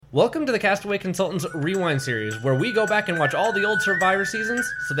Welcome to the Castaway Consultants Rewind series, where we go back and watch all the old Survivor seasons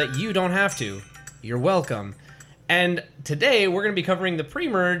so that you don't have to. You're welcome. And today we're going to be covering the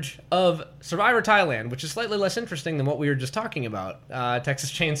pre-merge of Survivor Thailand, which is slightly less interesting than what we were just talking about, Texas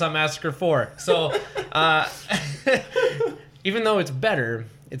Chainsaw Massacre 4. So, even though it's better,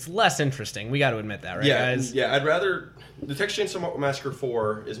 it's less interesting. We got to admit that, right, guys? Yeah, I'd rather... The Texas Chainsaw Massacre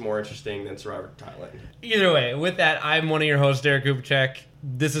 4 is more interesting than Survivor Thailand. Either way, with that, I'm one of your hosts, Derek Kupacek.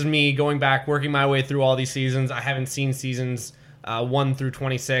 This is me going back, working my way through all these seasons. I haven't seen seasons 1 through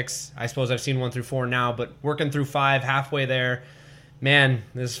 26. I suppose I've seen 1 through 4 now, but working through 5, halfway there. Man,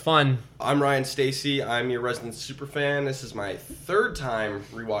 this is fun. I'm Ryan Stacy. I'm your resident superfan. This is my third time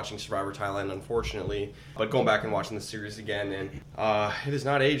rewatching Survivor Thailand, unfortunately. But going back and watching the series again, and it has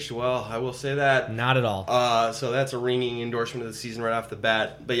not aged well, I will say that. Not at all. So that's a ringing endorsement of the season right off the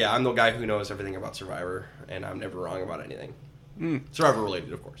bat. But yeah, I'm the guy who knows everything about Survivor, and I'm never wrong about anything. Survivor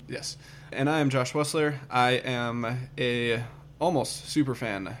related, of course. Yes. And I am Josh Wessler. I am a almost super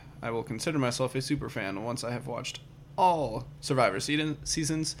fan. I will consider myself a super fan once I have watched all Survivor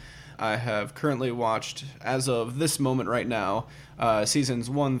seasons. I have currently watched, as of this moment right now, seasons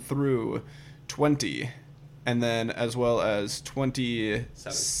 1 through 20, and then as well as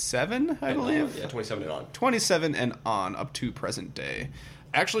 27, I believe? Yeah, 27 and on. 27 and on, up to present day.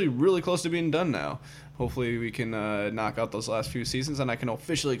 Actually really close to being done now. Hopefully we can knock out those last few seasons, and I can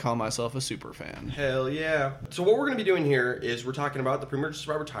officially call myself a super fan. Hell yeah. So what we're going to be doing here is we're talking about the pre-merge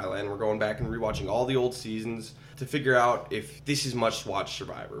Survivor Thailand. We're going back and rewatching all the old seasons to figure out if this is much-watched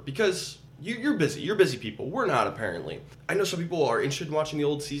Survivor. Because you're busy. You're busy people. We're not, apparently. I know some people are interested in watching the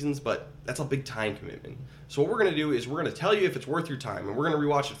old seasons, but that's a big time commitment. So what we're going to do is we're going to tell you if it's worth your time, and we're going to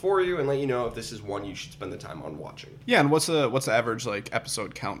rewatch it for you and let you know if this is one you should spend the time on watching. Yeah, and what's the average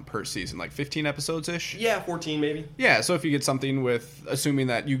episode count per season? 15 episodes ish? Yeah, 14 maybe. Yeah, so if you get something with, assuming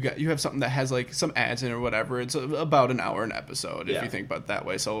that you have something that has some ads in or whatever, it's about an hour an episode if you think about it that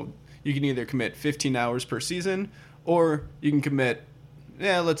way. So you can either commit 15 hours per season, or you can commit,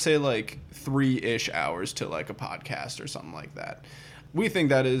 let's say 3-ish hours to a podcast or something like that. We think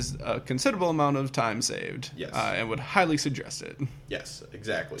that is a considerable amount of time saved. Yes. And would highly suggest it. Yes,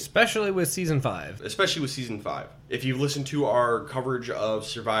 exactly. Especially with Season 5. Especially with Season 5. If you've listened to our coverage of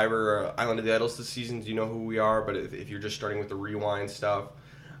Survivor Island of the Idols this season, you know who we are. But if you're just starting with the rewind stuff,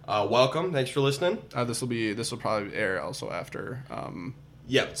 welcome. Thanks for listening. This will probably air also after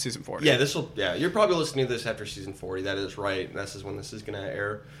Season 40. Yeah, you're probably listening to this after Season 40. That is right. This is when this is going to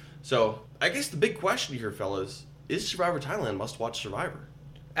air. So I guess the big question here, fellas, is Survivor Thailand must-watch Survivor?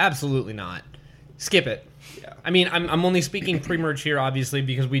 Absolutely not. Skip it. Yeah. I mean, I'm only speaking pre-merge here, obviously,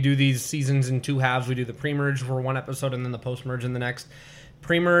 because we do these seasons in 2 halves. We do the pre-merge for one episode and then the post-merge in the next.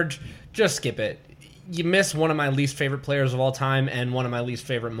 Pre-merge, just skip it. You miss one of my least favorite players of all time and one of my least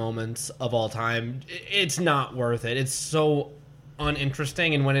favorite moments of all time. It's not worth it. It's so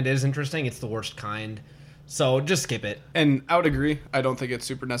uninteresting, and when it is interesting, it's the worst kind. So just skip it. And I would agree. I don't think it's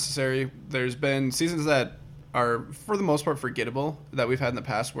super necessary. There's been seasons that are, for the most part, forgettable that we've had in the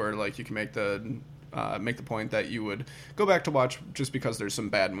past where you can make the point that you would go back to watch just because there's some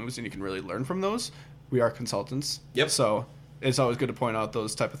bad moves and you can really learn from those. We are consultants. Yep. So it's always good to point out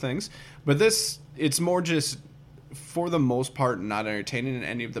those type of things. But it's more just, for the most part, not entertaining, and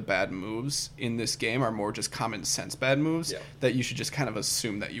any of the bad moves in this game are more just common sense bad moves that you should just kind of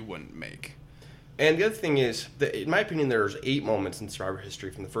assume that you wouldn't make. And the other thing is, that in my opinion, there's 8 moments in Survivor history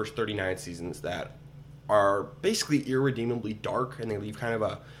from the first 39 seasons that are basically irredeemably dark, and they leave kind of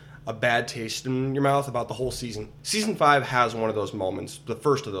a bad taste in your mouth about the whole season. Season 5 has one of those moments, the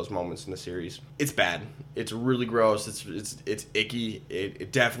first of those moments in the series. It's bad. It's really gross. It's icky.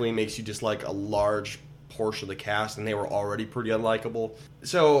 It definitely makes you dislike a large portion of the cast, and they were already pretty unlikable.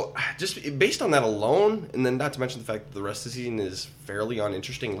 So just based on that alone, and then not to mention the fact that the rest of the season is fairly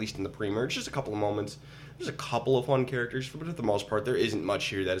uninteresting, at least in the pre-merge, just a couple of moments. There's a couple of fun characters, but for the most part, there isn't much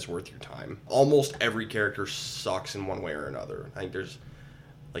here that is worth your time. Almost every character sucks in one way or another. I think there's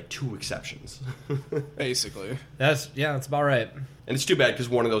 2 exceptions. Basically. That's about right. And it's too bad because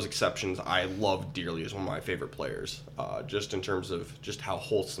one of those exceptions I love dearly is one of my favorite players, just in terms of just how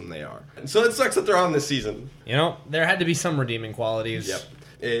wholesome they are. And so it sucks that they're on this season. There had to be some redeeming qualities.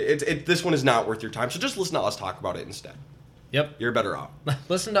 Yep. This one is not worth your time, so just listen to us talk about it instead. Yep. You're better off.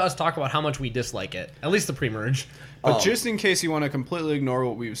 Listen to us talk about how much we dislike it. At least the pre-merge. But just in case you want to completely ignore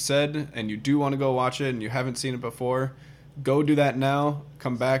what we've said, and you do want to go watch it, and you haven't seen it before, go do that now.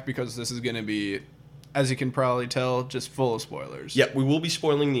 Come back, because this is going to be, as you can probably tell, just full of spoilers. Yep, we will be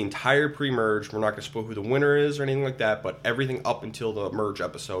spoiling the entire pre-merge. We're not going to spoil who the winner is or anything like that, but everything up until the merge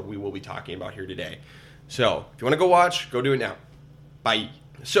episode we will be talking about here today. So, if you want to go watch, go do it now. Bye.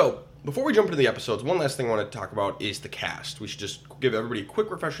 So, before we jump into the episodes, one last thing I want to talk about is the cast. We should just give everybody a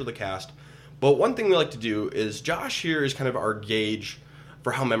quick refresher of the cast. But one thing we like to do is Josh here is kind of our gauge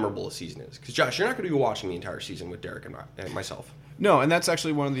for how memorable a season is. Because, Josh, you're not going to be watching the entire season with Derek and myself. No, and that's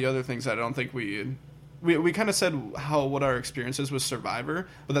actually one of the other things that I don't think we kind of said what our experience is with Survivor,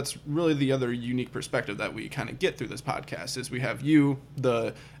 but that's really the other unique perspective that we kind of get through this podcast is we have you,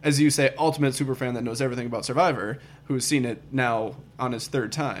 the, as you say, ultimate superfan that knows everything about Survivor, who's seen it now on his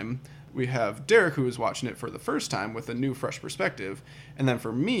third time. We have Derek, who is watching it for the first time with a new, fresh perspective. And then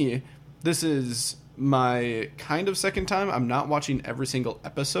for me, this is my kind of second time. I'm not watching every single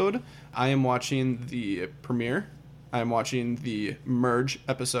episode. I am watching the premiere. I'm watching the merge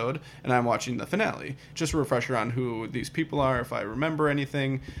episode, and I'm watching the finale. Just a refresher on who these people are, if I remember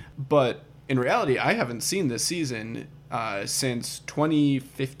anything. But in reality, I haven't seen this season since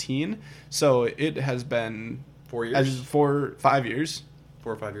 2015, so it has been 4 years? 5 years.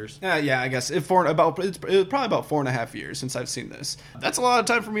 4 or 5 years. Yeah, I guess it's probably about 4.5 years since I've seen this. That's a lot of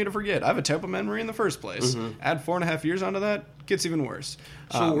time for me to forget. I have a terrible memory in the first place. Add 4.5 years onto that, gets even worse.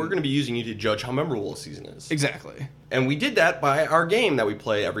 So we're going to be using you to judge how memorable a season is. Exactly. And we did that by our game that we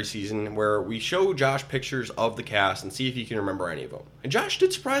play every season, where we show Josh pictures of the cast and see if he can remember any of them. And Josh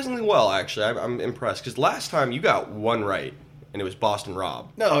did surprisingly well, actually. I'm impressed, because last time you got one right, and it was Boston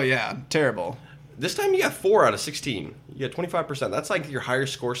Rob. Oh, yeah, terrible. This time you got 4 out of 16. You got 25%. That's like your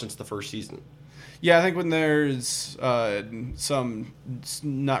highest score since the first season. Yeah, I think when there's some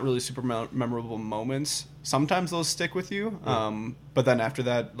not really super memorable moments, sometimes those stick with you. But then after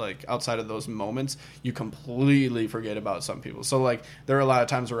that, like outside of those moments, you completely forget about some people. So like there are a lot of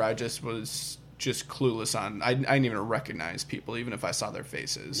times where I just was just clueless on. I didn't even recognize people, even if I saw their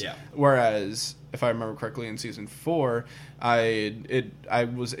faces. Yeah. Whereas if I remember correctly, in season 4, I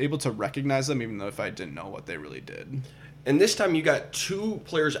was able to recognize them, even though if I didn't know what they really did. And this time you got 2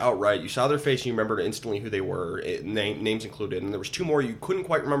 players outright. You saw their face and you remembered instantly who they were, names included. And there was 2 more you couldn't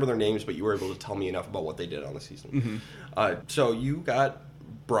quite remember their names, but you were able to tell me enough about what they did on the season. So you got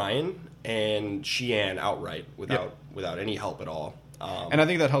Brian and Sheehan outright without any help at all. And I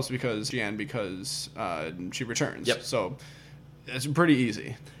think that helps because she returns. Yep. So it's pretty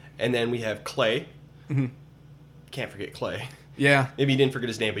easy. And then we have Clay. Can't forget Clay. Yeah. Maybe you didn't forget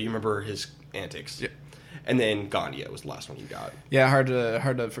his name, but you remember his antics. Yep. And then Gandia was the last one you got. Yeah, hard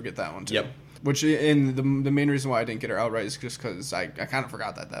to forget that one too. Yep. Which, in the main reason why I didn't get her outright is just because I kind of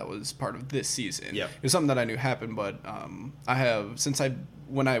forgot that was part of this season. Yep. It was something that I knew happened, but I have,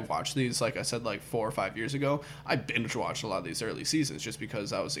 when I watched these, like I said, like 4 or 5 years ago, I binge watched a lot of these early seasons just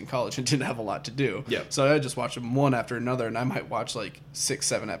because I was in college and didn't have a lot to do. Yep. So I just watched them one after another, and I might watch like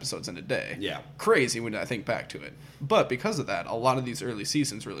 6-7 episodes in a day. Yeah. Crazy when I think back to it. But because of that, a lot of these early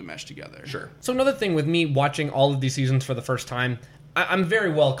seasons really mesh together. Sure. So another thing with me watching all of these seasons for the first time, I'm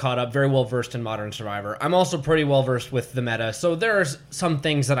very well caught up, very well versed in Modern Survivor. I'm also pretty well versed with the meta, so there's some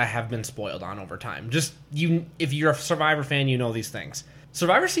things that I have been spoiled on over time. Just if you're a Survivor fan, you know these things.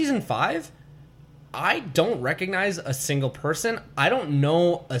 Survivor Season 5, I don't recognize a single person. I don't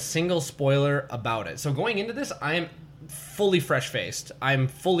know a single spoiler about it. So going into this, I am fully fresh-faced. I'm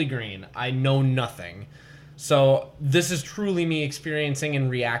fully green. I know nothing. So this is truly me experiencing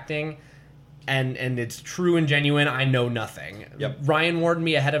and reacting, and it's true and genuine. I know nothing. Yep. Ryan warned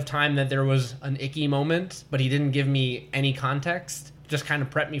me ahead of time that there was an icky moment, but he didn't give me any context. Just kind of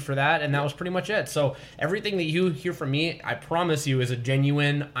prepped me for that, and that was pretty much it. So everything that you hear from me, I promise you, is a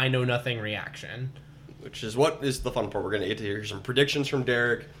genuine I know nothing reaction. Which is what is the fun part. We're going to get to hear some predictions from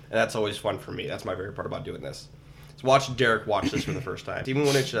Derek, and that's always fun for me. That's my favorite part about doing this. It's watching Derek watch this for the first time, even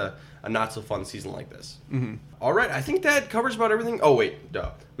when it's a not so fun season like this. All right, I think that covers about everything. Oh wait,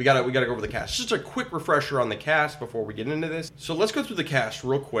 duh. We gotta go over the cast. Just a quick refresher on the cast before we get into this. So let's go through the cast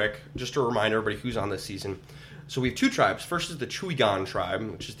real quick, just to remind everybody who's on this season. So we have 2 tribes. First is the Chuigan tribe,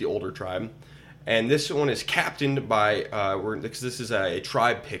 which is the older tribe. And this one is captained by, this is a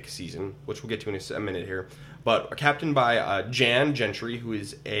tribe pick season, which we'll get to in a minute here. But captained by Jan Gentry, who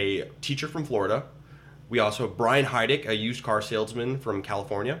is a teacher from Florida. We also have Brian Heidick, a used car salesman from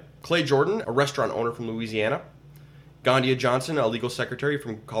California. Clay Jordan, a restaurant owner from Louisiana. Gandia Johnson, a legal secretary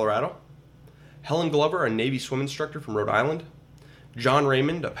from Colorado. Helen Glover, a Navy swim instructor from Rhode Island. John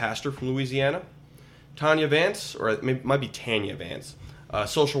Raymond, a pastor from Louisiana. Tanya Vance, or it might be Tanya Vance, a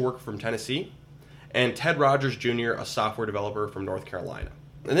social worker from Tennessee. And Ted Rogers Jr., a software developer from North Carolina.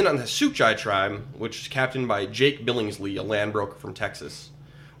 And then on the Suchai tribe, which is captained by Jake Billingsley, a land broker from Texas.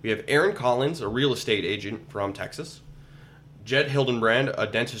 We have Aaron Collins, a real estate agent from Texas. Jed Hildenbrand, a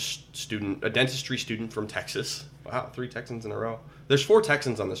dentistry student from Texas. Wow, 3 Texans in a row. There's 4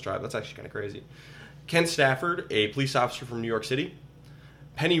 Texans on this tribe. That's actually kind of crazy. Ken Stafford, a police officer from New York City.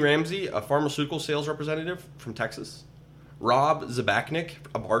 Penny Ramsey, a pharmaceutical sales representative from Texas. Rob Zabachnik,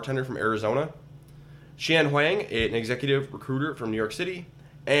 a bartender from Arizona. Xian Huang, an executive recruiter from New York City.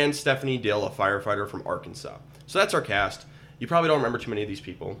 And Stephanie Dill, a firefighter from Arkansas. So that's our cast. You probably don't remember too many of these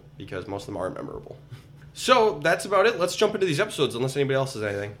people because most of them aren't memorable. So that's about it. Let's jump into these episodes unless anybody else has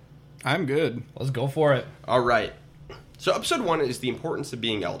anything. I'm good. Let's go for it. All right. So episode 1 is the importance of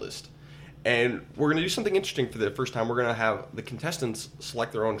being eldest. And we're going to do something interesting for the first time. We're going to have the contestants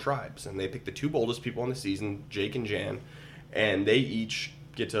select their own tribes. And they pick the 2 boldest people on the season, Jake and Jan. And they each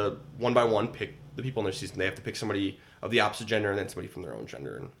get to, one by one, pick the people in their season. They have to pick somebody of the opposite gender and then somebody from their own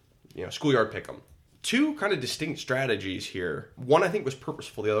gender. And, schoolyard pick them. 2 kind of distinct strategies here. One I think was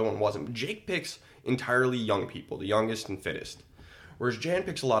purposeful. The other one wasn't. Jake picks entirely young people, the youngest and fittest. Whereas Jan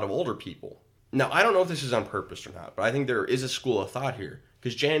picks a lot of older people. Now, I don't know if this is on purpose or not, but I think there is a school of thought here.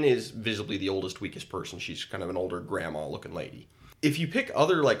 Because Jan is visibly the oldest, weakest person. She's kind of an older grandma-looking lady. If you pick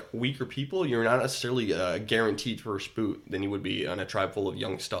other, weaker people, you're not necessarily guaranteed first boot than you would be on a tribe full of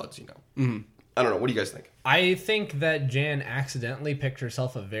young studs, Mm-hmm. I don't know. What do you guys think? I think that Jan accidentally picked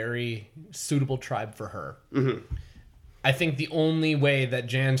herself a very suitable tribe for her. Mm-hmm. I think the only way that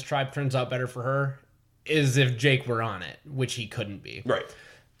Jan's tribe turns out better for her is if Jake were on it, which he couldn't be. Right.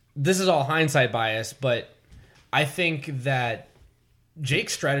 This is all hindsight bias, but I think that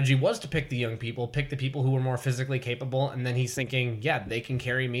Jake's strategy was to pick the young people, pick the people who were more physically capable, and then he's thinking, yeah, they can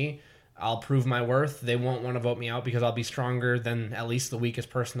carry me. I'll prove my worth. They won't want to vote me out because I'll be stronger than at least the weakest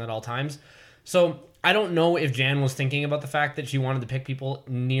person at all times. So I don't know if Jan was thinking about the fact that she wanted to pick people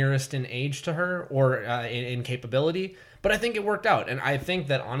nearest in age to her or in capability, but I think it worked out. And I think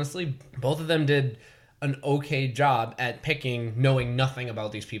that, honestly, both of them did an okay job at picking, knowing nothing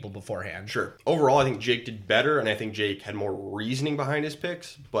about these people beforehand. Sure. Overall, I think Jake did better, and I think Jake had more reasoning behind his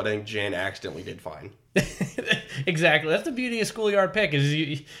picks, but I think Jan accidentally did fine. Exactly. That's the beauty of schoolyard pick, is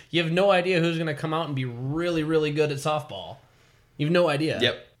you have no idea who's going to come out and be really, really good at softball. You have no idea.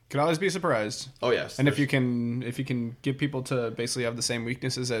 Yep. Could always be surprised. Oh, yes. And if you can get people to basically have the same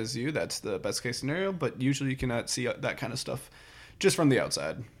weaknesses as you, that's the best case scenario, but usually you cannot see that kind of stuff just from the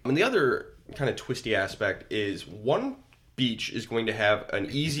outside. And the other kind of twisty aspect is one beach is going to have an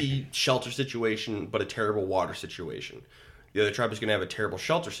easy shelter situation but a terrible water situation. The other tribe is going to have a terrible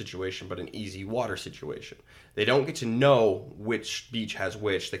shelter situation but an easy water situation. They don't get to know which beach has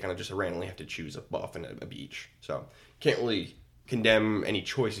which. They kind of just randomly have to choose a buff and a beach. So can't really condemn any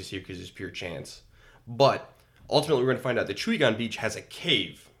choices here because it's pure chance. But ultimately we're going to find out that Chuigan Beach has a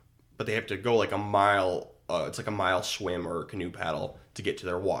cave, but they have to go like a mile. It's like a mile swim or canoe paddle to get to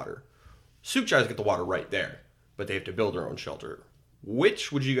their water. Sukchai's get the water right there, but they have to build their own shelter.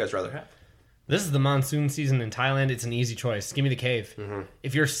 Which would you guys rather have? This is the monsoon season in Thailand. It's an easy choice. Give me the cave. Mm-hmm.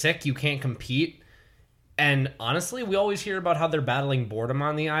 If you're sick, you can't compete. And honestly, we always hear about how they're battling boredom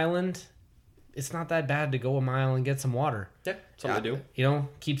on the island. It's not that bad to go a mile and get some water. Yeah, something to do.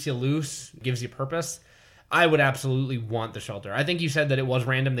 Keeps you loose, gives you purpose. I would absolutely want the shelter. I think you said that it was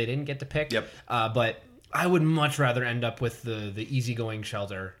random. They didn't get to pick. Yep. But I would much rather end up with the easygoing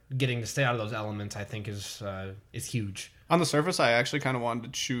shelter. Getting to stay out of those elements, I think, is huge. On the surface, I actually kind of wanted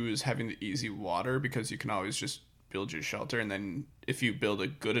to choose having the easy water because you can always just build your shelter. And then if you build a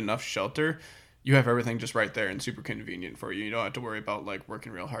good enough shelter, you have everything just right there and super convenient for you. You don't have to worry about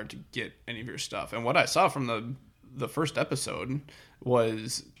working real hard to get any of your stuff. And what I saw from the first episode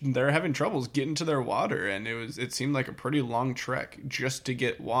was they're having troubles getting to their water, and it seemed like a pretty long trek just to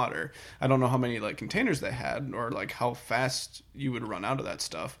get water. I don't know how many containers they had or how fast you would run out of that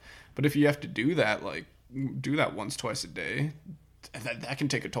stuff, but if you have to do that once, twice a day, that can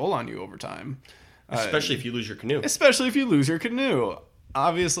take a toll on you over time, especially if you lose your canoe.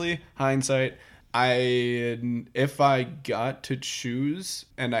 Obviously, hindsight, if I got to choose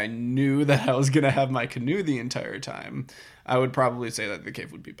and I knew that I was going to have my canoe the entire time, I would probably say that the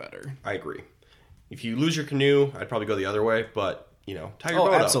cave would be better. I agree. If you lose your canoe, I'd probably go the other way, but, tie your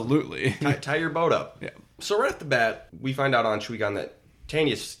boat absolutely. up. Tie your boat up. Yeah. So right off the bat, we find out on Chuigan that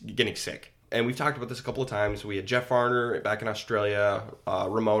Tanya's getting sick. And we've talked about this a couple of times. We had Jeff Varner back in Australia,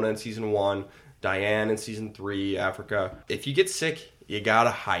 Ramona in season 1, Diane in season 3, Africa. If you get sick, you got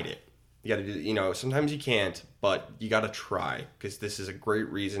to hide it. You got to do, sometimes you can't, but you got to try because this is a great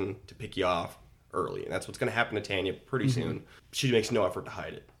reason to pick you off early. And that's what's going to happen to Tanya pretty soon. She makes no effort to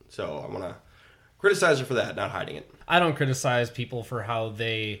hide it. So I'm going to criticize her for that, not hiding it. I don't criticize people for how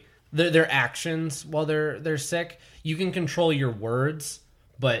their actions while they're sick. You can control your words,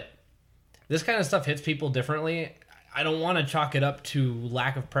 but this kind of stuff hits people differently. I don't want to chalk it up to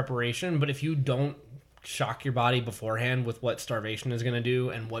lack of preparation, but if you don't shock your body beforehand with what starvation is going to do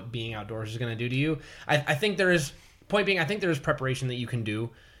and what being outdoors is going to do to you, I think there is point being, I think there's preparation that you can do.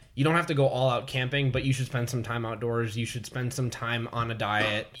 You don't have to go all out camping, but you should spend some time outdoors. You should spend some time on a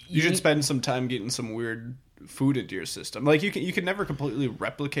diet. You should spend some time getting some weird food into your system. Like you can never completely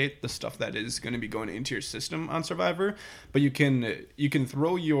replicate the stuff that is going to be going into your system on Survivor, but you can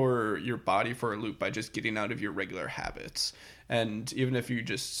throw your body for a loop by just getting out of your regular habits. And even if you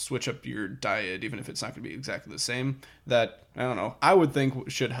just switch up your diet, even if it's not going to be exactly the same, that, I don't know, I would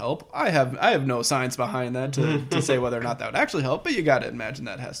think should help. I have no science behind that to say whether or not that would actually help, but you got to imagine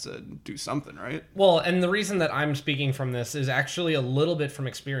that has to do something, right? Well, and the reason that I'm speaking from this is actually a little bit from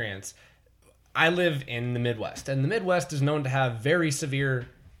experience. I live in the Midwest, and the Midwest is known to have very severe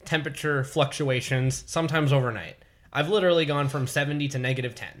temperature fluctuations, sometimes overnight. I've literally gone from 70 to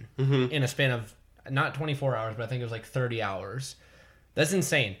negative 10 in a span of not 24 hours, but I think it was like 30 hours. That's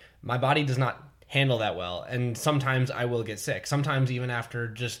insane. My body does not handle that well, and sometimes I will get sick. Sometimes even after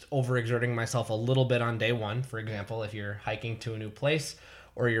just overexerting myself a little bit on day one, for example, if you're hiking to a new place,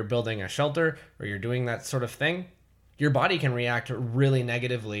 or you're building a shelter, or you're doing that sort of thing, your body can react really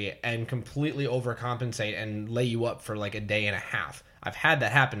negatively and completely overcompensate and lay you up for like a day and a half. I've had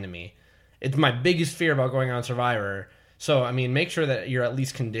that happen to me. It's my biggest fear about going on Survivor. So, I mean, make sure that you're at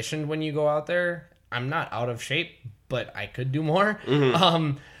least conditioned when you go out there. I'm not out of shape, but I could do more.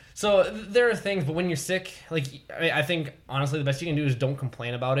 So there are things, but when you're sick, like, I think, honestly, the best you can do is don't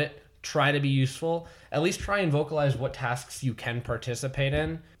complain about it. Try to be useful. At least try and vocalize what tasks you can participate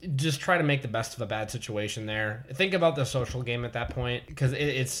in. Just try to make the best of a bad situation there. Think about the social game at that point, because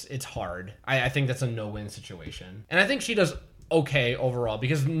it's hard. I think that's a no-win situation. And I think she does okay overall,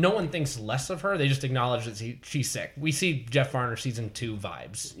 because no one thinks less of her. They just acknowledge that she's sick. We see Jeff Varner season 2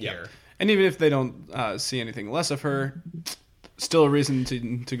 vibes here. And even if they don't see anything less of her, still a reason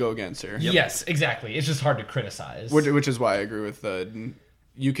to go against her. Yep. Yes, exactly. It's just hard to criticize. Which is why I agree with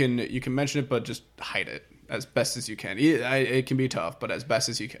you can mention it, but just hide it as best as you can. It can be tough, but as best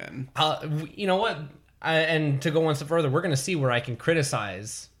as you can. You know what? And to go one step further, we're going to see where I can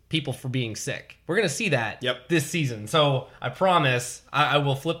criticize people for being sick. We're going to see that this season. So I promise I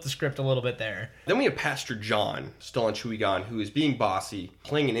will flip the script a little bit there. Then we have Pastor John, still on Chewy who is being bossy,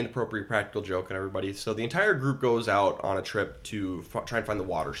 playing an inappropriate practical joke on everybody. So the entire group goes out on a trip to try and find the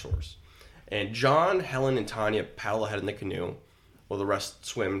water source. And John, Helen, and Tanya paddle ahead in the canoe, while the rest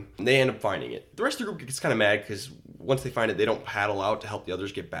swim. They end up finding it. The rest of the group gets kind of mad because once they find it, they don't paddle out to help the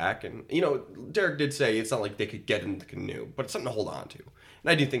others get back. And, you know, Derek did say it's not like they could get in the canoe, but it's something to hold on to. And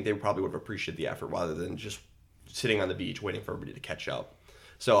I do think they probably would have appreciated the effort rather than just sitting on the beach waiting for everybody to catch up.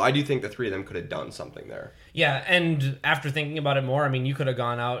 So I do think the three of them could have done something there. Yeah, and after thinking about it more, I mean, you could have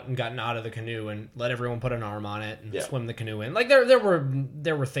gone out and gotten out of the canoe and let everyone put an arm on it and swim the canoe in. Like, there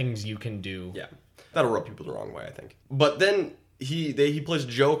were things you can do. Yeah, that'll rub people the wrong way, I think. But then he plays a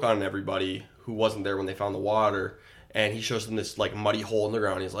joke on everybody who wasn't there when they found the water, and he shows them this, like, muddy hole in the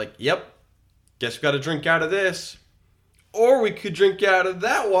ground. He's like, yep, guess we got to drink out of this. Or we could drink out of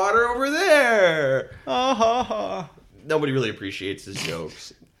that water over there. Nobody really appreciates his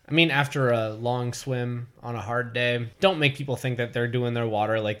jokes. I mean, after a long swim on a hard day, don't make people think that they're doing their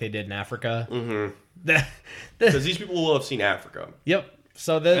water like they did in Africa. Because these people will have seen Africa. Yep.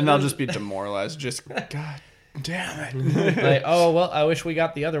 So and they'll just be demoralized. Just, God damn it. Like, oh, well, I wish we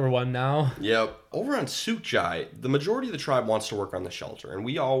got the other one now. Yep. Over on Sukjai, the majority of the tribe wants to work on the shelter. And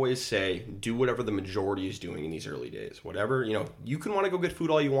we always say, do whatever the majority is doing in these early days. Whatever, you know, you can want to go get food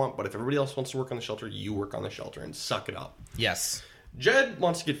all you want, but if everybody else wants to work on the shelter, you work on the shelter and suck it up. Yes. Jed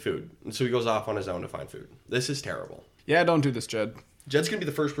wants to get food, and so he goes off on his own to find food. This is terrible. Yeah, don't do this, Jed. Jed's going to be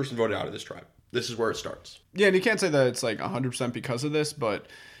the first person voted out of this tribe. This is where it starts. Yeah, and you can't say that it's like 100% because of this, but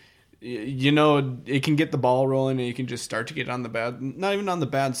you know, it can get the ball rolling and you can just start to get on the bad, not even on the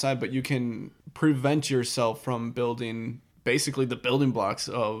bad side, but you can prevent yourself from building basically the building blocks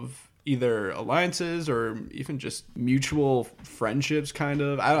of either alliances or even just mutual friendships, kind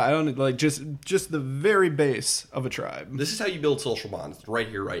of. I don't like just the very base of a tribe. This is how you build social bonds, right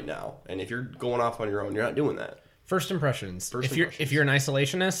here, right now. And if you're going off on your own, you're not doing that. First impressions. If you're an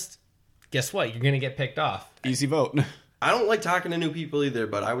isolationist, guess what? You're going to get picked off. Easy vote. I don't like talking to new people either,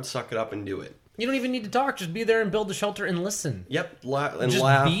 but I would suck it up and do it. You don't even need to talk. Just be there and build the shelter and listen. Yep, just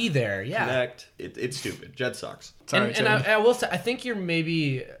laugh. Be there. Yeah, connect. It's stupid. Jed sucks. Sorry, and I will say, I think you're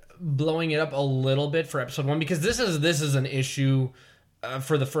maybe blowing it up a little bit for episode 1, because this is an issue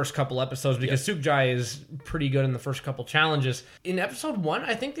for the first couple episodes, because Sukjai is pretty good in the first couple challenges. In episode 1,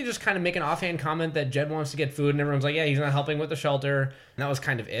 I think they just kind of make an offhand comment that Jed wants to get food, and everyone's like, yeah, he's not helping with the shelter, and that was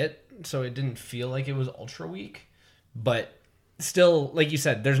kind of it. So it didn't feel like it was ultra weak, but still, like you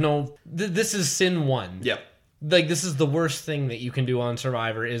said, there's no this is sin 1. Yep. Like, this is the worst thing that you can do on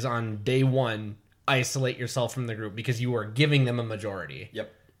Survivor, is on day 1 isolate yourself from the group because you are giving them a majority.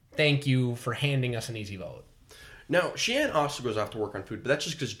 Yep. Thank you for handing us an easy vote. Now, Cheyenne also goes off to work on food, but that's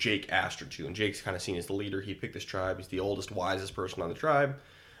just because Jake asked her to, and Jake's kind of seen as the leader. He picked this tribe. He's the oldest, wisest person on the tribe.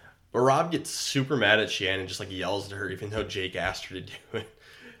 But Rob gets super mad at Cheyenne and just, like, yells at her, even though Jake asked her to do it.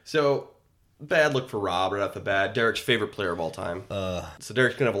 So, bad look for Rob right off the bat. Derek's favorite player of all time. So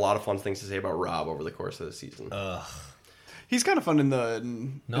Derek's going to have a lot of fun things to say about Rob over the course of the season. He's kind of fun in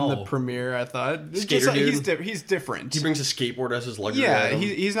the premiere, I thought. Skater dude. He's different. He brings a skateboard as his luxury Yeah, item.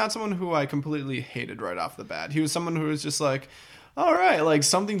 he's not someone who I completely hated right off the bat. He was someone who was just like, all right, like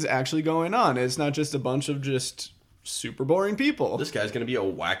something's actually going on. It's not just a bunch of just super boring people. This guy's going to be a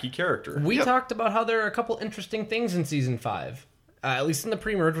wacky character. We talked about how there are a couple interesting things in season 5. At least in the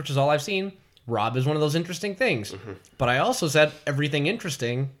pre-merge, which is all I've seen. Rob is one of those interesting things. Mm-hmm. But I also said everything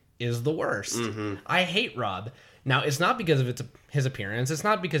interesting is the worst. Mm-hmm. I hate Rob. Now, it's not because of his appearance. It's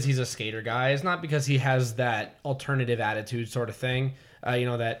not because he's a skater guy. It's not because he has that alternative attitude sort of thing.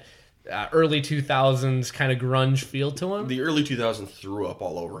 That early 2000s kind of grunge feel to him. The early 2000s threw up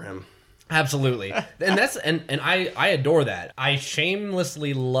all over him. Absolutely. And I adore that. I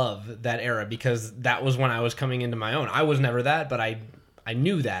shamelessly love that era because that was when I was coming into my own. I was never that, but I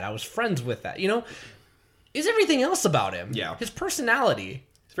knew that. I was friends with that. Is everything else about him. Yeah. His personality.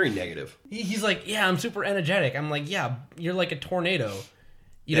 It's very negative. He's like, yeah, I'm super energetic. I'm like, yeah, you're like a tornado.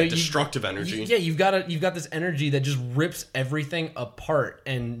 Destructive energy. Yeah, you've got this energy that just rips everything apart,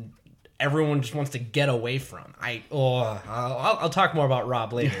 and everyone just wants to get away from. I'll talk more about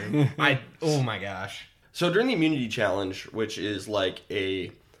Rob later. Oh my gosh. So during the immunity challenge, which is like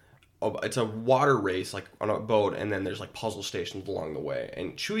it's a water race, like on a boat, and then there's like puzzle stations along the way.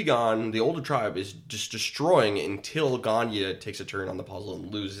 And Chuigan, the older tribe, is just destroying until Ganya takes a turn on the puzzle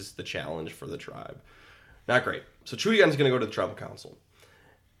and loses the challenge for the tribe. Not great. So Chuigan's going to go to the tribal council.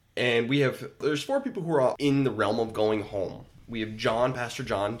 And there's 4 people who are in the realm of going home. We have John, Pastor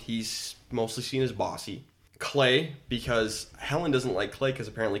John. He's mostly seen as bossy. Clay, because Helen doesn't like Clay, because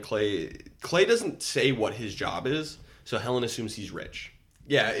apparently Clay doesn't say what his job is, so Helen assumes he's rich.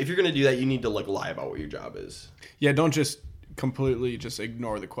 Yeah, if you're going to do that, you need to lie about what your job is. Yeah, don't just completely just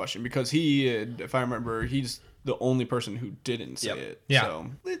ignore the question, because if I remember, he's the only person who didn't say it. Yeah.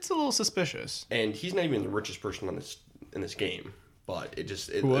 So it's a little suspicious. And he's not even the richest person in this game, but it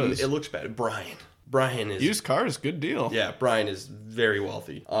looks bad. Brian is... Used cars, good deal. Yeah, Brian is very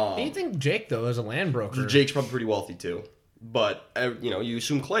wealthy. You think Jake, though, is a land broker? Jake's probably pretty wealthy, too. But, you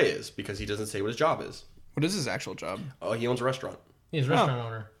assume Clay is, because he doesn't say what his job is. What is his actual job? Oh, he owns a restaurant. He's a restaurant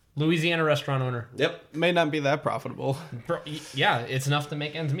owner. Louisiana restaurant owner. Yep. May not be that profitable. Yeah, it's enough to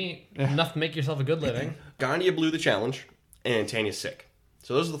make ends meet. Yeah. Enough to make yourself a good living. Ganya blew the challenge, and Tanya's sick.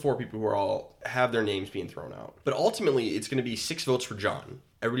 So those are the 4 people who all have their names being thrown out. But ultimately, it's going to be 6 votes for John.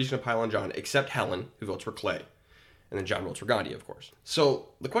 Everybody's going to pile on John, except Helen, who votes for Clay. And then John votes for Gandhi, of course. So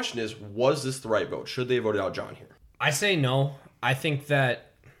the question is, was this the right vote? Should they have voted out John here? I say no. I think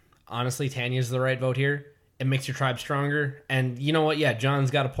that, honestly, Tanya's the right vote here. It makes your tribe stronger. And you know what? Yeah, John's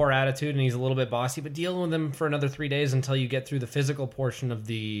got a poor attitude and he's a little bit bossy, but deal with him for another 3 days until you get through the physical portion of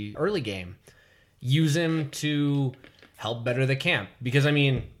the early game. Use him to help better the camp. Because,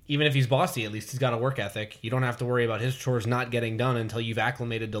 even if he's bossy, at least he's got a work ethic. You don't have to worry about his chores not getting done until you've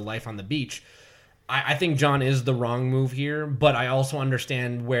acclimated to life on the beach. I think John is the wrong move here, but I also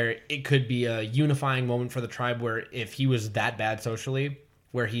understand where it could be a unifying moment for the tribe where if he was that bad socially,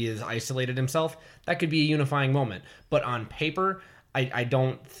 where he has isolated himself, that could be a unifying moment. But on paper, I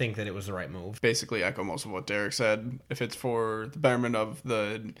don't think that it was the right move. Basically echo most of what Derek said. If it's for the betterment of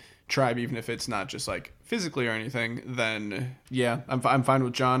the tribe, even if it's not just like physically or anything, then yeah, I'm fine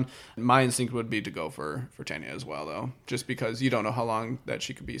with John. My instinct would be to go for Tanya as well, though, just because you don't know how long that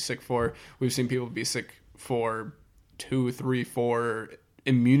she could be sick for. We've seen people be sick for 2, 3, 4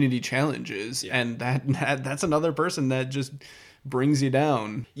 immunity challenges, and that's another person that just brings you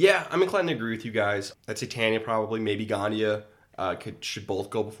down. Yeah, I'm inclined to agree with you guys. I'd say Tanya probably, maybe Gandia. Should both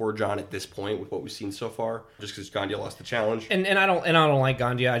go before John at this point with what we've seen so far, just because Gandia lost the challenge. And I don't like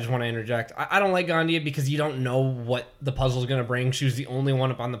Gandia. I just want to interject. I don't like Gandia because you don't know what the puzzle's going to bring. She was the only one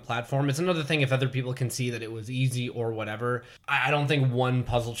up on the platform. It's another thing if other people can see that it was easy or whatever. I don't think one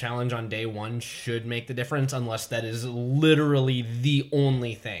puzzle challenge on day 1 should make the difference unless that is literally the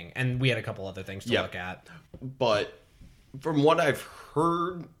only thing. And we had a couple other things to look at. But from what I've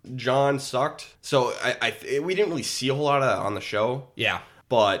heard, John sucked. So we didn't really see a whole lot of that on the show. Yeah.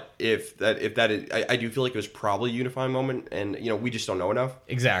 But if that is, I do feel like it was probably a unifying moment, and we just don't know enough.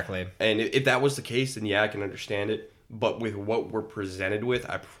 Exactly. And if that was the case, then yeah, I can understand it. But with what we're presented with,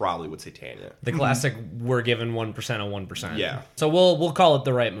 I probably would say Tanya. The classic, we're given 1% of 1%. Yeah. So we'll call it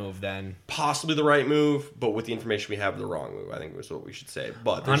the right move then. Possibly the right move, but with the information we have, the wrong move, I think was what we should say.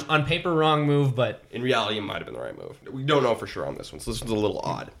 But On paper, wrong move, but in reality, it might have been the right move. We don't know for sure on this one, so this was a little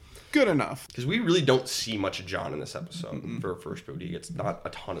odd. Good enough. Because we really don't see much of John in this episode for first boot. He gets not a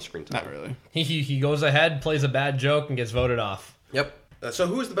ton of screen time. Not really. he goes ahead, plays a bad joke, and gets voted off. Yep. So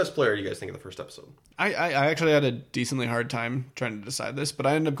who was the best player you guys think of the first episode? I actually had a decently hard time trying to decide this, but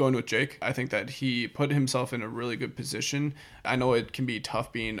I ended up going with Jake. I think that he put himself in a really good position. I know it can be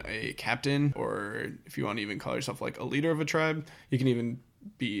tough being a captain, or if you want to even call yourself like a leader of a tribe, you can even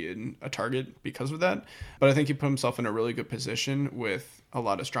be in a target because of that. But I think he put himself in a really good position with a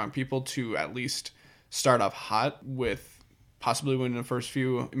lot of strong people to at least start off hot with possibly winning the first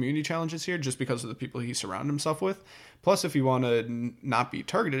few immunity challenges here just because of the people he surrounded himself with. Plus, if you want to not be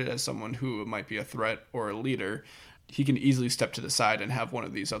targeted as someone who might be a threat or a leader, he can easily step to the side and have one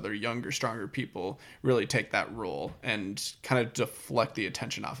of these other younger, stronger people really take that role and kind of deflect the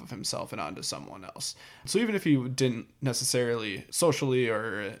attention off of himself and onto someone else. So even if he didn't necessarily socially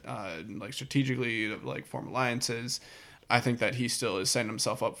or like strategically like form alliances, I think that he still is setting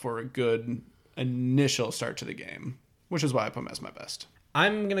himself up for a good initial start to the game, which is why I put him as my best.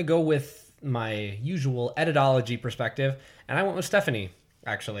 I'm going to go with my usual editology perspective, and I went with Stephanie,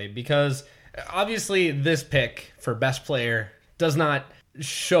 actually, because obviously this pick for best player does not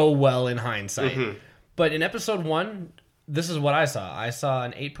show well in hindsight. But in episode 1, this is what I saw. I saw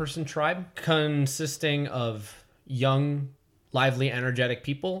an 8-person tribe consisting of young, lively, energetic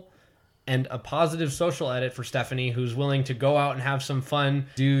people, and a positive social edit for Stephanie, who's willing to go out and have some fun,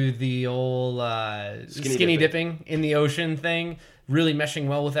 do the old skinny dipping in the ocean thing, really meshing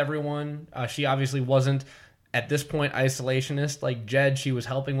well with everyone. She obviously wasn't, at this point, isolationist like Jed. She was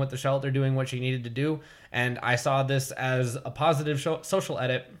helping with the shelter, doing what she needed to do. And I saw this as a positive social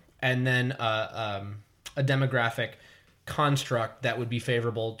edit and then a demographic construct that would be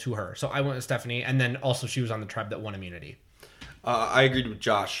favorable to her. So I went with Stephanie, and then also she was on the tribe that won immunity. I agreed with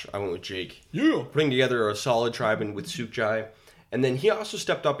Josh. I went with Jake. Yeah. Putting together a solid tribe and with Sukjai. And then he also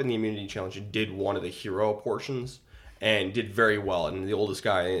stepped up in the immunity challenge and did one of the hero portions and did very well. And the oldest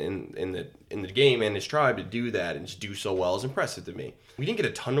guy in the game and his tribe to do that and just do so well is impressive to me. We didn't get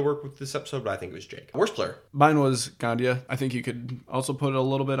a ton to work with this episode, but I think it was Jake. Worst player? Mine was Gandia. I think you could also put a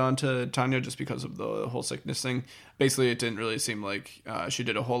little bit onto Tanya just because of the whole sickness thing. Basically, it didn't really seem like she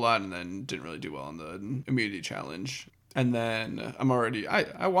did a whole lot and then didn't really do well on the immunity challenge. And then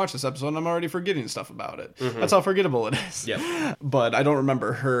I watched this episode and I'm already forgetting stuff about it. That's how forgettable it is. Yep. But I don't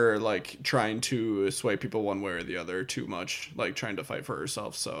remember her like trying to sway people one way or the other too much, like trying to fight for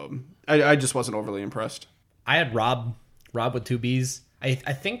herself. So I just wasn't overly impressed. I had Rob with 2 Bs. I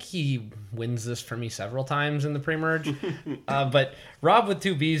think he wins this for me several times in the pre-merge. But Rob with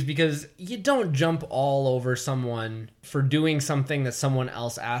 2 Bs, because you don't jump all over someone for doing something that someone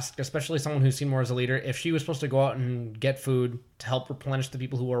else asked, especially someone who's seen more as a leader. If she was supposed to go out and get food to help replenish the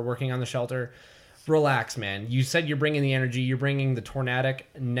people who are working on the shelter, relax, man. You said you're bringing the energy, you're bringing the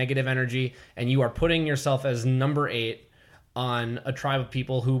tornadic negative energy, and you are putting yourself as number 8 on a tribe of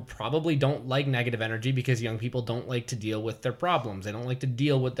people who probably don't like negative energy because young people don't like to deal with their problems. They don't like to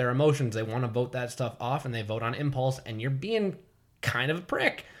deal with their emotions. They want to vote that stuff off, and they vote on impulse, and you're being kind of a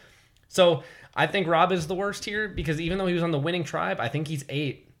prick. So I think Rob is the worst here because even though he was on the winning tribe, I think he's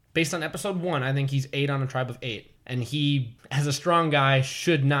 8. Based on episode 1, I think he's 8 on a tribe of 8. And he, as a strong guy,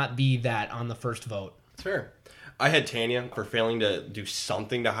 should not be that on the first vote. That's fair. I had Tanya for failing to do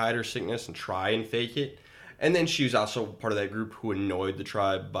something to hide her sickness and try and fake it. And then she was also part of that group who annoyed the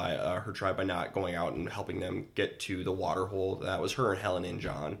tribe by her tribe by not going out and helping them get to the water hole. That was her and Helen and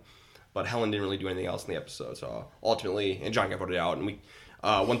John. But Helen didn't really do anything else in the episode. So ultimately, and John got voted out. And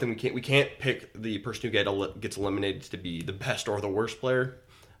one thing we can't pick the person who gets eliminated to be the best or the worst player.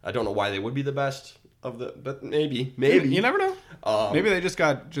 I don't know why they would be the best but maybe you never know. Maybe they just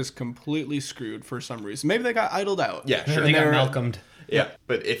got completely screwed for some reason. Maybe they got idled out. Yeah, sure. They got Malcolmed. Yeah,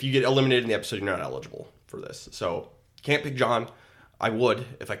 but if you get eliminated in the episode, you're not eligible for this. So can't pick John. I would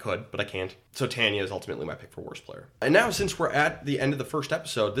if I could, but I can't. So Tanya is ultimately my pick for worst player. And now since we're at the end of the first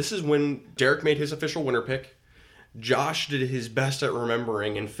episode, this is when Derek made his official winner pick. Josh did his best at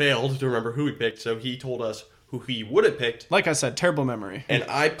remembering and failed to remember who he picked, so he told us who he would have picked. Like I said, terrible memory. And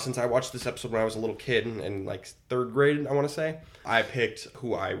since I watched this episode when I was a little kid in like 3rd grade, I want to say, I picked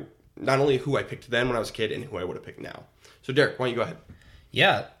not only who I picked then when I was a kid and who I would have picked now. So Derek, why don't you go ahead?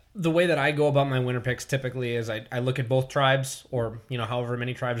 Yeah. The way that I go about my winner picks typically is I look at both tribes, or however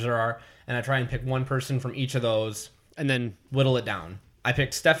many tribes there are, and I try and pick one person from each of those and then whittle it down. I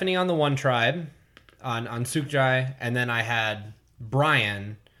picked Stephanie on the one tribe, on Sukjai, and then I had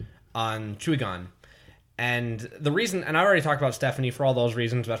Brian on Chuigon. And the reason, and I already talked about Stephanie for all those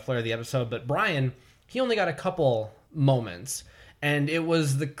reasons, best player of the episode, but Brian, he only got a couple moments. And it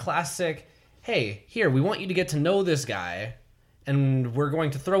was the classic, hey, here, we want you to get to know this guy, and we're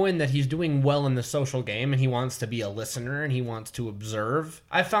going to throw in that he's doing well in the social game, and he wants to be a listener, and he wants to observe.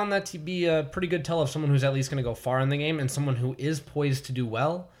 I found that to be a pretty good tell of someone who's at least going to go far in the game, and someone who is poised to do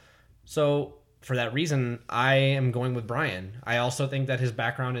well. So for that reason, I am going with Brian. I also think that his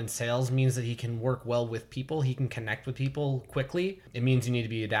background in sales means that he can work well with people. He can connect with people quickly. It means you need to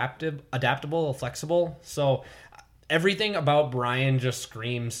be adaptable, flexible. So everything about Brian just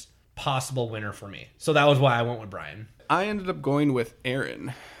screams possible winner for me. So that was why I went with Brian. I ended up going with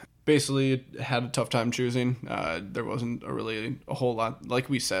Aaron. Basically, had a tough time choosing. There wasn't a whole lot, like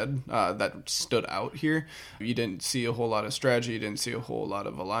we said, that stood out here. You didn't see a whole lot of strategy. You didn't see a whole lot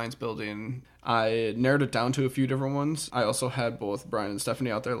of alliance building. I narrowed it down to a few different ones. I also had both Brian and Stephanie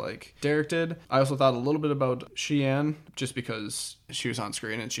out there like Derek did. I also thought a little bit about Xian, just because she was on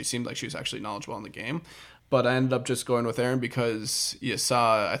screen and she seemed like she was actually knowledgeable in the game. But I ended up just going with Aaron because you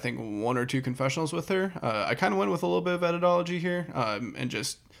saw, I think, 1 or 2 confessionals with her. I kind of went with a little bit of editology here, and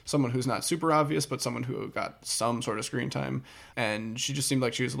just someone who's not super obvious, but someone who got some sort of screen time. And she just seemed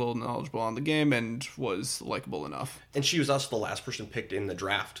like she was a little knowledgeable on the game and was likable enough. And she was also the last person picked in the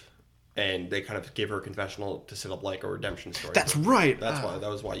draft. And they kind of gave her a confessional to set up like a redemption story. That's right. That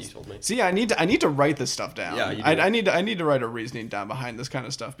was why you told me. See, I need to write this stuff down. Yeah, you do. I need to write a reasoning down behind this kind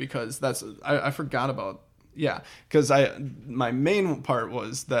of stuff because I forgot about. Yeah, because my main part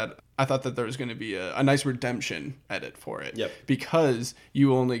was that I thought that there was going to be a nice redemption edit for it. Yep. Because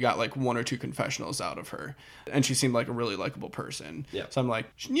you only got like 1 or 2 confessionals out of her, and she seemed like a really likable person. Yeah. So I'm like,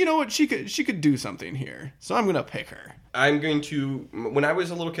 you know what, she could do something here. So I'm gonna pick her. I'm going to. When I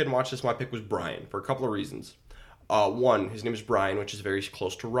was a little kid and watched this, my pick was Brian for a couple of reasons. One, his name is Brian, which is very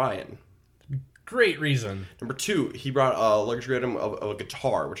close to Ryan. Great reason. Number 2, he brought a luxury item of a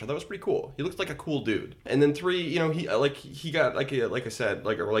guitar, which I thought was pretty cool. He looked like a cool dude. And then 3, he got like I said,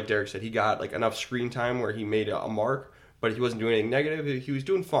 like Derek said, he got like enough screen time where he made a mark, but he wasn't doing anything negative. He was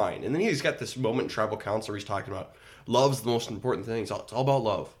doing fine. And then he's got this moment in Tribal Council where he's talking about love's the most important thing. It's all about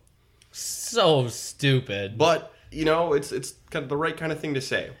love. So stupid. But it's kind of the right kind of thing to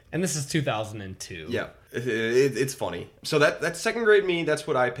say. And this is 2002. Yeah, it's funny. So that's second grade me. That's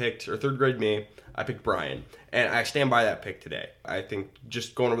what I picked, or third grade me. I picked Brian, and I stand by that pick today. I think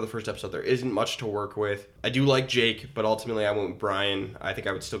just going over the first episode, there isn't much to work with. I do like Jake, but ultimately I went with Brian. I think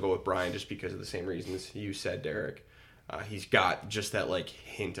I would still go with Brian just because of the same reasons you said, Derek. He's got just that like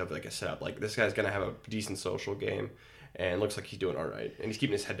hint of like a setup. Like this guy's gonna have a decent social game. And looks like he's doing all right. And he's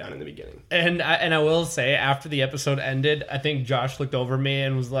keeping his head down in the beginning. And I will say, after the episode ended, I think Josh looked over me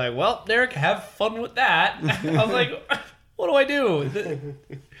and was like, well, Derek, have fun with that. I was like, what do I do?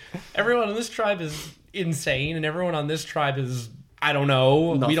 Everyone in this tribe is insane. And everyone on this tribe is, I don't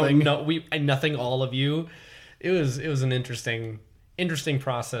know. Nothing. We don't know. Nothing, all of you. It was an interesting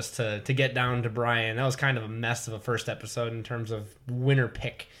process to get down to Brian. That was kind of a mess of a first episode in terms of winner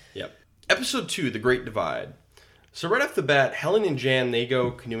pick. Yep. Episode 2, The Great Divide. So right off the bat, Helen and Jan, they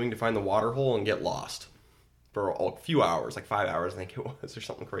go canoeing to find the water hole and get lost for a few hours, like 5 hours, I think it was, or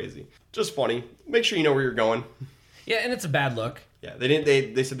something crazy. Just funny. Make sure you know where you're going. Yeah, and it's a bad look. Yeah,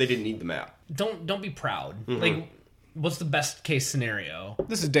 they said they didn't need the map. Don't be proud. Mm-hmm. Like, what's the best case scenario?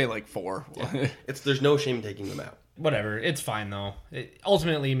 This is day like 4. Yeah. There's no shame in taking the map. Whatever, it's fine though. It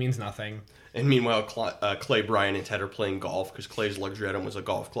ultimately means nothing. And meanwhile, Clay, Brian, and Ted are playing golf because Clay's luxury item was a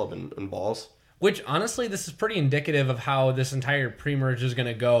golf club and balls. Which, honestly, this is pretty indicative of how this entire pre-merge is going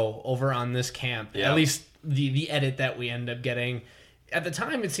to go over on this camp. Yeah. At least the edit that we end up getting. At the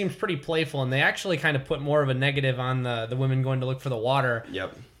time, it seems pretty playful, and they actually kind of put more of a negative on the women going to look for the water.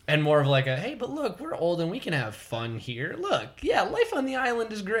 Yep. And more of like a, hey, but look, we're old and we can have fun here. Look, yeah, life on the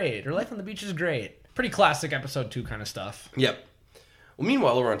island is great, or life on the beach is great. Pretty classic episode 2 kind of stuff. Yep. Well,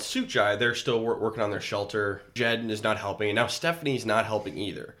 meanwhile, over on Sukjai, they're still working on their shelter. Jed is not helping, and now Stephanie's not helping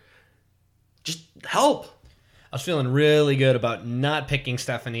either. Just help. I was feeling really good about not picking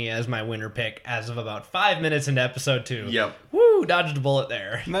Stephanie as my winner pick as of about 5 minutes into episode 2. Yep. Woo, dodged a bullet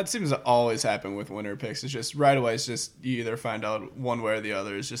there. And that seems to always happen with winner picks. It's just right away, it's just you either find out one way or the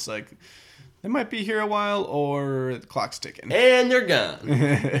other. It's just like, they might be here a while or the clock's ticking. And they're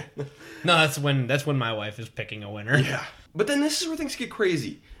gone. No, that's when my wife is picking a winner. Yeah. But then this is where things get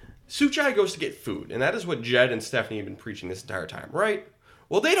crazy. Sukjai goes to get food, and that is what Jed and Stephanie have been preaching this entire time, right?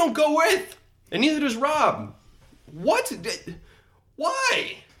 Well, they don't go with, and neither does Rob. What?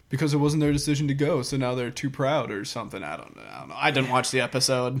 Why? Because it wasn't their decision to go, so now they're too proud or something. I don't know. I didn't watch the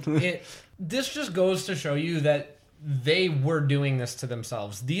episode. This just goes to show you that they were doing this to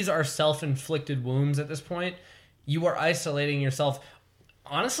themselves. These are self-inflicted wounds at this point. You are isolating yourself,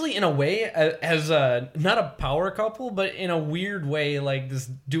 honestly, in a way, as not a power couple, but in a weird way, like this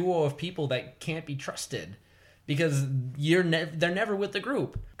duo of people that can't be trusted. Because they're never with the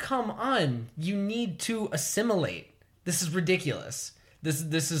group. Come on. You need to assimilate. This is ridiculous.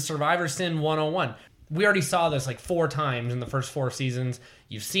 This is Survivor Sin 101. We already saw this like 4 times in the first 4 seasons.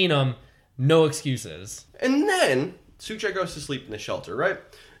 You've seen them. No excuses. And then Suchai goes to sleep in the shelter, right?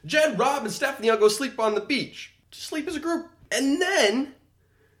 Jed, Rob, and Stephanie all go sleep on the beach. Just sleep as a group. And then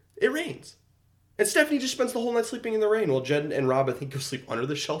it rains. And Stephanie just spends the whole night sleeping in the rain while Jed and Rob, I think, go sleep under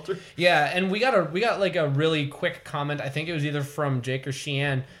the shelter. Yeah, and we got like a really quick comment. I think it was either from Jake or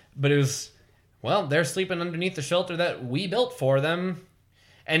Sheehan, but it was, well, they're sleeping underneath the shelter that we built for them.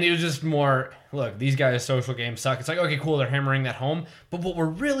 And it was just more, look, these guys' social games suck. It's like, okay, cool, they're hammering that home. But what we're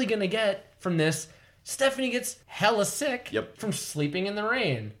really going to get from this, Stephanie gets hella sick from sleeping in the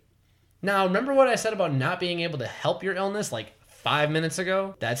rain. Now, remember what I said about not being able to help your illness like 5 minutes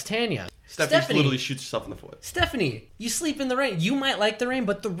ago? That's Tanya. Stephanie literally shoots herself in the foot. Stephanie, you sleep in the rain. You might like the rain,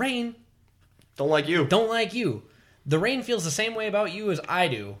 but the rain... Don't like you. Don't like you. The rain feels the same way about you as I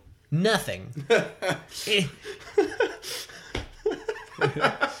do. Nothing.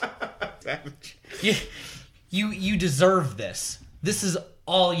 Savage. You deserve this. This is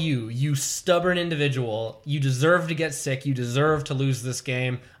all you stubborn individual. You deserve to get sick. You deserve to lose this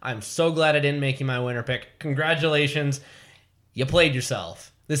game. I'm so glad I didn't make you my winner pick. Congratulations. You played yourself.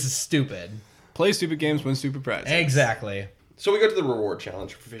 This is stupid. Play stupid games, win stupid prizes. Exactly. So we go to the reward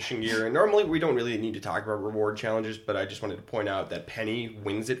challenge for fishing gear, and normally we don't really need to talk about reward challenges, but I just wanted to point out that Penny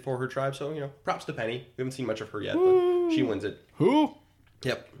wins it for her tribe, so, props to Penny. We haven't seen much of her yet, but she wins it. Who?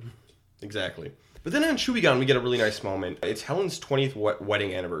 Yep, exactly. But then on Shuigan, we get a really nice moment. It's Helen's 20th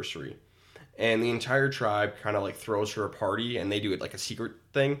wedding anniversary, and the entire tribe kind of like throws her a party, and they do it like a secret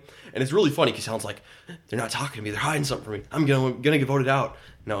thing, and it's really funny because Helen's like, they're not talking to me, they're hiding something from me. I'm gonna get voted out.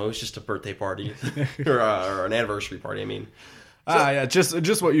 No, it was just a birthday party or an anniversary party. I mean, yeah,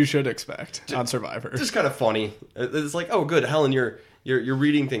 just what you should expect on Survivor. Just kind of funny. It's like, oh, good, Helen, you're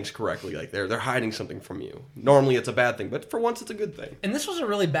reading things correctly. Like they're hiding something from you. Normally, it's a bad thing, but for once, it's a good thing. And this was a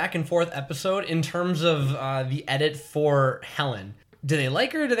really back and forth episode in terms of the edit for Helen. Do they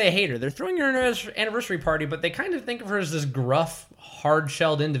like her or do they hate her? They're throwing her an anniversary party, but they kind of think of her as this gruff,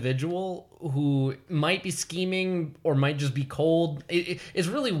 hard-shelled individual who might be scheming or might just be cold. It's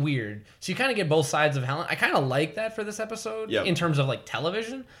really weird. So you kind of get both sides of Helen. I kind of like that for this episode in terms of like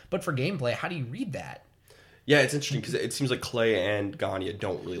television, but for gameplay, how do you read that? Yeah, it's interesting because it seems like Clay and Ganya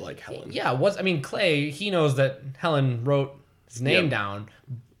don't really like Helen. Yeah, Clay, he knows that Helen wrote his name down,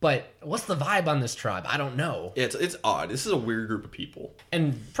 but what's the vibe on this tribe? I don't know. Yeah, it's odd. This is a weird group of people.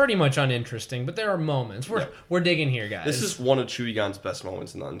 And pretty much uninteresting, but there are moments. We're digging here, guys. This is one of Shuigan's best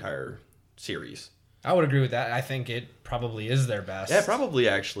moments in the entire series. I would agree with that. I think it probably is their best. Yeah, probably,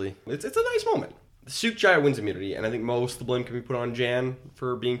 actually. It's a nice moment. Suchai wins immunity, and I think most of the blame can be put on Jan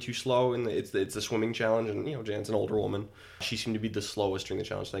for being too slow. And it's the swimming challenge, and Jan's an older woman. She seemed to be the slowest during the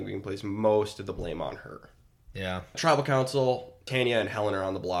challenge, so I think we can place most of the blame on her. Yeah. Tribal Council, Tanya and Helen are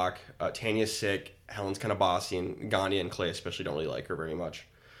on the block. Tanya's sick. Helen's kind of bossy, and Gandhi and Clay especially don't really like her very much.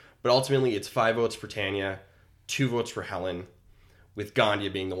 But ultimately, it's 5 votes for Tanya, 2 votes for Helen, with Gandhi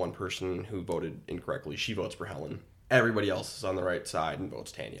being the one person who voted incorrectly. She votes for Helen. Everybody else is on the right side and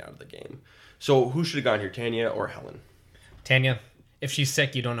votes Tanya out of the game. So who should have gone here, Tanya or Helen? Tanya. If she's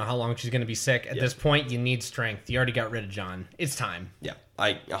sick, you don't know how long she's going to be sick. At this point, you need strength. You already got rid of John. It's time. Yeah,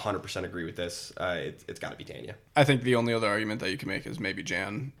 I 100% agree with this. It's got to be Tanya. I think the only other argument that you can make is maybe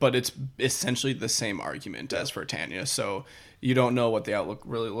Jan, but it's essentially the same argument as for Tanya. So you don't know what the outlook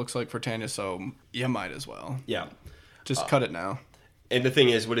really looks like for Tanya, so you might as well. Yeah. Just cut it now. And the thing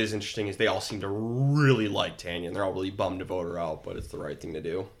is, what is interesting is they all seem to really like Tanya, and they're all really bummed to vote her out, but it's the right thing to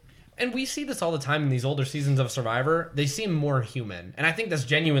do. And we see this all the time in these older seasons of Survivor. They seem more human. And I think that's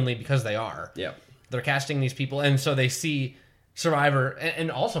genuinely because they are. Yeah. They're casting these people, and so they see Survivor. And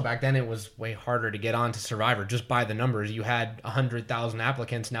also back then, it was way harder to get on to Survivor just by the numbers. You had 100,000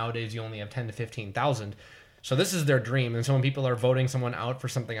 applicants. Nowadays, you only have 10 to 15,000. So this is their dream. And so when people are voting someone out for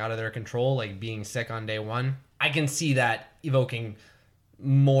something out of their control, like being sick on day one, I can see that evoking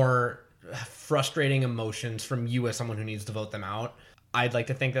more frustrating emotions from you as someone who needs to vote them out. I'd like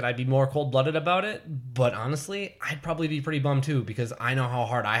to think that I'd be more cold-blooded about it, but honestly, I'd probably be pretty bummed too, because I know how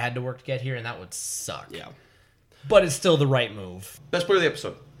hard I had to work to get here, and that would suck. Yeah. But it's still the right move. Best player of the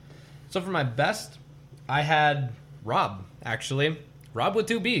episode. So for my best, I had Rob, actually. Rob with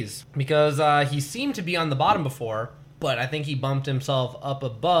 2 Bs, because he seemed to be on the bottom before, but I think he bumped himself up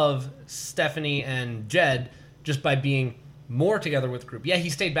above Stephanie and Jed just by being more together with the group. Yeah, he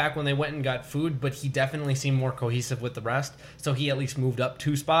stayed back when they went and got food, but he definitely seemed more cohesive with the rest, so he at least moved up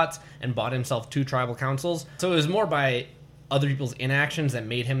 2 spots and bought himself 2 tribal councils. So it was more by other people's inactions that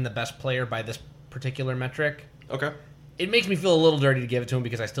made him the best player by this particular metric. Okay. It makes me feel a little dirty to give it to him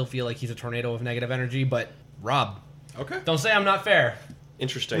because I still feel like he's a tornado of negative energy, but Rob, Okay. don't say I'm not fair.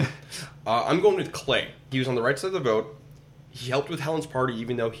 Interesting. I'm going with Clay. He was on the right side of the vote. He helped with Helen's party,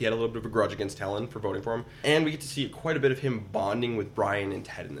 even though he had a little bit of a grudge against Helen for voting for him. And we get to see quite a bit of him bonding with Brian and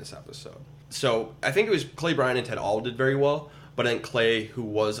Ted in this episode. So I think it was Clay, Brian, and Ted all did very well. But I think Clay, who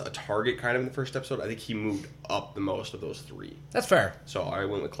was a target kind of in the first episode, I think he moved up the most of those 3. That's fair. So I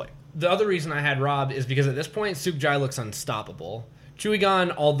went with Clay. The other reason I had Rob is because at this point, Sukjai looks unstoppable.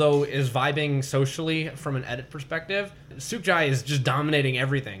 Chewigan, although is vibing socially from an edit perspective, Sukjai is just dominating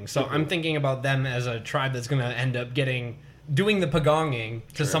everything. So I'm thinking about them as a tribe that's going to end up doing the pagonging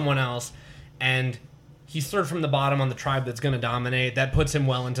to someone else, and he's third from the bottom on the tribe that's going to dominate. That puts him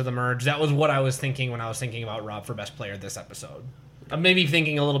well into the merge. That was what I was thinking when I was thinking about Rob for best player this episode. I'm maybe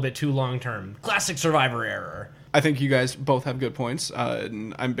thinking a little bit too long term. Classic Survivor error. I think you guys both have good points.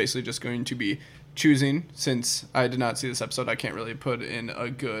 And I'm basically just going to be choosing, since I did not see this episode, I can't really put in a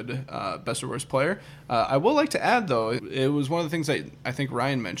good best or worst player. I will like to add, though, it was one of the things that I think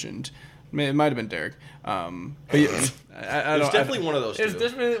Ryan mentioned. It might have been Derek. But yeah, It's definitely one of those 2. It's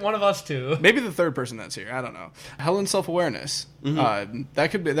definitely one of us 2. maybe the third person that's here. I don't know. Helen's self-awareness. That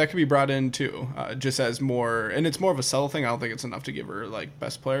could be brought in too, just as more, and it's more of a subtle thing. I don't think it's enough to give her like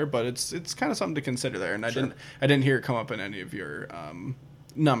best player, but it's kind of something to consider there. And I didn't hear it come up in any of your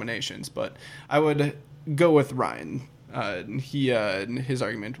nominations, but I would go with Ryan. His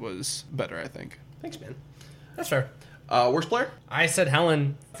argument was better, I think. Thanks, man. That's fair. Worst player? I said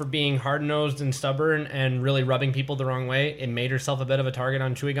Helen for being hard-nosed and stubborn and really rubbing people the wrong way. It made herself a bit of a target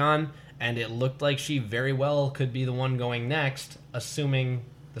on Chewigan, and it looked like she very well could be the one going next, assuming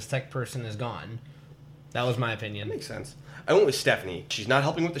the tech person is gone. That was my opinion. Makes sense. I went with Stephanie. She's not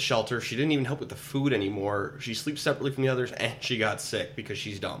helping with the shelter. She didn't even help with the food anymore. She sleeps separately from the others, and she got sick because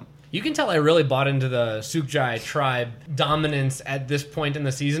she's dumb. You can tell I really bought into the Sukjai tribe dominance at this point in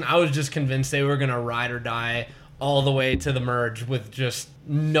the season. I was just convinced they were going to ride or die all the way to the merge with just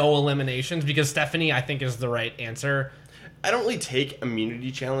no eliminations, because Stephanie, I think, is the right answer. I don't really take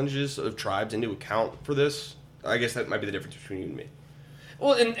immunity challenges of tribes into account for this. I guess that might be the difference between you and me.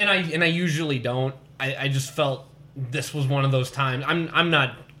 Well, and I usually don't. I just felt this was one of those times. I'm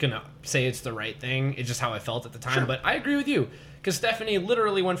not gonna say it's the right thing. It's just how I felt at the time. Sure. But I agree with you, because Stephanie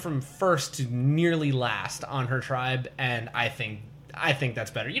literally went from first to nearly last on her tribe, and I think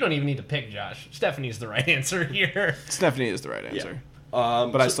that's better. You don't even need to pick Josh. Stephanie's the right answer here. Stephanie is the right answer. Yeah.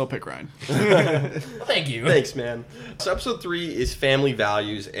 But I still pick Ryan. Thank you. Thanks, man. So episode 3 is family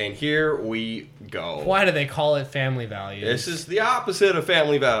values, and here we go. Why do they call it family values? This is the opposite of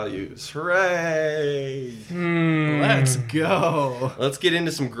family values. Hooray! Let's go. Let's get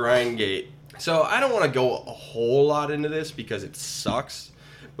into some Grindgate. So I don't want to go a whole lot into this because it sucks,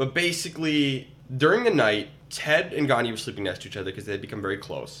 but basically during the night, Ted and Gandhi were sleeping next to each other because they had become very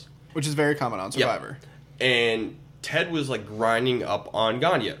close. Which is very common on Survivor. Yep. And Ted was like grinding up on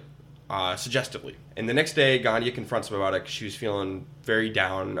Gandia, suggestively. And the next day, Gandia confronts him about it because she was feeling very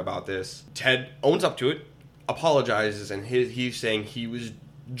down about this. Ted owns up to it, apologizes, and he's saying he was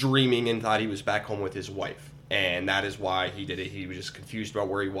dreaming and thought he was back home with his wife. And that is why he did it. He was just confused about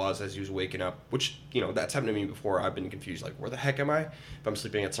where he was as he was waking up, which, you know, that's happened to me before. I've been confused, like, where the heck am I? If I'm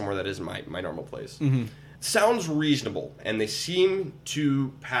sleeping at somewhere that isn't my normal place. Mm-hmm. Sounds reasonable, and they seem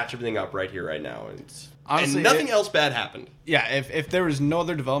to patch everything up right here, right now. Honestly, and nothing else bad happened. Yeah, if there was no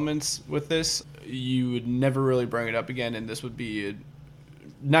other developments with this, you would never really bring it up again, and this would be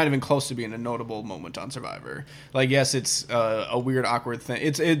not even close to being a notable moment on Survivor. Like, yes, it's a weird, awkward thing.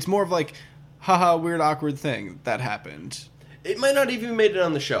 It's more of like, haha, weird, awkward thing that happened. It might not even made it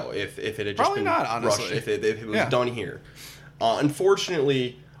on the show if it had just probably been not, honestly. rushed, if it was done here.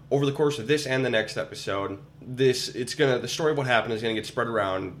 Unfortunately, over the course of this and the next episode, the story of what happened is gonna get spread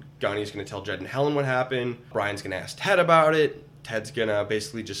around. Gandhi's gonna tell Jed and Helen what happened. Brian's gonna ask Ted about it. Ted's gonna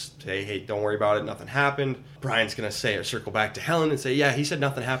basically just say, hey, don't worry about it, nothing happened. Brian's gonna circle back to Helen and say, yeah, he said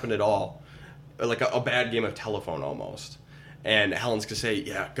nothing happened at all. Like a bad game of telephone almost. And Helen's gonna say,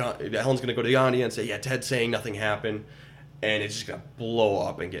 Helen's gonna go to Gandhi and say, yeah, Ted's saying nothing happened. And it's just gonna blow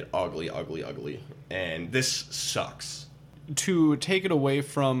up and get ugly, ugly, ugly. And this sucks. To take it away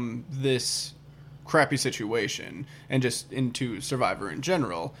from this crappy situation and just into Survivor in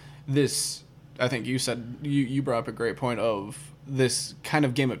general, this, I think you said, you brought up a great point of this kind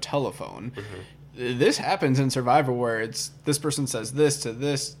of game of telephone. This happens in Survivor where it's this person says this to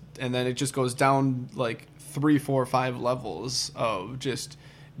this, and then it just goes down like 3, 4, 5 levels of just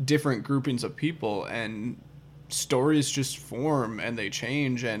different groupings of people, and stories just form and they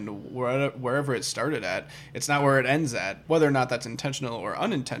change, and wherever it started at, it's not where it ends at, whether or not that's intentional or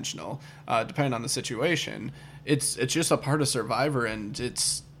unintentional, depending on the situation. It's just a part of Survivor, and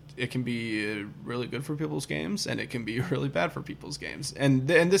it can be really good for people's games, and it can be really bad for people's games. And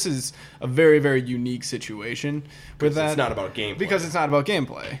this is a very, very unique situation with that. It's not about gameplay. Because it's not about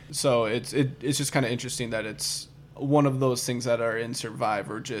gameplay. So it's just kind of interesting that it's one of those things that are in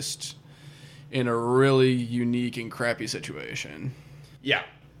Survivor just in a really unique and crappy situation. Yeah.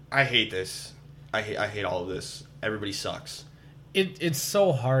 I hate this. I hate all of this. Everybody sucks. It's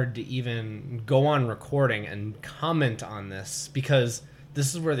so hard to even go on recording and comment on this, because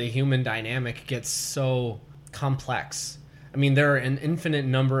this is where the human dynamic gets so complex. I mean, there are an infinite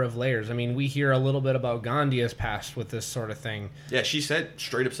number of layers. I mean, we hear a little bit about Gandhia's past with this sort of thing. Yeah, she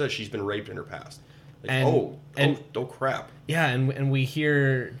straight up says she's been raped in her past. Like, And oh crap. Yeah, and we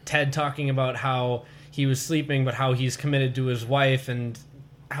hear Ted talking about how he was sleeping, but how he's committed to his wife, and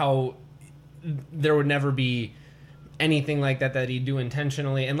how there would never be anything like that he'd do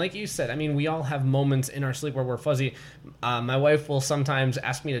intentionally. And like you said, I mean, we all have moments in our sleep where we're fuzzy. My wife will sometimes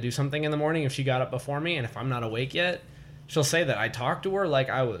ask me to do something in the morning if she got up before me, and if I'm not awake yet, she'll say that I talked to her like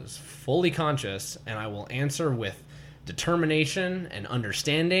I was fully conscious, and I will answer with determination and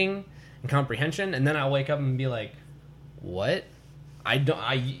understanding and comprehension, and then I'll wake up and be like, what? I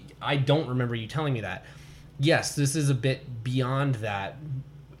don't remember you telling me that. Yes, this is a bit beyond that.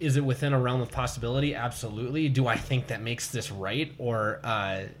 Is it within a realm of possibility? Absolutely. Do I think that makes this right or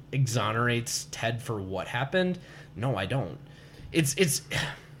exonerates Ted for what happened? No, I don't. It's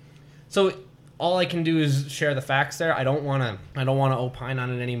so all I can do is share the facts there. I don't want to opine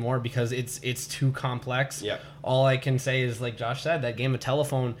on it anymore because it's too complex. Yeah. All I can say is, like Josh said, that game of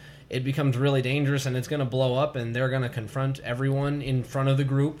telephone, it becomes really dangerous, and it's going to blow up, and they're going to confront everyone in front of the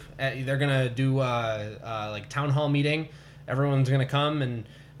group. They're going to do like town hall meeting. Everyone's going to come, and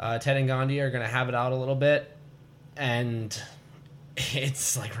Ted and Gandhi are going to have it out a little bit, and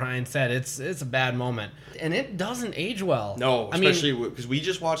it's like Ryan said, it's a bad moment, and it doesn't age well. No, especially because we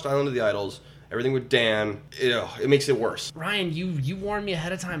just watched Island of the Idols. Everything with Dan, it makes it worse. Ryan, you warned me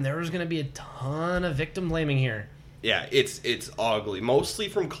ahead of time. There was going to be a ton of victim blaming here. Yeah, it's ugly. Mostly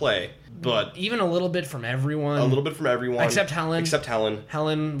from Clay, but even a little bit from everyone. A little bit from everyone, except Helen.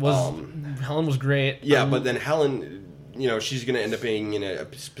 Helen was great. Yeah, but then Helen, she's going to end up being in a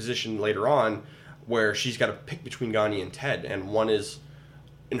position later on where she's got to pick between Gandhi and Ted, and one is,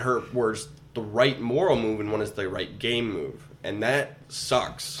 in her words, the right moral move, and one is the right game move, and that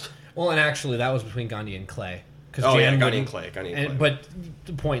sucks. Well, and actually, that was between Gandhi and Clay. Gandhi and Clay. But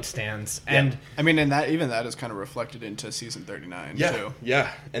the point stands. Yeah. And I mean, and that is kind of reflected into season 39 too.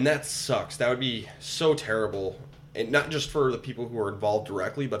 Yeah, and that sucks. That would be so terrible, and not just for the people who are involved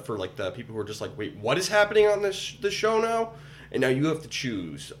directly, but for like the people who are just like, wait, what is happening on this show now? And now you have to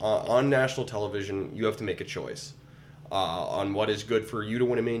choose on national television. You have to make a choice on what is good for you to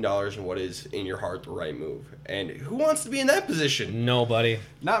win $1 million and what is in your heart the right move. And who wants to be in that position? Nobody.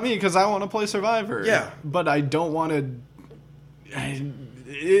 Not me, because I want to play Survivor. Yeah, but I don't want to.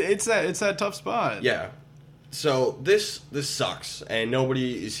 It's that tough spot. Yeah. So this sucks, and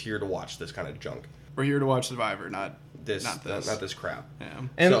nobody is here to watch this kind of junk. We're here to watch Survivor, not this crap. Yeah.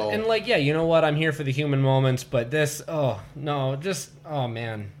 And like, yeah, you know what? I'm here for the human moments, but this, oh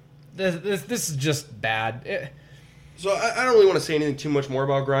man, this is just bad. So I don't really want to say anything too much more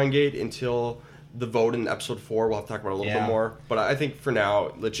about Grindgate until the vote in episode 4. We'll have to talk about it a little bit more. But I think for now,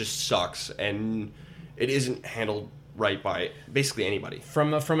 it just sucks, and it isn't handled right by basically anybody.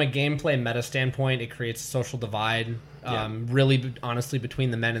 From a gameplay meta standpoint, it creates a social divide. Really, honestly,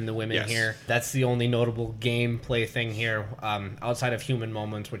 between the men and the women here. That's the only notable gameplay thing here, outside of human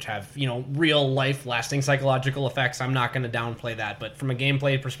moments, which have real life, lasting psychological effects. I'm not going to downplay that, but from a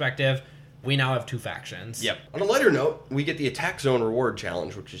gameplay perspective, we now have 2 factions. Yep. On a lighter note, we get the attack zone reward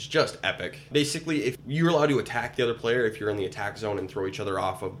challenge, which is just epic. Basically, if you're allowed to attack the other player if you're in the attack zone and throw each other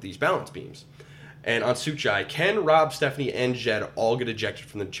off of these balance beams. And on Suchai, Ken, Rob, Stephanie, and Jed all get ejected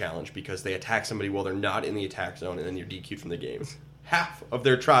from the challenge because they attack somebody while they're not in the attack zone, and then you're DQ'd from the game. Half of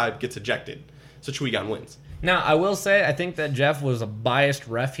their tribe gets ejected. So Chuigan wins. Now, I will say, I think that Jeff was a biased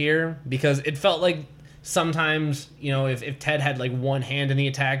ref here because it felt like sometimes, if Ted had like one hand in the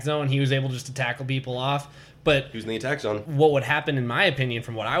attack zone, he was able just to tackle people off. But who's in the attack zone? What would happen, in my opinion,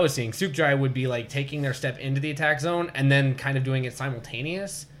 from what I was seeing, Sukjai would be like taking their step into the attack zone and then kind of doing it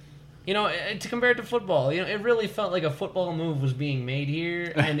simultaneous. You know, to compare it to football, you know, it really felt like a football move was being made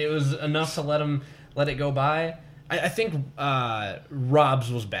here, and it was enough to let it go by. I think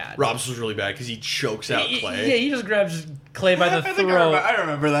Rob's was bad. Rob's was really bad because he chokes out Clay. Yeah, he just grabs Clay by the throat. I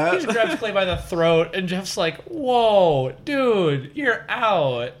remember that. He just grabs Clay by the throat, and Jeff's like, "Whoa, dude, you're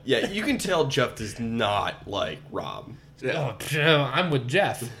out." Yeah, you can tell Jeff does not like Rob. Oh, I'm with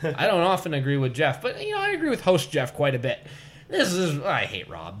Jeff. I don't often agree with Jeff, but you know, I agree with host Jeff quite a bit. I hate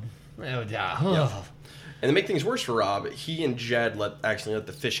Rob. Oh, yeah. And to make things worse for Rob, he and Jed accidentally let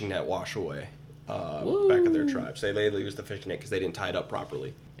the fishing net wash away back at their tribes. They used the fishing net because they didn't tie it up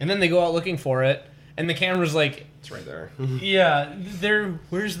properly. And then they go out looking for it, and the camera's like, it's right there. yeah,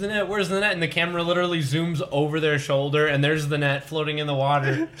 where's the net? Where's the net? And the camera literally zooms over their shoulder, and there's the net floating in the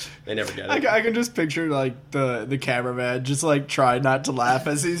water. They never get it. I can just picture like the cameraman just like try not to laugh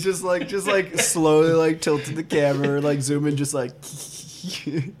as he's just like slowly like tilting the camera, like zooming, just like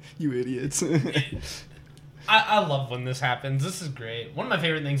you idiots. I love when this happens. This is great. One of my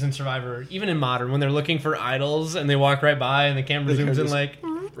favorite things in Survivor, even in Modern, when they're looking for idols and they walk right by and the camera zooms in like,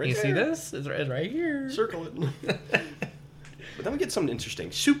 right you there. see this? It's right here. Circle it. But then we get something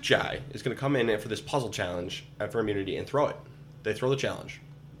interesting. Soup Jai is going to come in for this puzzle challenge for immunity and throw it. They throw the challenge.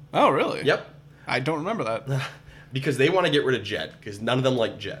 Oh, really? Yep. I don't remember that. Because they want to get rid of Jed, because none of them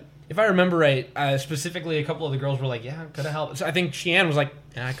like Jed. If I remember right, specifically a couple of the girls were like, yeah, could have helped. So I think Sheehan was like,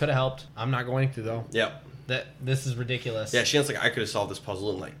 yeah, I could have helped. I'm not going to, though. Yep. This is ridiculous. Yeah, Shan's like, I could have solved this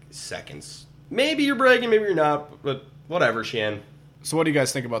puzzle in like seconds. Maybe you're bragging, maybe you're not, but whatever, Shan. So what do you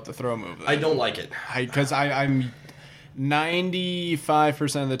guys think about the throw move? Then? I don't like it. Because I'm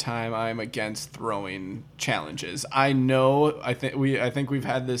 95% of the time I'm against throwing challenges. I know. I think we've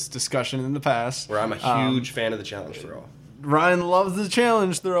had this discussion in the past. Where I'm a huge fan of the challenge throw. Ryan loves the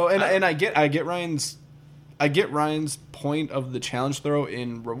challenge throw, and I get Ryan's point of the challenge throw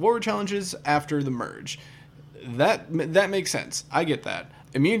in reward challenges after the merge. That makes sense. I get that.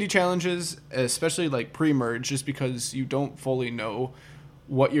 Immunity challenges, especially like pre-merge, just because you don't fully know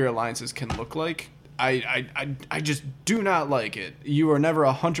what your alliances can look like. I just do not like it. You are never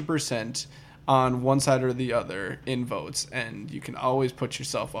 100% on one side or the other in votes, and you can always put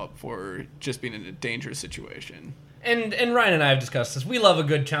yourself up for just being in a dangerous situation. And Ryan and I have discussed this. We love a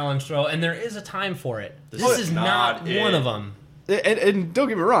good challenge throw, and there is a time for it. This is not one of them. And don't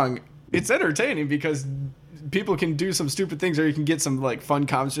get me wrong, it's entertaining because people can do some stupid things, or you can get some like fun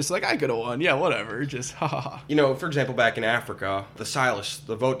comments, just like I could have won. Yeah, whatever. Just ha ha ha. You know, for example, back in Africa,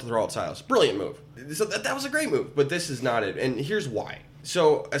 the vote to throw out Silas, brilliant move. So that was a great move, but this is not it, and here's why.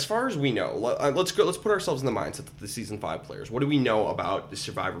 So as far as we know, let's put ourselves in the mindset of the season 5 players. What do we know about the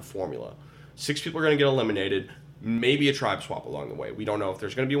Survivor formula? 6 people are going to get eliminated. Maybe a tribe swap along the way. We don't know if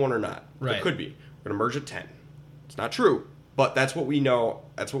there's going to be one or not. Right. There could be. We're going to merge at 10. It's not true, but that's what we know.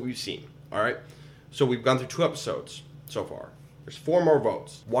 That's what we've seen. All right? So we've gone through 2 episodes so far. There's 4 more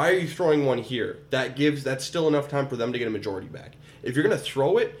votes. Why are you throwing one here? That's still enough time for them to get a majority back. If you're going to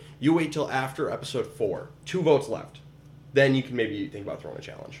throw it, you wait till after episode 4. 2 votes left. Then you can maybe think about throwing a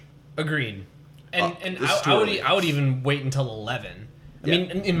challenge. Agreed. And I would even wait until 11. I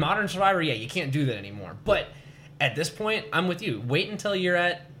mean, in Modern Survivor, yeah, you can't do that anymore. But at this point, I'm with you. Wait until you're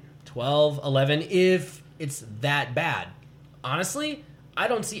at 12, 11, if it's that bad. Honestly, I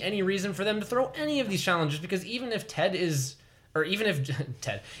don't see any reason for them to throw any of these challenges, because even if Jed is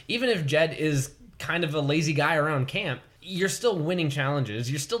kind of a lazy guy around camp, you're still winning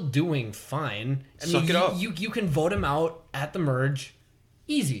challenges. You're still doing fine. Suck it up. You can vote him out at the merge.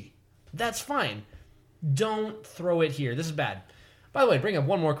 Easy. That's fine. Don't throw it here. This is bad. By the way, bring up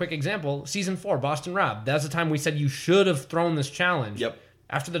one more quick example. Season 4, Boston Rob. That's the time we said you should have thrown this challenge. Yep.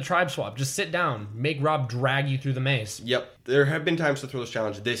 After the tribe swap, just sit down. Make Rob drag you through the maze. Yep. There have been times to throw this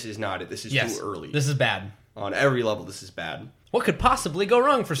challenge. This is not it. This is too early. This is bad. On every level, this is bad. What could possibly go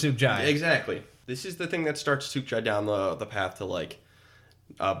wrong for Soup Jai? Exactly. This is the thing that starts Soup Jai down the path to like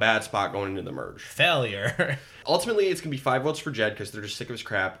a bad spot going into the merge. Failure. Ultimately, it's going to be 5 votes for Jed because they're just sick of his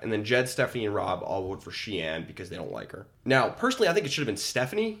crap. And then Jed, Stephanie, and Rob all vote for Sheehan because they don't like her. Now, personally, I think it should have been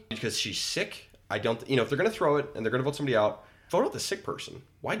Stephanie because she's sick. I don't, if they're going to throw it and they're going to vote somebody out, vote out the sick person.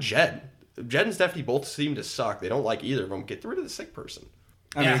 Why Jed? Jed and Stephanie both seem to suck. They don't like either of them. Get rid of the sick person.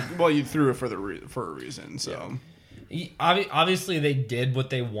 I mean, well, you threw it for a reason, so. Yeah. Obviously, they did what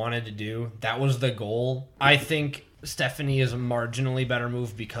they wanted to do. That was the goal. I think Stephanie is a marginally better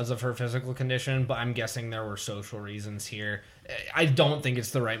move because of her physical condition, but I'm guessing there were social reasons here. I don't think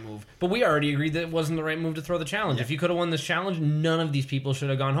it's the right move. But we already agreed that it wasn't the right move to throw the challenge. Yeah. If you could have won this challenge, none of these people should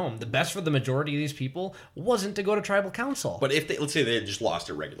have gone home. The best for the majority of these people wasn't to go to tribal council. But if let's say they had just lost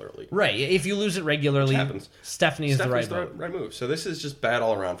it regularly. Right. If you lose it regularly, Stephanie is the right move. So this is just bad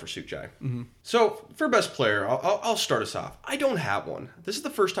all around for Sukhjai. Mm-hmm. So for best player, I'll start us off. I don't have one. This is the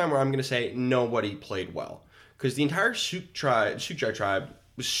first time where I'm going to say nobody played well. Because the entire Sukhjai tribe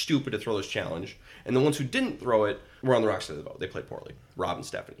was stupid to throw this challenge. And the ones who didn't throw it were on the wrong side of the boat. They played poorly. Rob and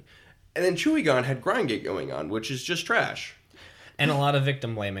Stephanie. And then Chewygon had Grindgate going on, which is just trash. And a lot of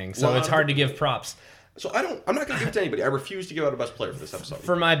victim blaming. So it's hard to give props. So I'm not going to give it to anybody. I refuse to give out a best player for this episode.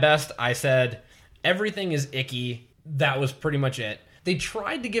 For my best, I said, everything is icky. That was pretty much it. They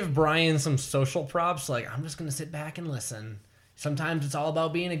tried to give Brian some social props. Like, I'm just going to sit back and listen. Sometimes it's all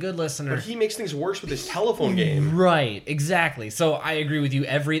about being a good listener. But he makes things worse with his telephone game. Right, exactly. So I agree with you.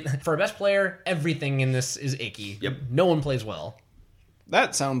 For a best player, everything in this is icky. Yep. No one plays well.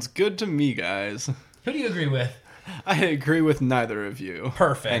 That sounds good to me, guys. Who do you agree with? I agree with neither of you.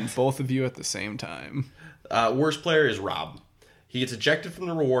 Perfect. And both of you at the same time. Worst player is Rob. He gets ejected from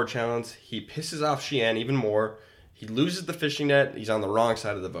the reward challenge. He pisses off Cheyenne even more. He loses the fishing net. He's on the wrong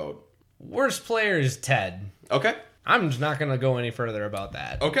side of the boat. Worst player is Ted. Okay. I'm just not going to go any further about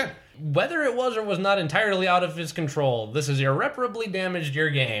that. Okay. Whether it was or was not entirely out of his control, this has irreparably damaged your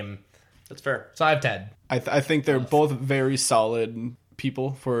game. That's fair. So I have Ted. I think they're both very solid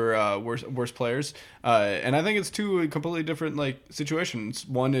people for worst players. And I think it's two completely different situations.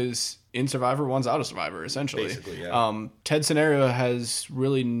 One is in Survivor, one's out of Survivor, essentially. Basically, yeah. Ted's scenario has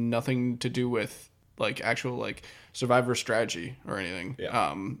really nothing to do with actual Survivor strategy or anything.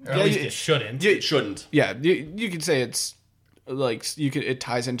 Yeah. Or at least it shouldn't. It shouldn't. Yeah, you could say it's it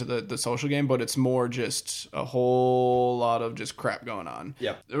ties into the social game, but it's more just a whole lot of just crap going on.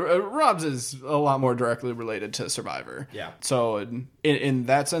 Yeah. Rob's is a lot more directly related to Survivor. Yeah. So in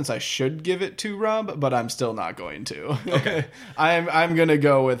that sense, I should give it to Rob, but I'm still not going to. Okay. I'm gonna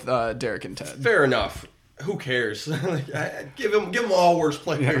go with Derek and Ted. Fair enough. Who cares? Give them all worst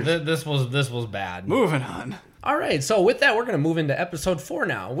players. This was bad. Moving on. All right, so with that, we're going to move into episode 4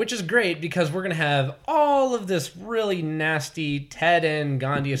 now, which is great because we're going to have all of this really nasty Ted and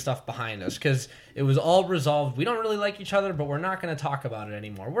Gandia stuff behind us because it was all resolved. We don't really like each other, but we're not going to talk about it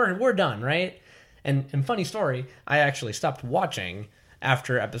anymore. We're done, right? And funny story, I actually stopped watching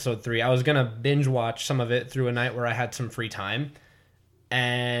after episode 3. I was going to binge watch some of it through a night where I had some free time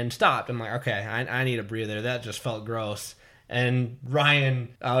and stopped. I'm like, okay, I need a breather. That just felt gross. And Ryan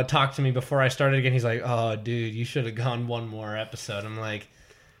talked to me before I started again. He's like, oh, dude, you should have gone one more episode. I'm like,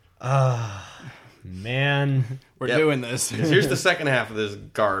 man. We're doing this. Here's the second half of this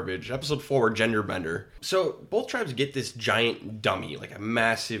garbage. Episode 4, Gender Bender. So both tribes get this giant dummy, like a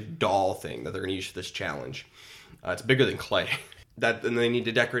massive doll thing that they're going to use for this challenge. It's bigger than clay. And they need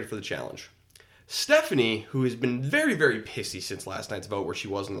to decorate it for the challenge. Stephanie, who has been very, very pissy since last night's vote where she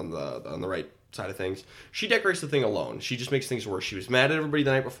wasn't on the right side of things, she decorates the thing alone. She just makes things worse. She was mad at everybody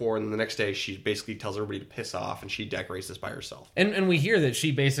the night before, and then the next day she basically tells everybody to piss off, and she decorates this by herself. And we hear that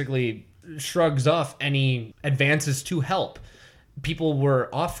she basically shrugs off any advances to help people were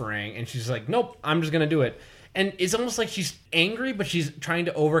offering, and she's like, nope, I'm just going to do it. And it's almost like she's angry, but she's trying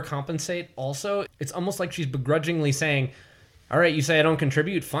to overcompensate also. It's almost like she's begrudgingly saying, all right, you say I don't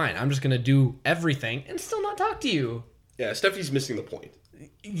contribute? Fine, I'm just going to do everything and still not talk to you. Yeah, Stephanie's missing the point.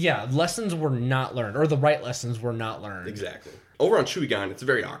 Yeah, lessons were not learned, or the right lessons were not learned. Exactly. Over on Chewygon, it's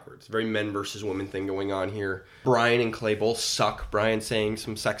very awkward. It's a very men versus women thing going on here. Brian and Clay both suck. Brian saying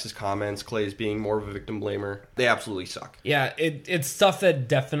some sexist comments. Clay's being more of a victim blamer. They absolutely suck. Yeah, it's stuff that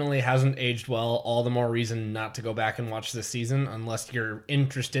definitely hasn't aged well. All the more reason not to go back and watch this season unless you're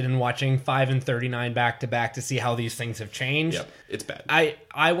interested in watching 5 and 39 back-to-back to see how these things have changed. Yep, it's bad.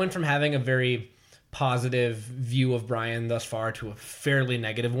 I went from having a very positive view of Brian thus far to a fairly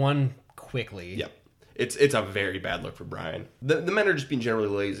negative one quickly. Yep. It's a very bad look for Brian. The men are just being generally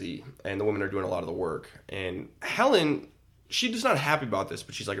lazy, and the women are doing a lot of the work. And Helen, she's not happy about this,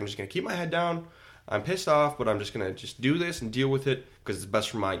 but she's like, I'm just going to keep my head down. I'm pissed off, but I'm just going to just do this and deal with it because it's best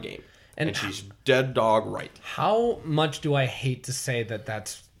for my game. And she's dead dog right. How much do I hate to say that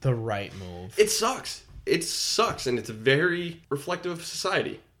that's the right move? It sucks. It sucks, and it's very reflective of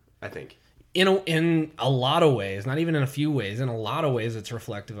society, I think. In a lot of ways, not even in a few ways, in a lot of ways it's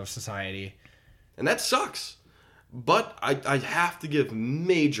reflective of society. And that sucks. But I have to give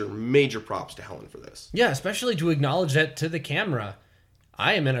major, major props to Helen for this. Yeah, especially to acknowledge that to the camera.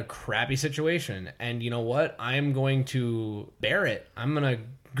 I am in a crappy situation, and you know what? I am going to bear it. I'm going to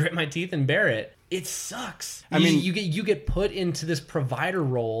grit my teeth and bear it. It sucks. I mean, you get put into this provider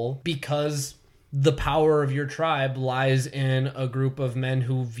role because the power of your tribe lies in a group of men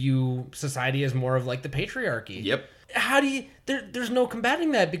who view society as more of like the patriarchy. Yep. How do you there's no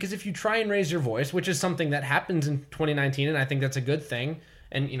combating that, because if you try and raise your voice, which is something that happens in 2019, and I think that's a good thing,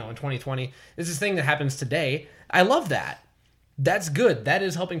 and in 2020 it's this thing that happens today. I love that. That's good. That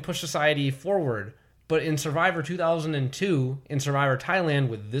is helping push society forward. But in Survivor 2002, in Survivor Thailand,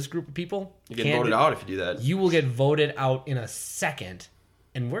 with this group of people, You get voted out if you do that. you will get voted out in a second,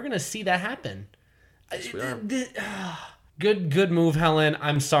 and we're gonna see that happen. Yes, we are. Good move, Helen.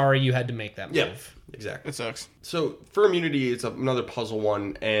 I'm sorry you had to make that move. Yeah, exactly. It sucks. So for immunity, it's another puzzle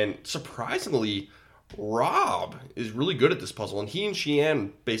one, and surprisingly, Rob is really good at this puzzle, and he and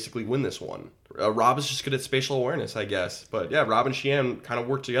Sheehan basically win this one. Rob is just good at spatial awareness, I guess. But yeah, Rob and Sheehan kind of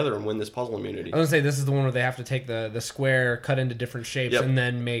work together and win this puzzle immunity. I was gonna say this is the one where they have to take the square, cut into different shapes, Yep. and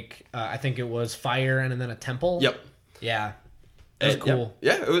then make I think it was fire and then a temple. Yep. Yeah, that was cool.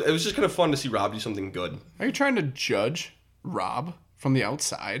 Yeah, it was just kind of fun to see Rob do something good. Are you trying to judge Rob from the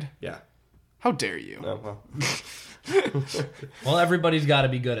outside? Yeah. How dare you? Oh, well. Well, everybody's got to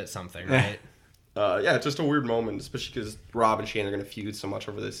be good at something, right? Yeah, it's just a weird moment, especially because Rob and Shane are going to feud so much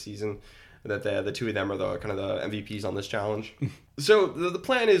over this season that the two of them are the kind of the MVPs on this challenge. So the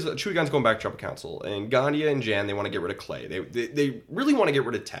plan is Chewy Gun's going back to Tribal Council, and Gandia and Jan, they want to get rid of Clay. They really want to get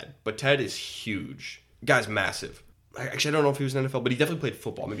rid of Ted, but Ted is huge. Guy's massive. Actually, I don't know if he was in NFL, but he definitely played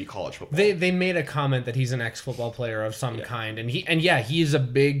football, maybe college football. They made a comment that he's an ex-football player of some kind, and he is a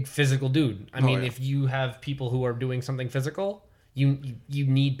big physical dude. I mean, if you have people who are doing something physical, you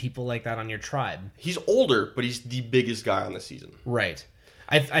need people like that on your tribe. He's older, but he's the biggest guy on the season. Right.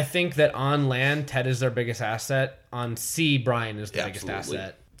 I think that on land, Ted is their biggest asset. On sea, Brian is the biggest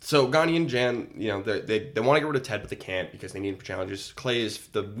asset. So Gandhi and Jan, they want to get rid of Ted, but they can't because they need him for challenges. Clay is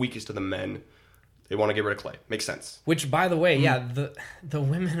the weakest of the men. They want to get rid of Clay. Makes sense. Which, by the way, the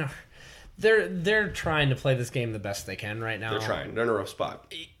women are they're trying to play this game the best they can right now. They're trying. They're in a rough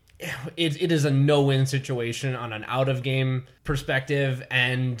spot. It is a no-win situation on an out-of-game perspective,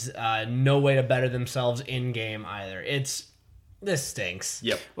 and no way to better themselves in-game either. This stinks.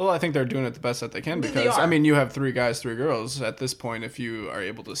 Yep. Well, I think they're doing it the best that they can They because, are. I mean, you have 3 guys, 3 girls. At this point, if you are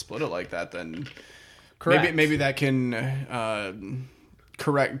able to split it like that, then Correct. maybe that can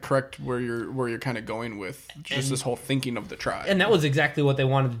correct where you're kind of going with just this whole thinking of the tribe. And that was exactly what they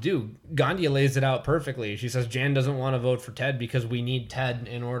wanted to do. Gandia lays it out perfectly. She says Jan doesn't want to vote for Ted because we need Ted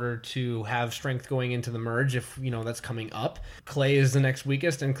in order to have strength going into the merge if, that's coming up. Clay is the next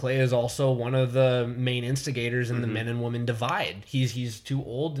weakest, and Clay is also one of the main instigators in the men and women divide. He's too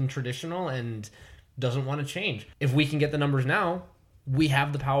old and traditional and doesn't want to change. If we can get the numbers now, we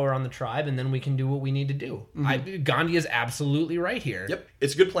have the power on the tribe, and then we can do what we need to do. Gandia is absolutely right here. Yep.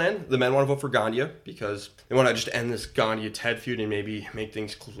 It's a good plan. The men want to vote for Gandia because they want to just end this Gandia-Ted feud and maybe make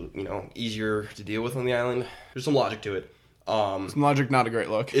things, easier to deal with on the island. There's some logic to it. Some logic, not a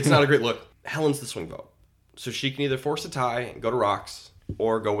great look. It's not a great look. Helen's the swing vote. So she can either force a tie and go to Rocks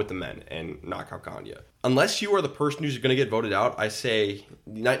or go with the men and knock out Gandia. Unless you are the person who's going to get voted out, I say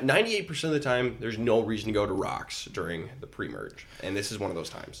 98% of the time, there's no reason to go to Rocks during the pre-merge. And this is one of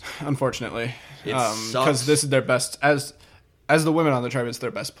those times. Unfortunately. It Because sucks. this is their best, as the women on the tribe, it's their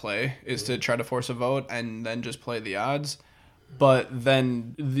best play, is to try to force a vote and then just play the odds. But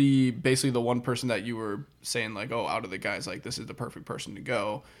then basically the one person that you were saying, like, oh, out of the guys, like, this is the perfect person to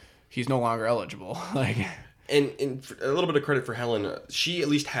go, he's no longer eligible. And for a little bit of credit for Helen, she at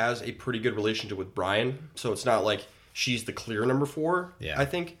least has a pretty good relationship with Brian, so it's not like she's the clear number 4. Yeah. I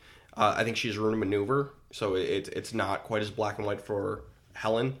think she has room to maneuver, so it's not quite as black and white for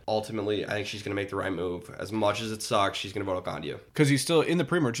Helen. Ultimately, I think she's going to make the right move. As much as it sucks, she's going to vote out Gandia. Because you still, in the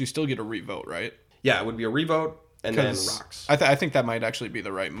pre-merge, you still get a revote, right? Yeah, it would be a revote and then Rocks. I think that might actually be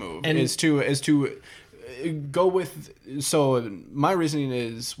the right move. And- is to go with. So my reasoning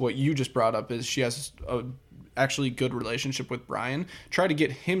is what you just brought up is she has a actually good relationship with Brian. Try to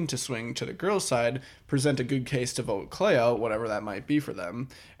get him to swing to the girls' side. Present a good case to vote Clay out, whatever that might be for them,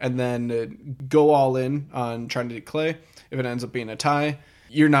 and then go all in on trying to get Clay. If it ends up being a tie,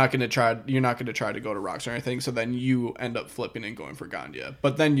 you're not going to try to go to Rocks or anything. So then you end up flipping and going for Gandia.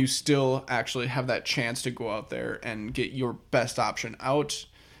 But then you still actually have that chance to go out there and get your best option out,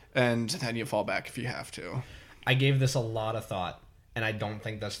 and then you fall back if you have to. I gave this a lot of thought, and I don't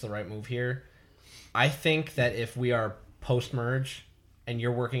think that's the right move here. I think that if we are post-merge and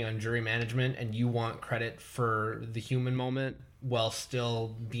you're working on jury management and you want credit for the human moment while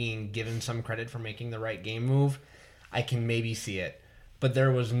still being given some credit for making the right game move, I can maybe see it. but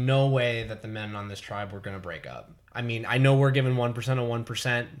there was no way that the men on this tribe were going to break up. I mean, I know we're given 1% of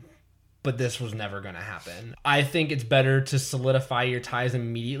 1%, but this was never going to happen. I think it's better to solidify your ties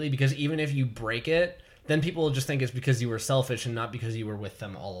immediately, because even if you break it, then people will just think it's because you were selfish and not because you were with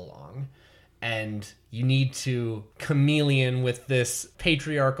them all along. And you need to chameleon with this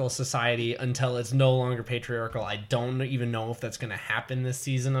patriarchal society until it's no longer patriarchal. I don't even know if that's going to happen this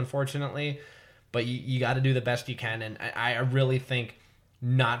season, unfortunately. But you got to do the best you can. And I really think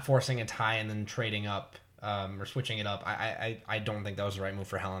not forcing a tie and then trading up or switching it up, I don't think that was the right move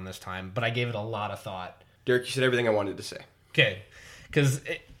for Helen this time. But I gave it a lot of thought. Derek, you said everything I wanted to say. Okay. Because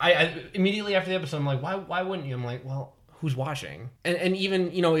I immediately after the episode, I'm like, why wouldn't you? I'm like, well, who's watching? And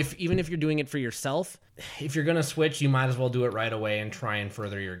even, if you're doing it for yourself, if you're going to switch, you might as well do it right away and try and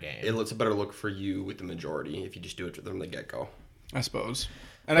further your game. It's a better look for you with the majority if you just do it from the get-go. I suppose.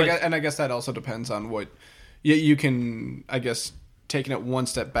 And I guess that also depends on what you can, I guess, taking it one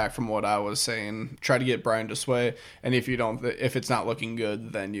step back from what I was saying, try to get Brian to sway. And if it's not looking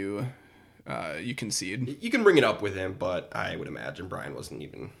good, then you concede. You can bring it up with him, but I would imagine Brian wasn't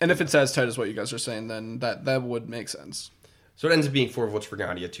even. And if it's as tight as what you guys are saying, then that would make sense. So it ends up being 4 votes for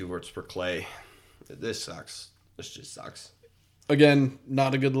Nadia, 2 votes for Clay. This sucks. This just sucks. Again,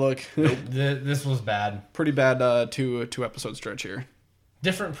 not a good look. Nope. This was bad. Pretty bad two episode stretch here.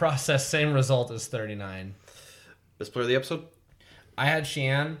 Different process, same result as 39. Best player of the episode? I had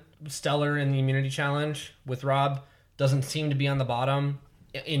Sheehan, stellar in the immunity challenge with Rob. Doesn't seem to be on the bottom.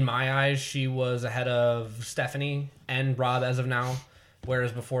 In my eyes, she was ahead of Stephanie and Rob as of now,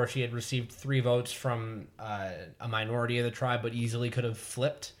 whereas before she had received 3 votes from a minority of the tribe, but easily could have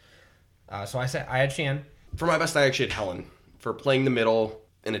flipped. So I said I had Sheehan. For my best, I actually had Helen for playing the middle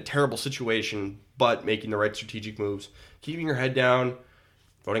in a terrible situation, but making the right strategic moves, keeping her head down,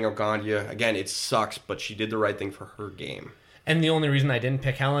 voting out Gandia. Again, it sucks, but she did the right thing for her game. And the only reason I didn't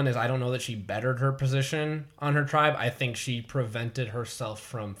pick Helen is I don't know that she bettered her position on her tribe. I think she prevented herself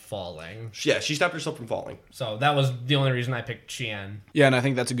from falling. Yeah, she stopped herself from falling. So that was the only reason I picked Sheehan. Yeah, and I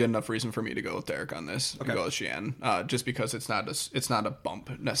think that's a good enough reason for me to go with Derek on this. Okay. Go with Sheehan, just because it's not a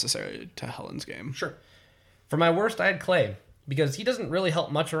bump necessary to Helen's game. Sure. For my worst, I had Clay, because he doesn't really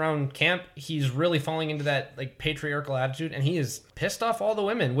help much around camp. He's really falling into that patriarchal attitude, and he is pissed off all the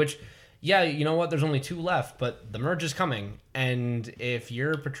women, which... Yeah, you know what? There's only 2 left, but the merge is coming. And if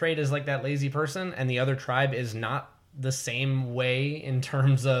you're portrayed as that lazy person and the other tribe is not the same way in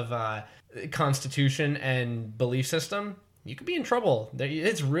terms of constitution and belief system, you could be in trouble.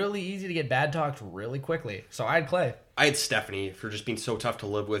 It's really easy to get bad talked really quickly. So I had Clay. I had Stephanie for just being so tough to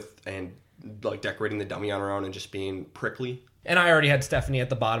live with and decorating the dummy on her own and just being prickly. And I already had Stephanie at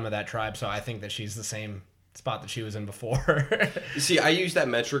the bottom of that tribe, so I think that she's the same spot that she was in before. See, I use that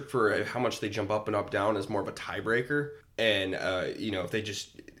metric for how much they jump up and up down as more of a tiebreaker. And, if they just...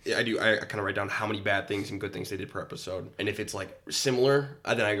 I kind of write down how many bad things and good things they did per episode. And if it's, similar,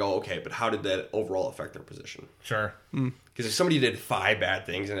 then I go, okay, but how did that overall affect their position? Sure. Because if somebody did 5 bad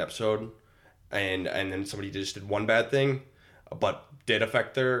things in an episode, and then somebody just did 1 bad thing, but did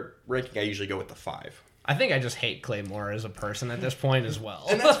affect their ranking, I usually go with the 5. I think I just hate Clay more as a person at this point as well.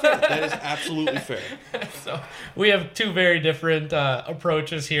 And that's fair. That is absolutely fair. So we have 2 very different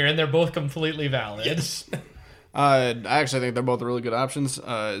approaches here, and they're both completely valid. Yes. I actually think they're both really good options.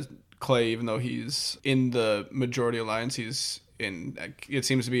 Clay, even though he's in the majority alliance, he's in. It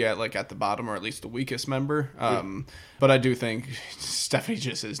seems to be at the bottom, or at least the weakest member. But I do think Stephanie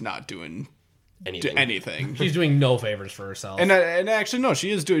just is not doing anything. She's doing no favors for herself. And actually, no,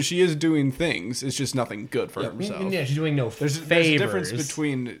 she is doing things. It's just nothing good for herself. Yeah, she's doing no favors. There's a difference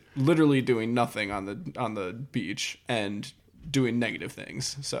between literally doing nothing on the beach and doing negative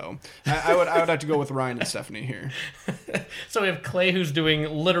things. So I would have to go with Ryan and Stephanie here. So we have Clay, who's doing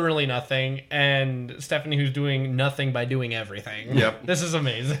literally nothing, and Stephanie, who's doing nothing by doing everything. Yep. This is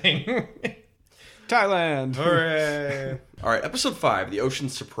amazing. Thailand. Hooray. All right, episode 5, The Ocean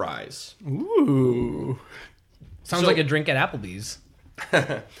Surprise. Ooh. Sounds like a drink at Applebee's.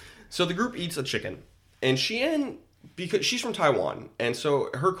 So the group eats a chicken. And Sheehan, because she's from Taiwan, and so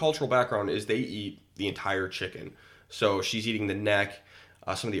her cultural background is they eat the entire chicken. So she's eating the neck,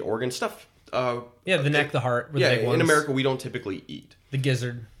 some of the organ stuff. The neck, the heart, with the big ones. In America, we don't typically eat. The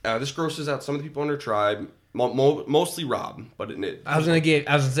gizzard. This grosses out some of the people in her tribe, mostly Rob. But I was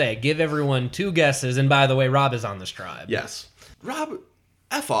gonna say, give everyone 2 guesses, and by the way, Rob is on this tribe. Yes. Rob,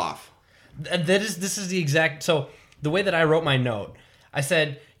 F off. This is the exact... So, the way that I wrote my note, I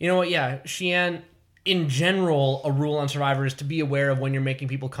said, you know what, yeah, Sheehan, in general, a rule on Survivor is to be aware of when you're making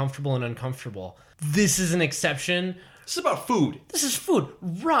people comfortable and uncomfortable. This is an exception. This is about food. This is food.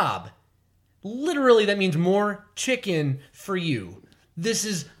 Rob, literally that means more chicken for you. This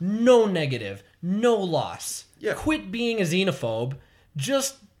is no negative, no loss. Yeah. Quit being a xenophobe.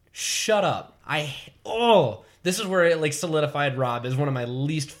 Just shut up. This is where it like solidified Rob as one of my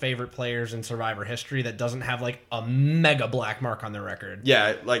least favorite players in Survivor history that doesn't have like a mega black mark on their record.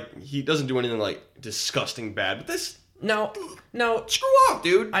 Yeah, like he doesn't do anything like disgusting bad, but this Now, screw off,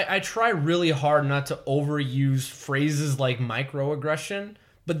 dude. I try really hard not to overuse phrases like microaggression,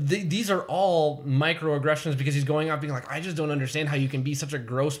 but these are all microaggressions because he's going out being like, I just don't understand how you can be such a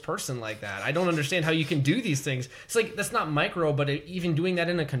gross person like that. I don't understand how you can do these things. It's like, that's not micro, but even doing that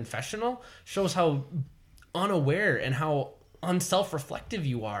in a confessional shows how unaware and how unself-reflective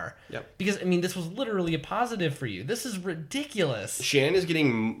you are. Yep. Because, I mean, this was literally a positive for you. This is ridiculous. Shan is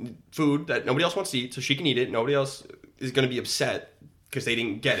getting food that nobody else wants to eat, so she can eat it. Nobody else is going to be upset because they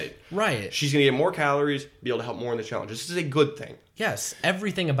didn't get it. Right. She's going to get more calories, be able to help more in the challenge. This is a good thing. Yes,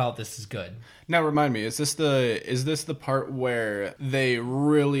 everything about this is good. Now remind me, is this the part where they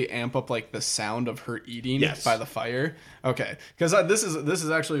really amp up like the sound of her eating Yes. by the fire? Okay, because this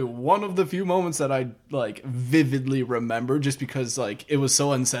is actually one of the few moments that I like vividly remember, just because like it was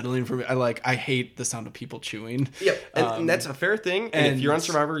so unsettling for me. I hate the sound of people chewing. Yep, and that's a fair thing. And if you're on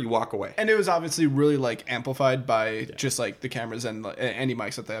Survivor, you walk away. And it was obviously really like amplified by just like the cameras and any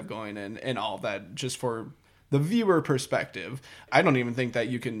mics that they have going and all of that, just for the viewer perspective. I don't even think that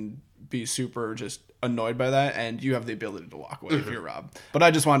you can be super just annoyed by that, and you have the ability to walk away if you're Rob. But I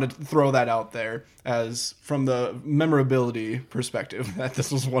just wanted to throw that out there as from the memorability perspective, that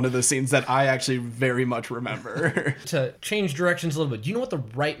this was one of the scenes that I actually very much remember. To change directions a little bit, do you know what the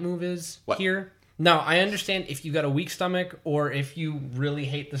right move is What? here? Now, I understand if you got a weak stomach or if you really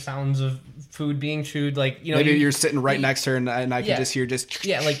hate the sounds of food being chewed, like, you know, Maybe you're sitting right next to her and I can just hear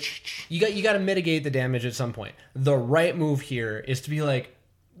yeah, like you got to mitigate the damage at some point. The right move here is to be like,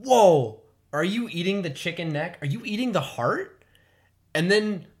 whoa, are you eating the chicken neck? Are you eating the heart? And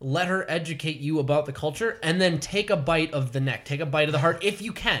then let her educate you about the culture, and then take a bite of the neck, take a bite of the heart if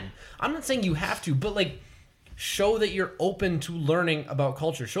you can. I'm not saying you have to, but like, show that you're open to learning about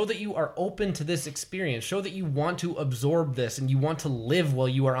culture. Show that you are open to this experience. Show that you want to absorb this and you want to live while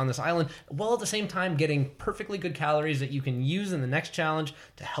you are on this island, while at the same time getting perfectly good calories that you can use in the next challenge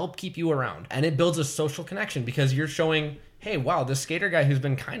to help keep you around. And it builds a social connection because you're showing, hey, wow, this skater guy who's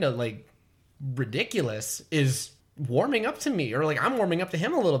been kind of like ridiculous is warming up to me, or like I'm warming up to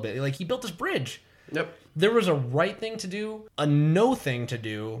him a little bit. Like, he built this bridge. Yep. There was a right thing to do, a no thing to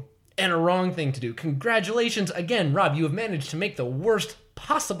do, and a wrong thing to do. Congratulations again, Rob. You have managed to make the worst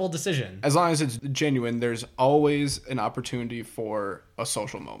possible decision. As long as it's genuine, there's always an opportunity for a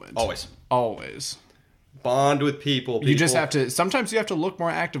social moment. Always. Bond with people. You just have to, sometimes you have to look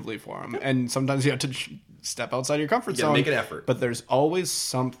more actively for them, and sometimes you have to step outside your comfort zone. make an effort. But there's always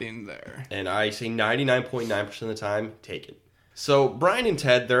something there. And I say 99.9% of the time, take it. So Brian and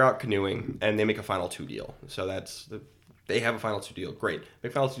Ted, they're out canoeing, and they make a final two deal. So they have a final two deal. Great.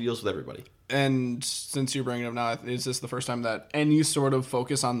 Make final two deals with everybody. And since you're bringing it up now, is this the first time that any sort of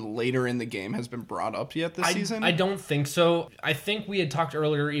focus on later in the game has been brought up yet this season? I don't think so. I think we had talked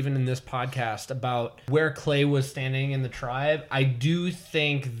earlier, even in this podcast, about where Clay was standing in the tribe. I do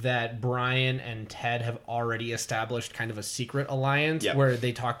think that Brian and Ted have already established kind of a secret alliance where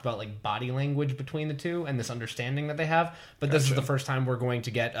they talked about like body language between the two and this understanding that they have. But this is the first time we're going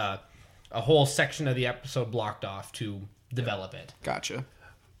to get a whole section of the episode blocked off to develop it. Gotcha.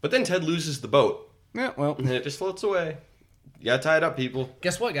 But then Ted loses the boat, Yeah, well. and it just floats away. You gotta tie it up, people.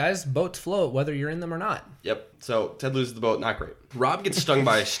 Guess what, guys? Boats float whether you're in them or not. Yep. So Ted loses the boat. Not great. Rob gets stung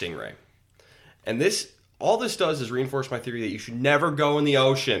by a stingray. And all this does is reinforce my theory that you should never go in the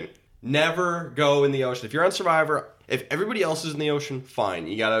ocean. Never go in the ocean. If you're on Survivor, if everybody else is in the ocean, fine.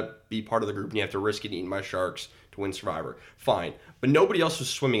 You gotta be part of the group and you have to risk getting eaten by sharks to win Survivor. Fine. But nobody else was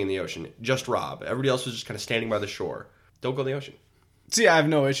swimming in the ocean. Just Rob. Everybody else was just kind of standing by the shore. Don't go in the ocean. See, I have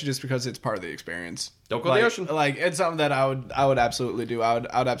no issue just because it's part of the experience. Don't go in the ocean. Like, it's something that I would absolutely do. I would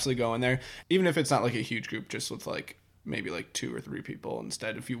absolutely go in there, even if it's not like a huge group, just with like maybe like 2 or 3 people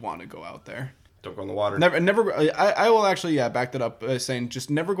instead. If you want to go out there, Don't go in the water. never. I will actually back that up by saying just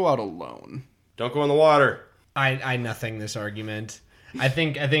never go out alone. Don't go in the water. I nothing this argument. I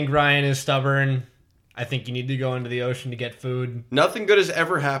think Ryan is stubborn. I think you need to go into the ocean to get food. Nothing good has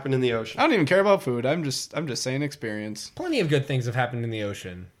ever happened in the ocean. I don't even care about food. I'm just saying experience. Plenty of good things have happened in the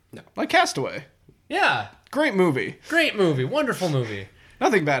ocean. Like Castaway. Yeah. Great movie. Great movie. Wonderful movie.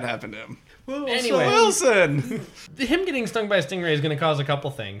 Nothing bad happened to him. Anyway. Wilson. Him getting stung by a stingray is going to cause a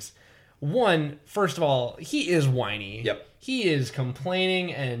couple things. One, first of all, he is whiny. Yep. He is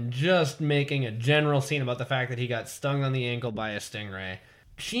complaining and just making a general scene about the fact that he got stung on the ankle by a stingray.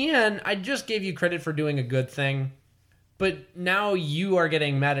 Sheehan, I just gave you credit for doing a good thing, But now you are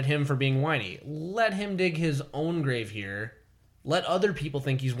getting mad at him for being whiny. Let him dig his own grave here. Let other people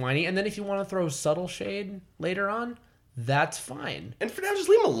think he's whiny. And then if you want to throw subtle shade later on, that's fine. And for now, just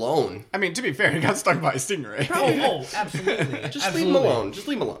leave him alone. I mean, to be fair, he got stung by a stingray. Oh, absolutely. Just leave him alone. Just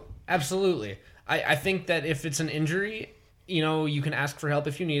leave him alone. Absolutely. I think that if it's an injury, you can ask for help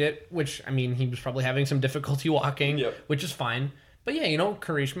if you need it, which, I mean, he was probably having some difficulty walking, Yep. which is fine. But yeah,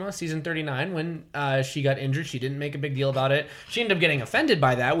 Karishma, season 39, when she got injured, she didn't make a big deal about it. She ended up getting offended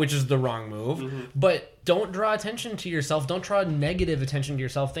by that, which is the wrong move. Mm-hmm. But don't draw attention to yourself. Don't draw negative attention to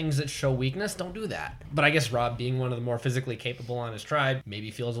yourself. Things that show weakness, don't do that. But I guess Rob, being one of the more physically capable on his tribe, maybe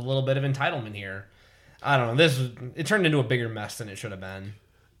feels a little bit of entitlement here. I don't know. It turned into a bigger mess than it should have been.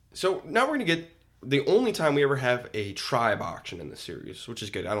 So now we're going to get the only time we ever have a tribe auction in the series, which is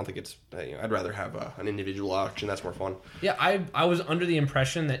good. I don't think it's... I'd rather have an individual auction. That's more fun. Yeah, I was under the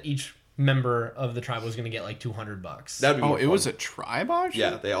impression that each member of the tribe was going to get like $200. That'd be more it fun. was a tribe auction?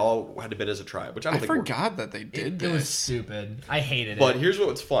 Yeah, they all had to bid as a tribe, which I don't think worked. forgot that they did this. It was stupid. I hated it. But here's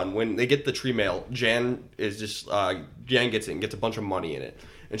what's fun. When they get the tree mail, Jan gets it and gets a bunch of money in it.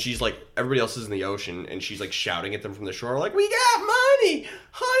 And she's like, everybody else is in the ocean, and she's like shouting at them from the shore, like, we got money!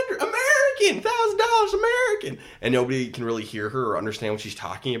 American! $1,000 American! And nobody can really hear her or understand what she's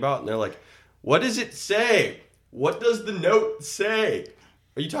talking about. And they're like, what does it say? What does the note say?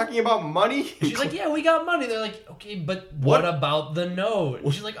 Are you talking about money? She's like, yeah, we got money. They're like, okay, but what about the note?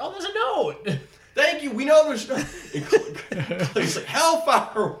 And she's like, oh, there's a note. Thank you. We know there's no... He's like,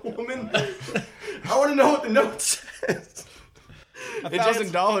 hellfire, woman. I want to know what the note says.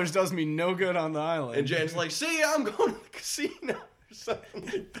 $1,000 does me no good on the island. And Jan's like, see, I'm going to the casino. Or something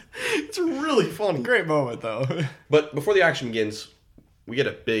like that. It's really funny. Great moment, though. But before the action begins, we get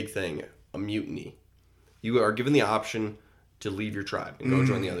a big thing, a mutiny. You are given the option to leave your tribe and go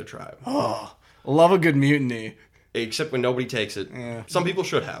join the other tribe. Oh, love a good mutiny. Except when nobody takes it. Yeah. Some people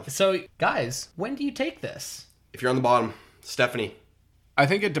should have. So, guys, when do you take this? If you're on the bottom, Stephanie. I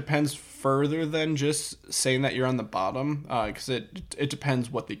think it depends further than just saying that you're on the bottom, because it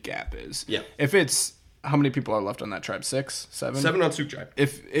depends what the gap is. Yeah. If it's how many people are left on that tribe? 6, 7? 7 on Souk tribe.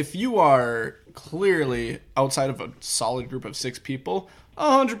 If you are clearly outside of a solid group of 6 people,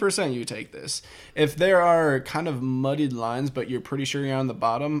 100% you take this. If there are kind of muddied lines, but you're pretty sure you're on the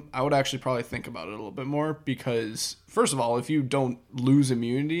bottom, I would actually probably think about it a little bit more because, first of all, if you don't lose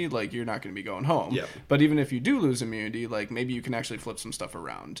immunity, like, you're not going to be going home. Yeah. But even if you do lose immunity, like, maybe you can actually flip some stuff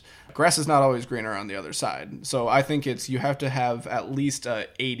around. Grass is not always greener on the other side. So I think you have to have at least a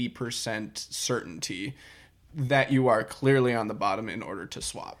 80% certainty that you are clearly on the bottom in order to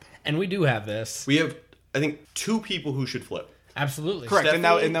swap. And we do have this. We have, I think, 2 people who should flip. Absolutely. Correct, and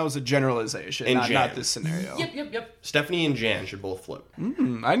Stephanie that was a generalization, and not Jan. this scenario. Yep. Stephanie and Jan should both flip. I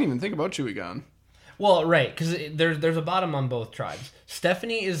didn't even think about Chewy. Well, right, because there's a bottom on both tribes.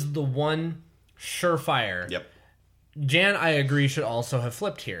 Stephanie is the one surefire. Yep. Jan, I agree, should also have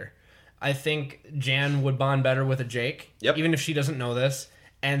flipped here. I think Jan would bond better with a Jake, even if she doesn't know this.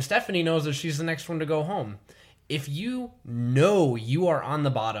 And Stephanie knows that she's the next one to go home. If you know you are on the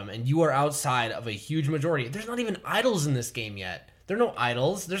bottom and you are outside of a huge majority, there's not even idols in this game yet. There are no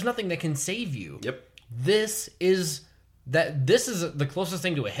idols. There's nothing that can save you. Yep. This is the closest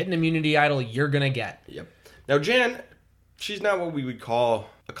thing to a hidden immunity idol you're going to get. Yep. Now, Jan, she's not what we would call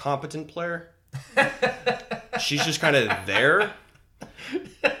a competent player. She's just kind of there.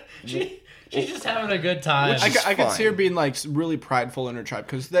 She's just having a good time. I could see her being like really prideful in her tribe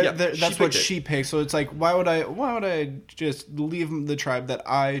because that's what she picked. So it's like, why would I just leave the tribe that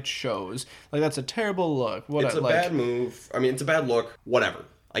I chose? Like, that's a terrible look. It's a bad move. I mean, it's a bad look. Whatever.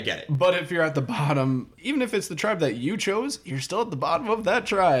 I get it. But if you're at the bottom, even if it's the tribe that you chose, you're still at the bottom of that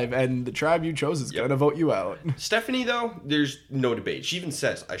tribe, and the tribe you chose is going to vote you out. Stephanie, though, there's no debate. She even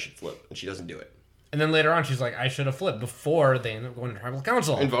says I should flip, and she doesn't do it. And then later on, she's like, I should have flipped before they end up going to tribal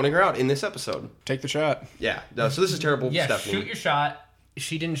council. And voting her out in this episode. Take the shot. Yeah. No, so this is terrible, Yeah, Stephanie. shoot your shot.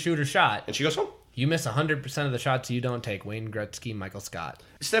 She didn't shoot her shot. And she goes home. You miss 100% of the shots you don't take. Wayne Gretzky, Michael Scott.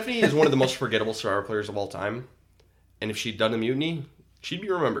 Stephanie is one of the most forgettable Survivor players of all time. And if she'd done a mutiny, she'd be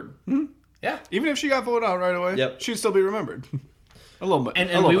remembered. Yeah. Even if she got voted out right away, she'd still be remembered. A little bit.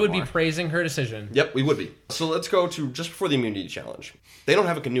 And we would be praising her decision. Yep, we would be. So let's go to just before the immunity challenge. They don't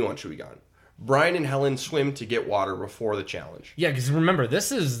have a canoe on Chewy. Brian and Helen swim to get water before the challenge. Yeah, because remember,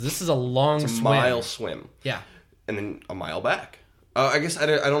 this is a long swim. Mile swim. Yeah. And then a mile back. I guess I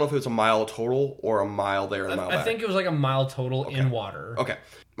don't know if it was a mile total or a mile there and a mile back. I think it was like a mile total in water. Okay.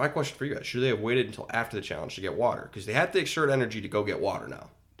 My question for you guys, should they have waited until after the challenge to get water? Because they had to exert energy to go get water now.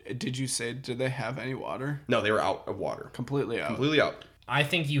 Did they have any water? No, they were out of water. Completely out. Completely out. I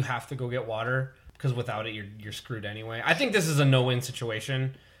think you have to go get water because without it, you're screwed anyway. I think this is a no-win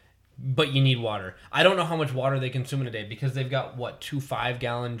situation, but you need water. I don't know how much water they consume in a day because they've got, 2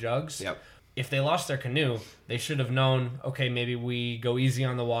 5-gallon jugs? Yep. If they lost their canoe, they should have known, okay, maybe we go easy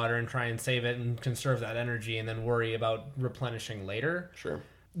on the water and try and save it and conserve that energy and then worry about replenishing later. Sure.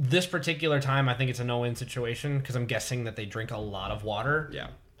 This particular time, I think it's a no-win situation because I'm guessing that they drink a lot of water. Yeah.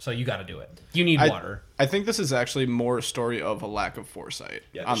 So you got to do it. You need water. I think this is actually more a story of a lack of foresight.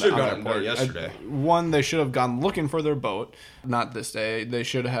 Yeah, they should have gone there yesterday. One, they should have gone looking for their boat, not this day. They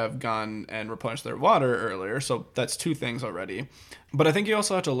should have gone and replenished their water earlier. So that's 2 things already. But I think you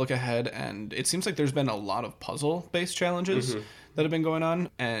also have to look ahead, and it seems like there's been a lot of puzzle-based challenges that have been going on,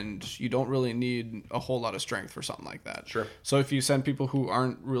 and you don't really need a whole lot of strength for something like that. Sure. So if you send people who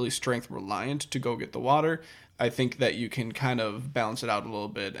aren't really strength reliant to go get the water, I think that you can kind of balance it out a little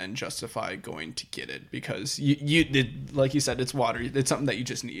bit and justify going to get it because like you said, it's water. It's something that you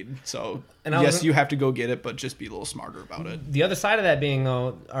just need. So yes, you have to go get it, but just be a little smarter about it. The other side of that being,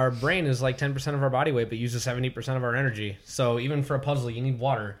 though, our brain is like 10% of our body weight, but uses 70% of our energy. So even for a puzzle, you need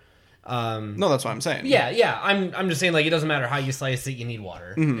water. No, that's what I'm saying. Yeah. I'm just saying, like, it doesn't matter how you slice it, you need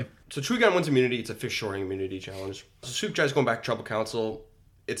water. Yep. So Trigon wins immunity. It's a fish shoring immunity challenge. So Sookjai's going back to Trouble Council.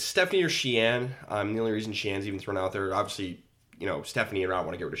 It's Stephanie or Xian. The only reason Xian's even thrown out there, obviously, Stephanie and Rob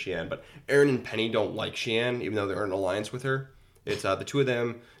want to get rid of Xian, but Aaron and Penny don't like Xian, even though they're in an alliance with her. It's the 2 of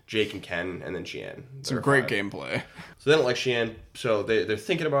them, Jake and Ken, and then Xian. Some great gameplay. So they don't like Xian, so they're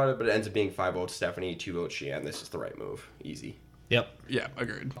thinking about it, but it ends up being 5 votes Stephanie, 2 votes Xian. This is the right move. Easy. Yep. Yeah,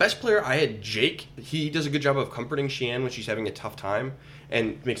 agreed. Best player, I had Jake. He does a good job of comforting Xian when she's having a tough time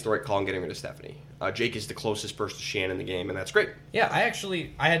and makes the right call in getting rid of Stephanie. Jake is the closest person to Xian in the game, and that's great. Yeah,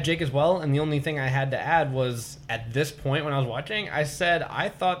 I had Jake as well, and the only thing I had to add was, at this point when I was watching, I said I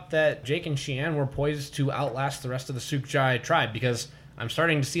thought that Jake and Xian were poised to outlast the rest of the Sookjai tribe, because I'm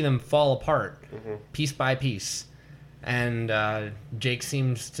starting to see them fall apart, piece by piece. And Jake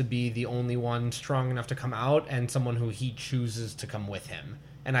seems to be the only one strong enough to come out, and someone who he chooses to come with him.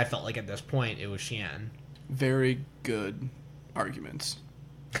 And I felt like at this point, it was Xian. Very good arguments.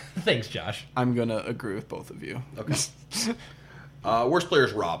 Thanks, Josh. I'm going to agree with both of you. Okay. Worst player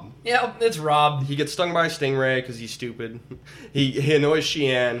is Rob. Yeah, it's Rob. He gets stung by a stingray because he's stupid. He annoys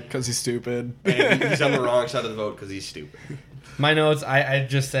Xian. Because he's stupid. And he's on the wrong side of the vote because he's stupid. My notes, I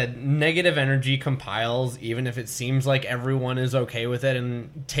just said negative energy compiles, even if it seems like everyone is okay with it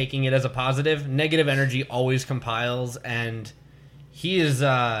and taking it as a positive. Negative energy always compiles, and he is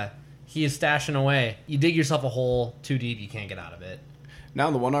stashing away. You dig yourself a hole too deep, you can't get out of it. Now,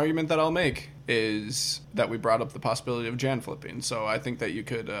 the one argument that I'll make is that we brought up the possibility of Jan flipping, so I think that you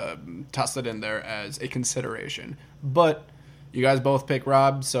could toss that in there as a consideration. But you guys both pick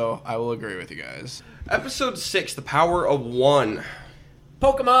Rob, so I will agree with you guys. Episode 6, The Power of One.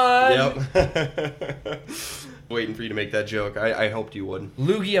 Pokemon! Yep. Waiting for you to make that joke. I hoped you would.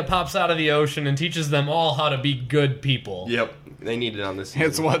 Lugia pops out of the ocean and teaches them all how to be good people. Yep. They need it on this season.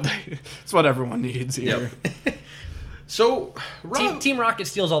 It's what everyone needs here. Yep. So, Rob... Team Rocket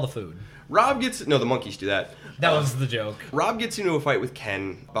steals all the food. Rob gets... No, the monkeys do that. That was the joke. Rob gets into a fight with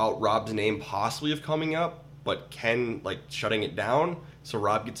Ken about Rob's name possibly of coming up, but Ken, shutting it down. So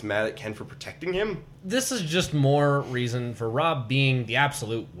Rob gets mad at Ken for protecting him. This is just more reason for Rob being the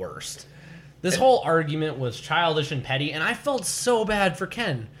absolute worst. This whole argument was childish and petty, and I felt so bad for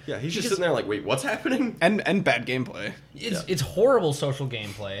Ken. Yeah, he's just sitting there like, wait, what's happening? And bad gameplay. It's horrible social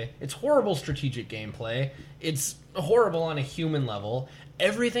gameplay. It's horrible strategic gameplay. It's horrible on a human level.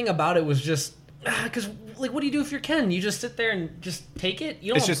 Everything about it was just... Because, what do you do if you're Ken? You just sit there and just take it?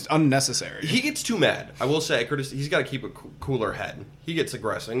 It's just unnecessary. He gets too mad. I will say, he's got to keep a cooler head. He gets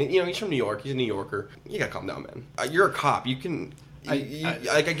aggressive. And, he's from New York. He's a New Yorker. You got to calm down, man. You're a cop. You can... I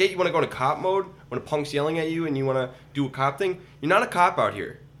get you want to go into cop mode when a punk's yelling at you and you want to do a cop thing. You're not a cop out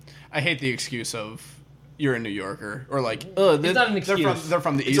here. I hate the excuse of you're a New Yorker or it's not an excuse. They're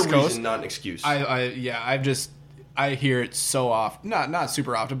from the It's East a Coast. reason, not an excuse. I hear it so often. Not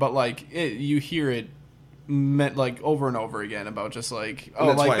super often, but you hear it over and over again about just they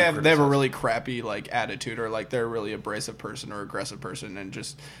have a really crappy attitude or they're a really abrasive person or aggressive person and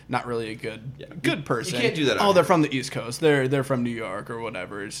just not really a good person. You can't do that. They're from the East Coast. They're from New York or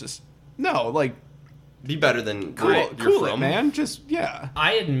whatever. It's just be better than cool you're it, from, man. Just yeah.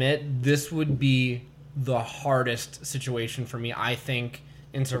 I admit this would be the hardest situation for me, I think,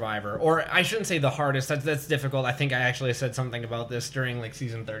 in Survivor. Or I shouldn't say the hardest. That's difficult. I think I actually said something about this during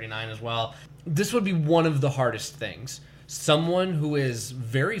season 39 as well. This would be one of the hardest things. Someone who is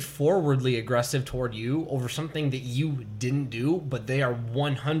very forwardly aggressive toward you over something that you didn't do, but they are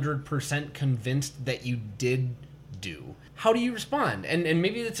 100% convinced that you did do? How do you respond? And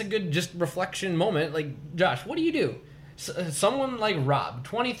maybe it's a good just reflection moment. Like, Josh, what do you do? Someone like Rob,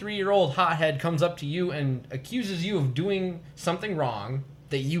 23-year-old hothead, comes up to you and accuses you of doing something wrong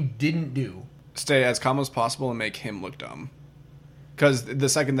that you didn't do. Stay as calm as possible and make him look dumb. Because the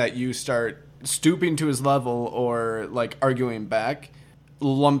second that you start stooping to his level or like arguing back,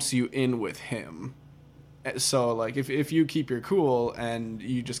 lumps you in with him. So like if you keep your cool and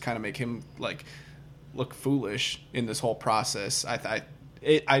you just kind of make him like look foolish in this whole process,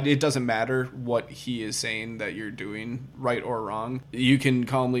 it doesn't matter what he is saying that you're doing, right or wrong. You can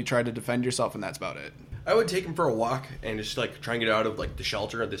calmly try to defend yourself, and that's about it. I would take him for a walk and just like try and get out of like the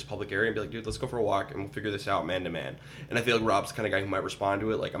shelter of this public area and be like, dude, let's go for a walk and we'll figure this out man to man. And I feel like Rob's the kind of guy who might respond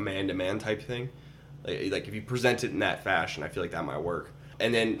to it like a man to man type thing. Like if you present it in that fashion, I feel like that might work.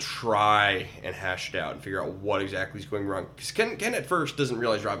 And then try and hash it out and figure out what exactly is going wrong. Because Ken at first doesn't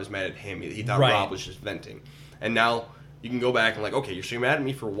realize Rob is mad at him. He thought Right. Rob was just venting. And now you can go back and like, okay, so you're mad at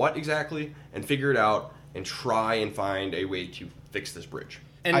me for what exactly? And figure it out and try and find a way to fix this bridge.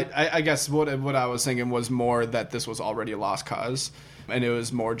 And I guess what I was thinking was more that this was already a lost cause, and it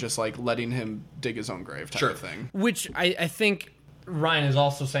was more just like letting him dig his own grave type of thing. which I think Ryan is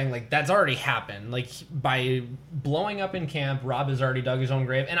also saying, like, that's already happened. Like, by blowing up in camp, Rob has already dug his own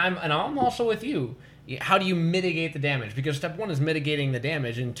grave. And I'm also with you. How do you mitigate the damage? Because step one is mitigating the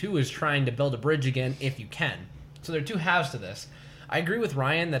damage, and two is trying to build a bridge again if you can. So there are two halves to this. I agree with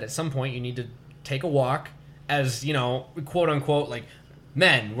Ryan that at some point you need to take a walk, as, you know, quote unquote, like,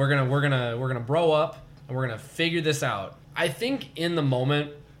 men, we're gonna bro up and we're gonna figure this out. I think in the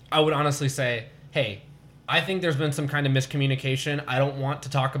moment, I would honestly say, hey, I think there's been some kind of miscommunication. I don't want to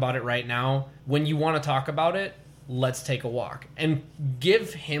talk about it right now. When you want to talk about it, let's take a walk. And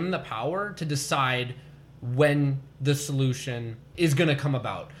give him the power to decide when the solution is going to come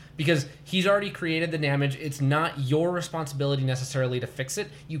about. Because he's already created the damage. It's not your responsibility necessarily to fix it.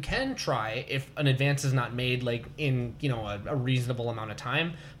 You can try if an advance is not made, like, in, you know, a reasonable amount of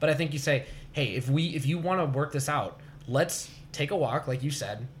time. But I think you say, hey, if you want to work this out, let's take a walk, like you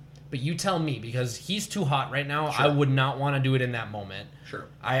said. But you tell me, because he's too hot right now. Sure. I would not want to do it in that moment. Sure.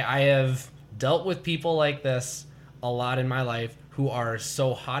 I have dealt with people like this a lot in my life who are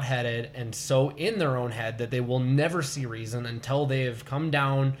so hot-headed and so in their own head that they will never see reason until they have come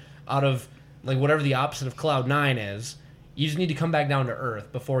down out of, like, whatever the opposite of Cloud 9 is. You just need to come back down to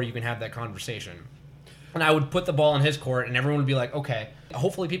earth before you can have that conversation. And I would put the ball in his court, and everyone would be like, okay.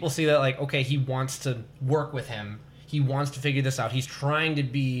 Hopefully people see that, like, okay, he wants to work with him. He wants to figure this out. He's trying to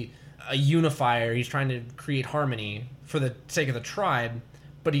be a unifier. He's trying to create harmony for the sake of the tribe,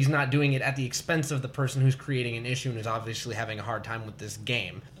 but he's not doing it at the expense of the person who's creating an issue and is obviously having a hard time with this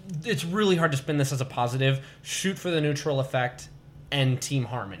game. It's really hard to spin this as a positive. Shoot for the neutral effect and team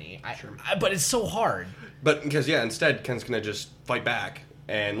harmony. But it's so hard. But because, yeah, instead, Ken's going to just fight back.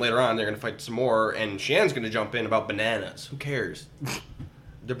 And later on, they're going to fight some more. And Shan's going to jump in about bananas. Who cares?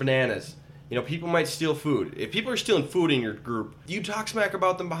 They're bananas. You know, people might steal food. If people are stealing food in your group, you talk smack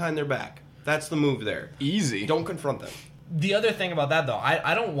about them behind their back. That's the move there. Easy. Don't confront them. The other thing about that, though,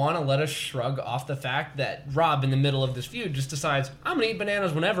 I don't want to let us shrug off the fact that Rob, in the middle of this feud, just decides, I'm going to eat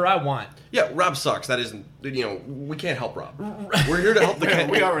bananas whenever I want. Yeah, Rob sucks. That isn't, you know, we can't help Rob. We're here to help the Ken.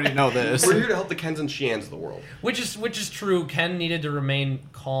 We already know this. We're here to help the Kens and Shans of the world. Which is true. Ken needed to remain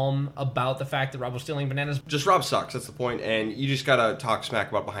calm about the fact that Rob was stealing bananas. Just Rob sucks. That's the point. And you just got to talk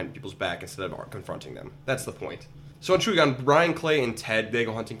smack about behind people's back instead of confronting them. That's the point. So on Truegon, Brian, Clay, and Ted, they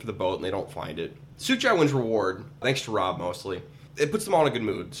go hunting for the boat and they don't find it. Suchai wins reward, thanks to Rob mostly. It puts them all in a good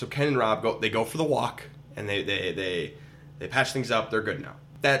mood. So Ken and Rob go for the walk, and they patch things up. They're good now.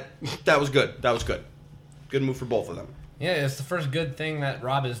 That was good. That was good. Good move for both of them. Yeah, it's the first good thing that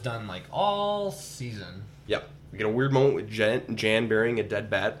Rob has done, like, all season. Yep. We get a weird moment with Jan burying a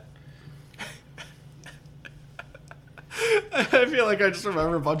dead bat. I feel like I just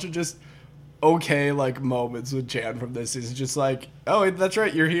remember a bunch of just okay, like, moments with Jan from this. It's just like, oh, that's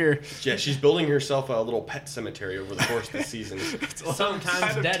right, you're here. Yeah, she's building herself a little pet cemetery over the course of the season.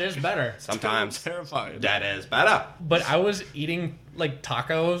 Sometimes dead is better. Sometimes terrifying. dead is better. But I was eating, like,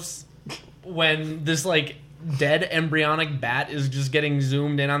 tacos when this, like, dead embryonic bat is just getting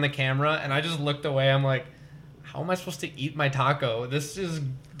zoomed in on the camera, and I just looked away. I'm like, how am I supposed to eat my taco? This is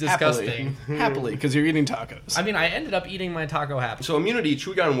disgusting. Happily, because you're eating tacos. I mean, I ended up eating my taco happy. So immunity,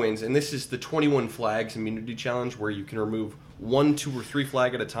 Truegon wins, and this is the 21 flags immunity challenge where you can remove 1, 2, or 3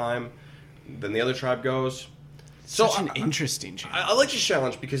 flag at a time. Then the other tribe goes. Such an interesting challenge. I like this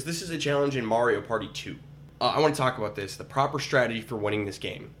challenge because this is a challenge in Mario Party 2. I want to talk about this, the proper strategy for winning this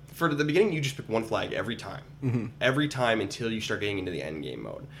game. for the beginning, you just pick one flag every time. Every time until you start getting into the end game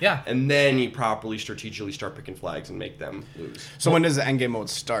mode. Yeah. And then you properly, strategically start picking flags and make them lose. So when does the end game mode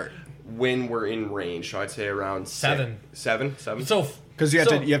start? When we're in range, so I'd say around 7. 7? So Because you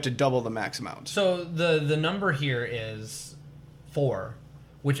have to double the max amount. So the number here is 4.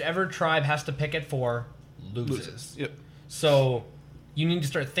 Whichever tribe has to pick at 4 loses. Yep. So you need to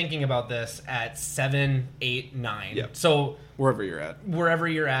start thinking about this at 7, 8, 9. Yep. So Wherever you're at. wherever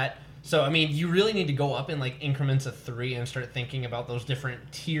you're at. So I mean, you really need to go up in like increments of 3 and start thinking about those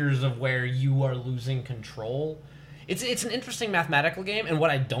different tiers of where you are losing control. It's an interesting mathematical game, and what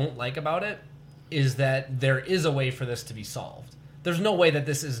I don't like about it is that there is a way for this to be solved. There's no way that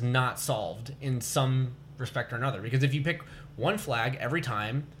this is not solved in some respect or another, because if you pick one flag every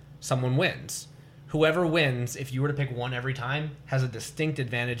time, someone wins. Whoever wins, if you were to pick one every time, has a distinct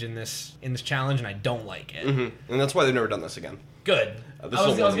advantage in this challenge, and I don't like it. And that's why they've never done this again. Good. This I is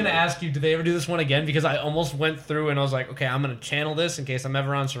was a going to one-on-one. ask you, do they ever do this one again? Because I almost went through and I was like, okay, I'm going to channel this in case I'm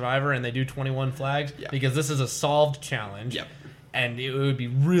ever on Survivor and they do 21 flags. Yeah. Because this is a solved challenge. Yep. And it would be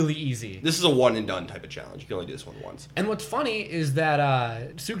really easy. This is a one and done type of challenge. You can only do this one once. And what's funny is that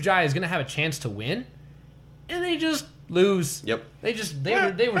Sukjai is going to have a chance to win, and they just lose. Yep.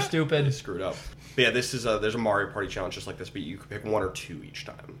 They were stupid. Screwed up. But yeah, this is there's a Mario Party challenge just like this, but you can pick 1 or 2 each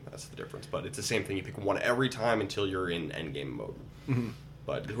time. That's the difference. But it's the same thing. You pick 1 every time until you're in endgame mode.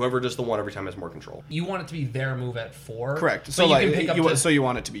 But whoever does the 1 every time has more control. You want it to be their move at 4. Correct. But So you like can pick up to, so you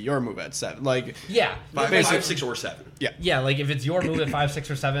want it to be your move at 7. Like yeah. 5, Basically- 6, or 7. Yeah, like if it's your move at 5,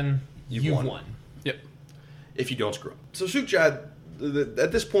 6, or 7, you've won. Yep. If you don't screw up. So Sukjad,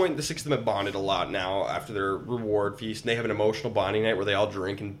 at this point, the 6 of them have bonded a lot now after their reward feast, and they have an emotional bonding night where they all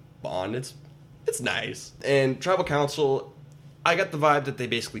drink and bond. It's nice. And Tribal Council, I got the vibe that they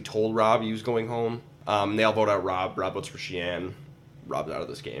basically told Rob he was going home. They all vote out Rob. Rob votes for Sheehan. Rob's out of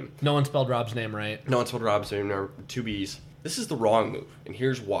this game. No one spelled Rob's name right. No one spelled Rob's name, no, 2 B's. This is the wrong move, and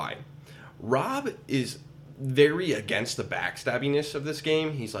here's why. Rob is very against the backstabbiness of this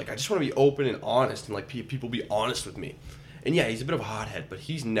game. He's like, I just want to be open and honest, and like people be honest with me. And yeah, he's a bit of a hothead, but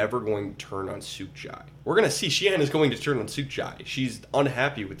he's never going to turn on Sukjai. We're going to see Sheehan is going to turn on Sukjai. She's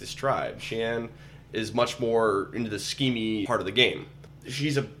unhappy with this tribe. Sheehan is much more into the schemey part of the game.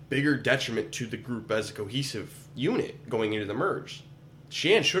 She's a bigger detriment to the group as a cohesive unit going into the merge.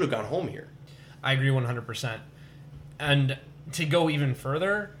 Sheehan should have gone home here. I agree 100%. And to go even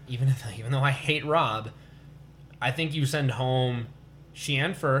further, even though I hate Rob, I think you send home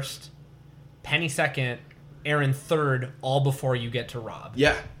Sheehan first, Penny second, Aaron third, all before you get to Rob.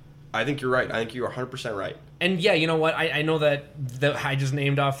 Yeah, I think you're right. I think you're 100% right. And yeah, you know what? I know that I just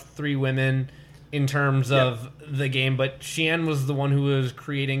named off 3 women in terms of the game, but Sheehan was the one who was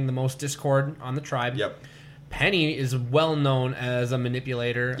creating the most discord on the tribe. Yep. Penny is well known as a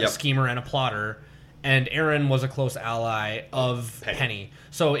manipulator, a Yep. schemer, and a plotter. And Aaron was a close ally of Penny.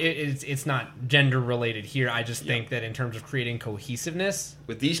 So it's not gender related here. I just think that in terms of creating cohesiveness,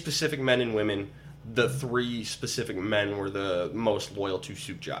 With these specific men and women, the 3 specific men were the most loyal to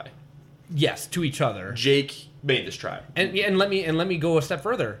Sukjai. yes, to each other. Jake made this tribe. And let me go a step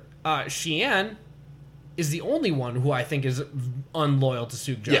further. Sheehan is the only one who I think is unloyal to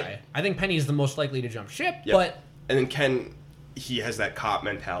Sukjai. Yeah. I think Penny is the most likely to jump ship, Yep. but And then Ken, he has that cop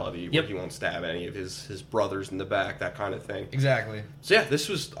mentality where Yep. he won't stab any of his brothers in the back, that kind of thing. exactly. So yeah, this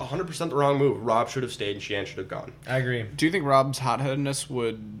was 100% the wrong move. Rob should have stayed and Sheehan should have gone. I agree. Do you think Rob's hotheadedness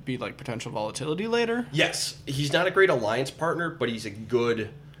would be like potential volatility later? Yes, he's not a great alliance partner, but he's a good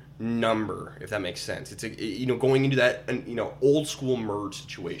number, if that makes sense. It's going into that old school merge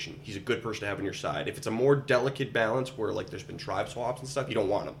situation. He's a good person to have on your side. If it's a more delicate balance where like there's been tribe swaps and stuff, you don't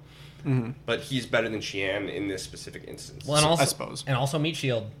want him. But he's better than Sheehan in this specific instance. Well, and also, I suppose. and also meat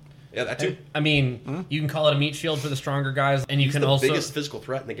shield. Yeah, that too. I mean, you can call it a meat shield for the stronger guys, and you He's can the also biggest physical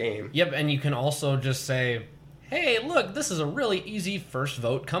threat in the game. Yep, and you can also just say, "Hey, look, this is a really easy first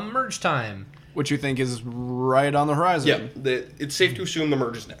vote come merge time." Which you think is right on the horizon? Yeah, it's safe to assume the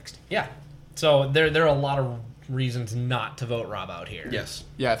merge is next. Yeah. So there are a lot of reasons not to vote Rob out here. Yes.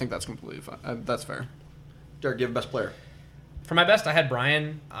 Yeah, I think that's completely fine. That's fair. Derek, give best player. For my best, I had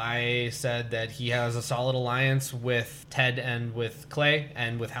Brian. I said that he has a solid alliance with Ted and with Clay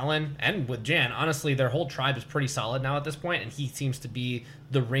and with Helen and with Jan. Honestly, their whole tribe is pretty solid now at this point, and he seems to be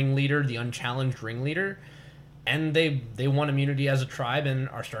the ringleader, the unchallenged ringleader. And they won immunity as a tribe and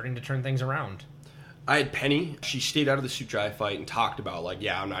are starting to turn things around. I had Penny. She stayed out of the Sukjai fight and talked about, like,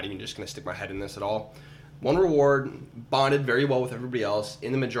 yeah, I'm not even just going to stick my head in this at all. One reward, bonded very well with everybody else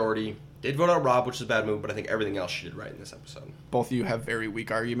in the majority, Did vote out Rob, which is a bad move, but I think everything else she did right in this episode. Both of you have very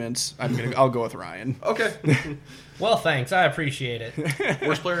weak arguments. I'll go with Ryan. Okay. Well, thanks. I appreciate it.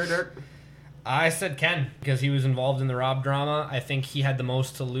 Worst player, Derek? I said Ken because he was involved in the Rob drama. I think he had the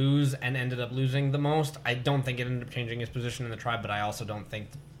most to lose and ended up losing the most. I don't think it ended up changing his position in the tribe, but I also don't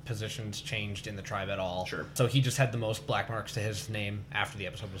think the positions changed in the tribe at all. Sure. So he just had the most black marks to his name after the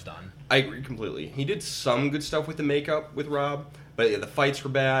episode was done. I agree completely. He did some good stuff with the makeup with Rob, but yeah, the fights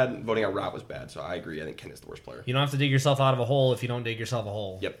were bad. Voting out Rob was bad, so I agree. I think Ken is the worst player. You don't have to dig yourself out of a hole if you don't dig yourself a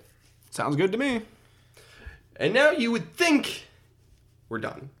hole. Yep. Sounds good to me. And now you would think we're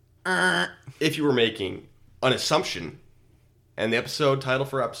done. If you were making an assumption, and the episode title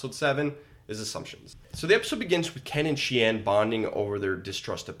for episode 7 is Assumptions. So the episode begins with Ken and Shiann bonding over their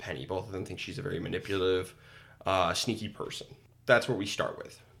distrust of Penny. Both of them think she's a very manipulative, sneaky person. That's where we start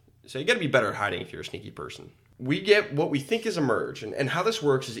with. So you got to be better at hiding if you're a sneaky person. We get what we think is a merge, and how this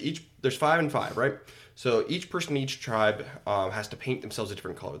works is there's 5 and 5, right? So each person in each tribe has to paint themselves a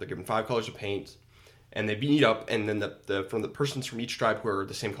different color. They're given 5 colors of paint, and they meet up, and then from the persons from each tribe who are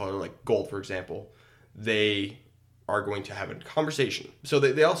the same color, like gold, for example, they are going to have a conversation. So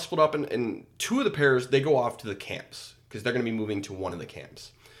they all split up, and 2 of the pairs, they go off to the camps, because they're going to be moving to one of the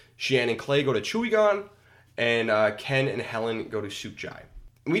camps. Shiann and Clay go to Chewigon, and Ken and Helen go to Sukjai.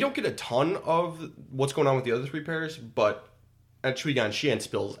 And we don't get a ton of what's going on with the other 3 pairs, but at Chewigon, Shiann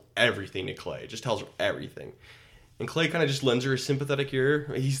spills everything to Clay. Just tells her everything. And Clay kind of just lends her a sympathetic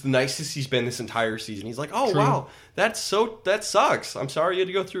ear. He's the nicest he's been this entire season. He's like, oh, True. wow, that sucks. I'm sorry you had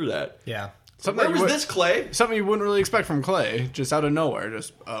to go through that. Yeah. Something Where was this, Clay? Something you wouldn't really expect from Clay, just out of nowhere.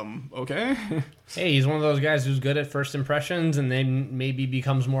 Just, okay. Hey, he's one of those guys who's good at first impressions and then maybe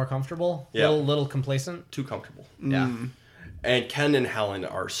becomes more comfortable. Yeah. Little complacent. Too comfortable. Yeah. And Ken and Helen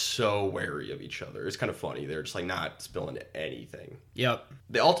are so wary of each other. It's kind of funny. They're just like not spilling anything. Yep.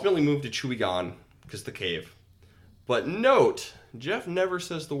 They ultimately move to Chewigon because the cave. But note, Jeff never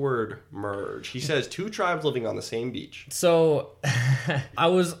says the word merge. He says 2 tribes living on the same beach. So I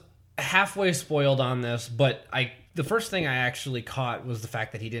was halfway spoiled on this, but the first thing I actually caught was the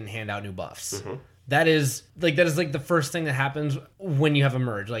fact that he didn't hand out new buffs. Mm-hmm. That is the first thing that happens when you have a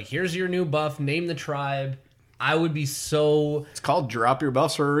merge. Like, here's your new buff, name the tribe. I would be so... It's called drop your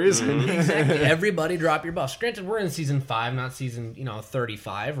buffs for a reason. Exactly. Everybody drop your buffs. Granted, we're in season 5, not season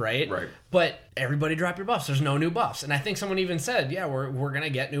 35, right? Right. But everybody drop your buffs. There's no new buffs. And I think someone even said, yeah, we're going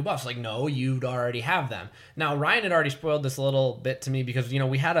to get new buffs. Like, no, you'd already have them. Now, Ryan had already spoiled this a little bit to me because,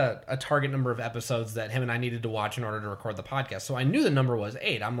 we had a target number of episodes that him and I needed to watch in order to record the podcast. So I knew the number was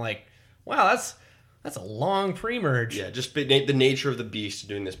 8. I'm like, wow, that's a long pre-merge. Yeah, just the nature of the beast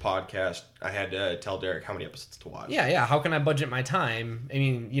doing this podcast, I had to tell Derek how many episodes to watch. Yeah. How can I budget my time? I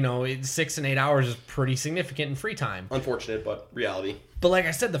mean, 6 and 8 hours is pretty significant in free time. Unfortunate, but reality. But like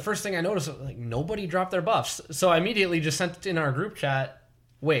I said, the first thing I noticed was like nobody dropped their buffs. So I immediately just sent it in our group chat.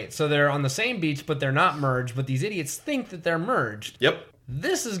 Wait, so they're on the same beach, but they're not merged, but these idiots think that they're merged. Yep.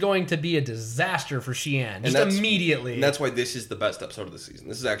 This is going to be a disaster for Shiann. Just immediately. And that's why this is the best episode of the season.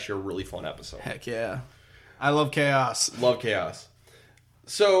 This is actually a really fun episode. Heck yeah. I love chaos. Love chaos.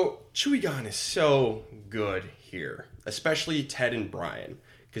 So, Chewigon is so good here. Especially Ted and Brian.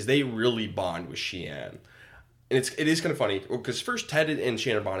 Because they really bond with Shiann. And it is kind of funny. Because first, Ted and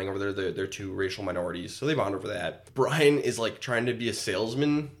Shiann are bonding over there. They're 2 racial minorities. So they bond over that. Brian is like trying to be a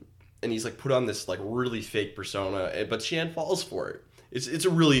salesman. And he's like put on this like really fake persona. But Shiann falls for it. It is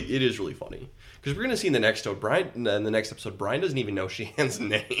really funny. Because we're going to see in the next episode, Brian doesn't even know Shiann's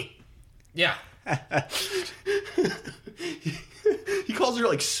name. Yeah. He calls her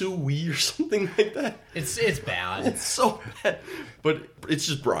like Sue Wee or something like that. It's bad. It's so bad. But it's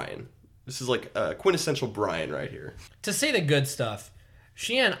just Brian. This is like quintessential Brian right here. To say the good stuff,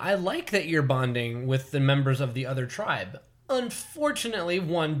 Shiann, I like that you're bonding with the members of the other tribe. Unfortunately,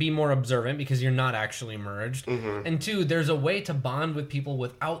 1, be more observant because you're not actually merged. Mm-hmm. And 2, there's a way to bond with people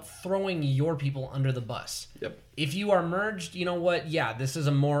without throwing your people under the bus. Yep. If you are merged, you know what? Yeah, this is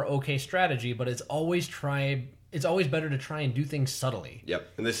a more okay strategy, but it's always better to try and do things subtly. Yep.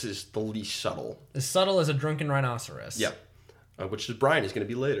 And this is the least subtle. As subtle as a drunken rhinoceros. Yep. Which is Brian is going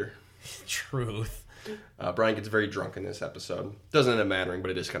to be later. Truth. Brian gets very drunk in this episode. Doesn't end up mattering,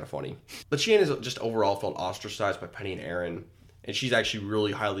 but it is kind of funny. But Shiann is just overall felt ostracized by Penny and Aaron. And she's actually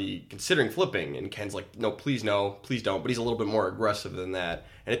really highly considering flipping. And Ken's like, no, please don't. But he's a little bit more aggressive than that.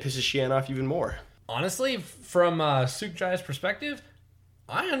 And it pisses Shiann off even more. Honestly, from Sukjai's perspective,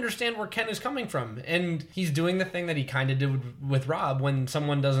 I understand where Ken is coming from. And he's doing the thing that he kind of did with Rob. When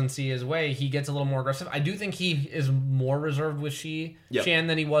someone doesn't see his way, he gets a little more aggressive. I do think he is more reserved with Shiann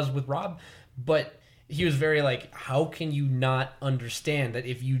than he was with Rob. But he was very like, how can you not understand that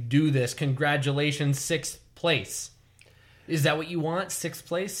if you do this, congratulations, 6th place. Is that what you want, 6th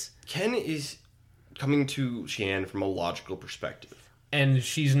place? Ken is coming to Cheyenne from a logical perspective. And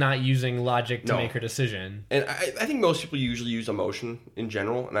she's not using logic to make her decision. And I think most people usually use emotion in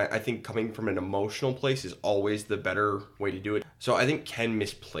general, and I think coming from an emotional place is always the better way to do it. So I think Ken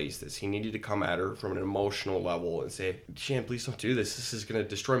misplaced this. He needed to come at her from an emotional level and say, Cheyenne, please don't do this. This is going to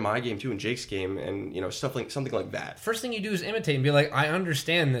destroy my game too and Jake's game, and something like that. First thing you do is imitate and be like, I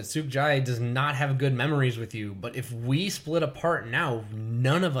understand that Suk-Jai does not have good memories with you, but if we split apart now,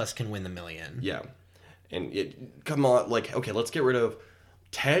 none of us can win the million. Yeah. And come on, like, okay, let's get rid of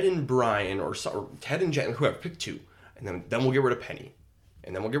Ted and Brian, or Ted and Jen, whoever, pick 2. And then we'll get rid of Penny.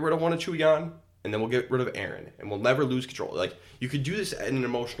 And then we'll get rid of one of Chuyan, and then we'll get rid of Aaron. And we'll never lose control. Like, you could do this in an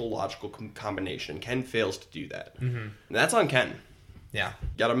emotional, logical combination. Ken fails to do that. Mm-hmm. And that's on Ken. Yeah.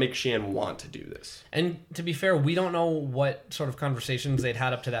 Gotta make Cheyenne want to do this. And to be fair, we don't know what sort of conversations they'd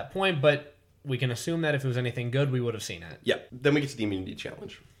had up to that point, but we can assume that if it was anything good, we would have seen it. Yeah. Then we get to the immunity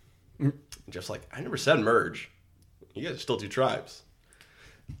challenge. Just like, I never said merge. You guys are still 2 tribes.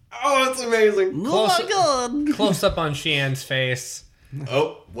 Oh, that's amazing. Close up on Cheyenne's face.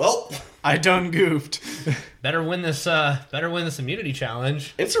 Oh, well. I done goofed. Better win this immunity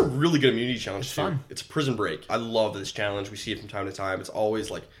challenge. It's a really good immunity challenge, it's too. Fun. It's a prison break. I love this challenge. We see it from time to time. It's always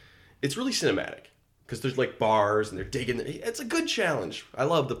like, it's really cinematic. Because there's like bars and they're digging. It's a good challenge. I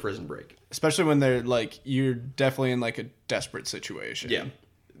love the prison break. Especially when they're like, you're definitely in like a desperate situation. Yeah.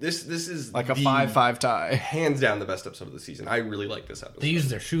 This is like a 5-5 tie. Hands down the best episode of the season. I really like this episode. They use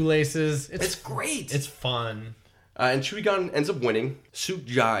their shoelaces. It's great. It's fun. And Chuigan ends up winning.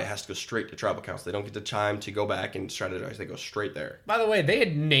 Suk-Jai has to go straight to tribal council. They don't get the time to go back and strategize. They go straight there. By the way, they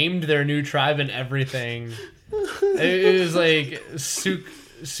had named their new tribe and everything. It was like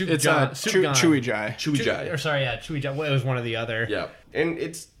Chuijai. Chuijai. Well, it was one or the other. Yeah. And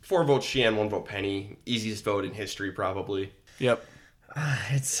it's 4 votes Cheyenne, 1 vote Penny. Easiest vote in history, probably. Yep.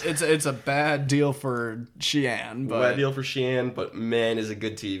 It's a bad deal for Cheyenne, but bad deal for Cheyenne, but man, is it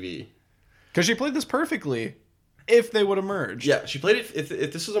good TV. Because she played this perfectly. If they would have merged, yeah, she played it.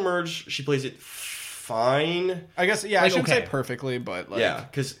 If this was a merge, she plays it fine. I guess, yeah, like, I shouldn't say perfectly, but like, yeah,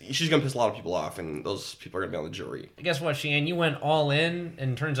 because she's gonna piss a lot of people off, and those people are gonna be on the jury. Guess what, Cheyenne? You went all in,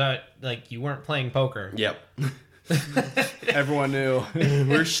 and turns out like you weren't playing poker. Yep. Everyone knew.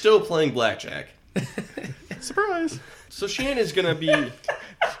 We're still playing blackjack. Surprise. So Cheyenne is going to be...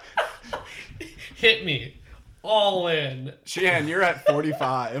 Hit me. All in. Cheyenne, you're at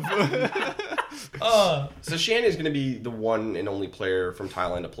 45. So Cheyenne is going to be the one and only player from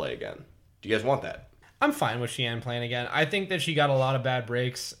Thailand to play again. Do you guys want that? I'm fine with Cheyenne playing again. I think that she got a lot of bad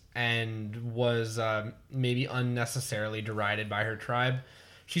breaks and was maybe unnecessarily derided by her tribe.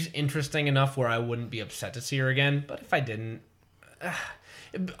 She's interesting enough where I wouldn't be upset to see her again, but if I didn't...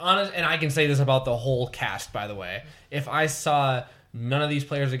 honest, and I can say this about the whole cast, by the way. If I saw none of these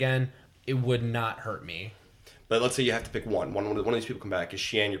players again, it would not hurt me. But let's say you have to pick one. One of these people come back. Is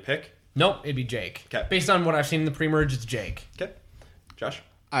Cheyenne your pick? Nope, it'd be Jake. Okay. Based on what I've seen in the pre-merge, it's Jake. Okay. Josh?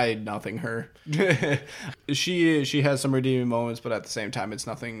 I nothing her. She has some redeeming moments, but at the same time, it's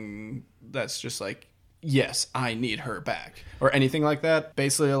nothing that's just like, yes, I need her back or anything like that.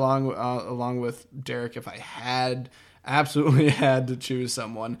 Basically, along with Derek, if I absolutely had to choose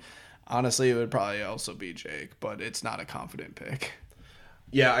someone, honestly, it would probably also be Jake, but it's not a confident pick.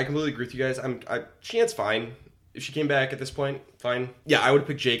 Yeah, I completely agree with you guys. Cheyenne's fine. If she came back at this point, fine. Yeah, I would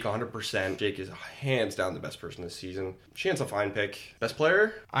pick Jake 100%. Jake is hands down the best person this season. Cheyenne's a fine pick. Best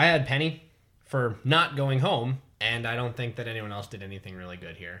player? I had Penny for not going home, and I don't think that anyone else did anything really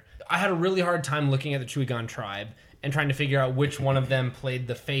good here. I had a really hard time looking at the Chuigan tribe and trying to figure out which one of them played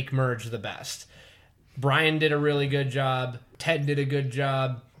the fake merge the best. Brian did a really good job. Ted did a good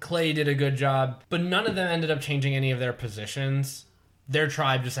job. Clay did a good job. But none of them ended up changing any of their positions. Their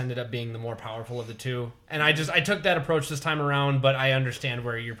tribe just ended up being the more powerful of the two. And I took that approach this time around, but I understand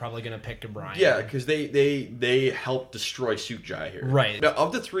where you're probably going to pick Brian. Yeah, because they helped destroy Suk-Jai here. Right. Now,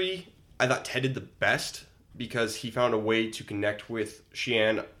 of the three, I thought Ted did the best because he found a way to connect with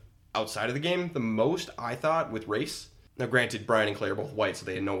Cheyenne outside of the game the most, I thought, with race. Now, granted, Brian and Clay are both white, so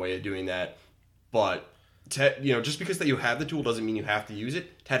they had no way of doing that. But Ted, just because that you have the tool doesn't mean you have to use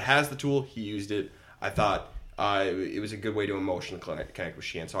it. Ted has the tool. He used it. I thought it was a good way to emotionally connect with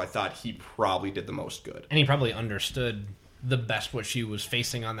Cheyenne. So I thought he probably did the most good. And he probably understood the best what she was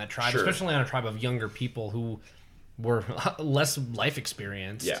facing on that tribe, Sure. Especially on a tribe of younger people who were less life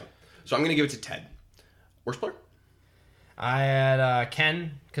experienced. Yeah. So I'm going to give it to Ted. Worst player? I had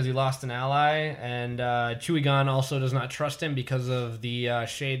Ken because he lost an ally, and Chewy also does not trust him because of the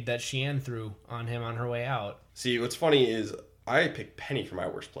shade that Cheyenne threw on him on her way out. See, what's funny is I picked Penny for my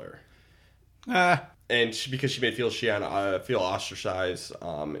worst player. And because she made Cheyenne feel ostracized,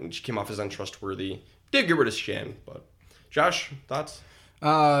 and she came off as untrustworthy. Did get rid of Cheyenne, but Josh, thoughts?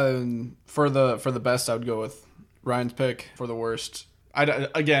 For the best, I would go with Ryan's pick. For the worst, I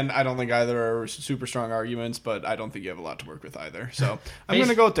don't think either are super strong arguments, but I don't think you have a lot to work with either. So I'm going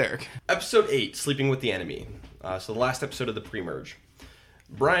to go with Derek. Episode 8, Sleeping with the Enemy. So the last episode of the pre-merge.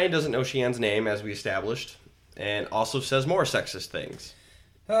 Brian doesn't know Cheyenne's name, as we established, and also says more sexist things.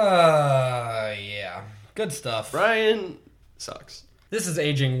 Yeah. Good stuff. Brian sucks. This is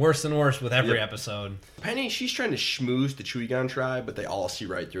aging worse and worse with every episode. Penny, she's trying to schmooze the Chewy tribe, but they all see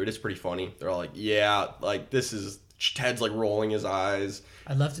right through it. It's pretty funny. They're all like, yeah, like this is... Ted's like rolling his eyes.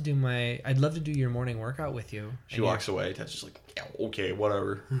 I'd love to do your morning workout with you. She walks away. Ted's just like, yeah, okay,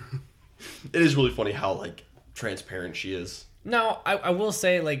 whatever. It is really funny how like transparent she is. No, I will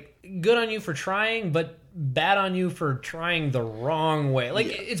say, like, good on you for trying, but bad on you for trying the wrong way. Like,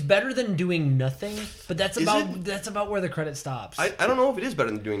 it's better than doing nothing, but that's about where the credit stops. I don't know if it is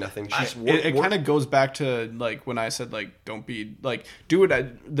better than doing nothing. It kind of goes back to, like, when I said, like, don't be, like, do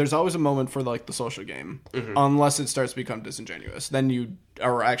it. There's always a moment for, like, the social game, unless it starts to become disingenuous. Then you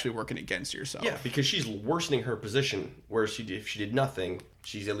are actually working against yourself. Yeah, because she's worsening her position, where if she did nothing,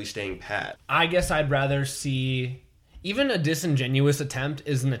 she's at least staying pat. I guess I'd rather see... Even a disingenuous attempt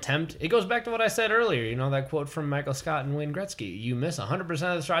is an attempt. It goes back to what I said earlier. You know, that quote from Michael Scott and Wayne Gretzky. You miss 100% of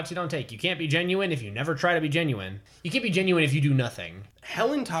the shots you don't take. You can't be genuine if you never try to be genuine. You can't be genuine if you do nothing.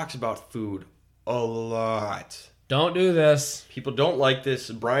 Helen talks about food a lot. Don't do this. People don't like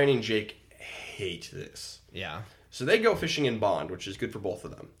this. Brian and Jake hate this. Yeah. So they go fishing in Bond, which is good for both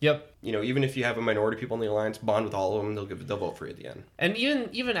of them. Yep. You know, even if you have a minority people in the alliance, bond with all of them. They'll vote for you at the end. And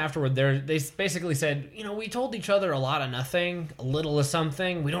even afterward, they basically said, you know, we told each other a lot of nothing, a little of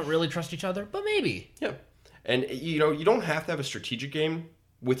something. We don't really trust each other, but maybe. Yeah. And you know, you don't have to have a strategic game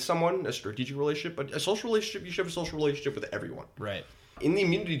with someone, a strategic relationship, but a social relationship. You should have a social relationship with everyone. Right. In the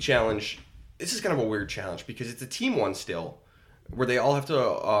immunity challenge, this is kind of a weird challenge because it's a team one still, where they all have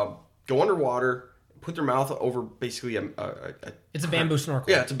to go underwater. Put their mouth over basically it's a bamboo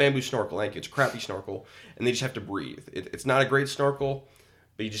snorkel. Yeah, it's a bamboo snorkel. Thank you. It's a crappy snorkel, and they just have to breathe. It's not a great snorkel,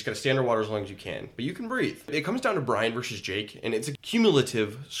 but you just got to stay underwater as long as you can. But you can breathe. It comes down to Brian versus Jake, and it's a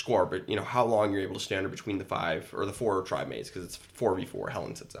cumulative score. But you know how long you're able to stay under between the 5 or the 4 tribe mates because it's 4v4.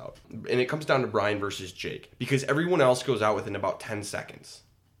 Helen sits out, and it comes down to Brian versus Jake because everyone else goes out within about 10 seconds.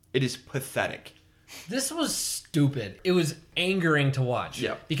 It is pathetic. This was stupid. It was angering to watch.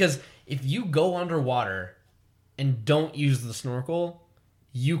 Yeah. Because if you go underwater and don't use the snorkel,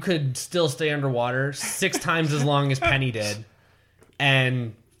 you could still stay underwater 6 times as long as Penny did,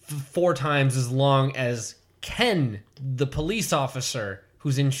 and 4 times as long as Ken, the police officer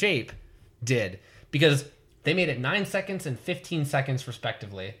who's in shape, did. Because they made it 9 seconds and 15 seconds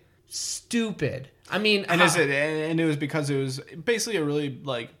respectively. Stupid. I mean, and it was because it was basically a really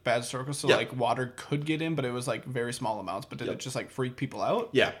like bad snorkel, so like water could get in, but it was like very small amounts. But did it just like freak people out?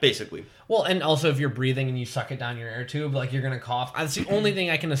 Yeah, basically. Well, and also if you're breathing and you suck it down your air tube, like you're gonna cough. That's the only thing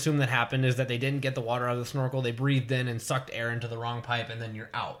I can assume that happened is that they didn't get the water out of the snorkel. They breathed in and sucked air into the wrong pipe, and then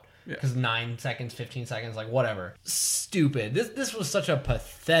you're out. Because 9 seconds, 15 seconds, like whatever. Stupid. This was such a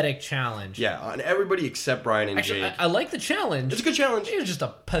pathetic challenge. Yeah, on everybody except Brian and Jake. I like the challenge. It's a good challenge. It was just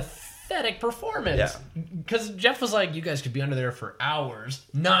a pathetic performance. Yeah. Because Jeff was like, you guys could be under there for hours.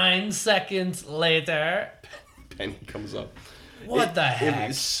 9 seconds later. Penny comes up. What the heck?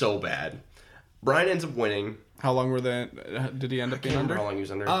 It is so bad. Brian ends up winning. How long were they? Did he end up being under? How long he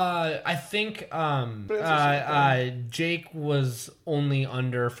was under? I think Jake was only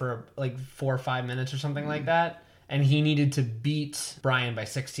under for like 4 or 5 minutes or something like that, and he needed to beat Brian by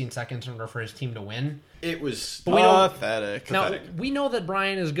 16 seconds in order for his team to win. It was pathetic. Now we know that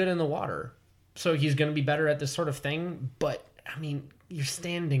Brian is good in the water, so he's going to be better at this sort of thing. But I mean, you're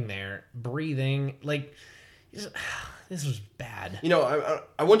standing there breathing like. This was bad. You know,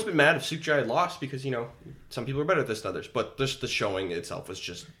 I wouldn't have been mad if Sukjai had lost because, you know, some people are better at this than others. But just the showing itself was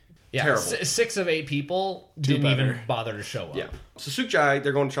just terrible. 6 of 8 people didn't even bother to show up. Yeah. So Sukjai,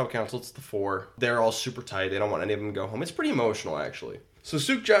 they're going to tribal council. It's the 4. They're all super tight. They don't want any of them to go home. It's pretty emotional, actually. So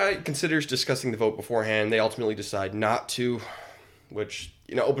Sukjai considers discussing the vote beforehand. They ultimately decide not to, which,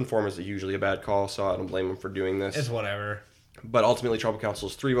 you know, open forum is usually a bad call, so I don't blame them for doing this. It's whatever. But ultimately, tribal council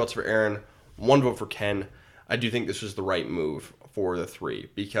is 3 votes for Aaron, 1 vote for Ken. I do think this was the right move for the 3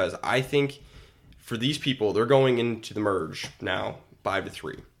 because I think for these people, they're going into the merge now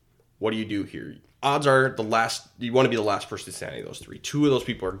 5-3. What do you do here? odds are you want to be the last person to stand any of those three. Two of those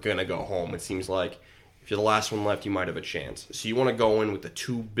people are going to go home. It seems like if you're the last one left, you might have a chance. So you want to go in with the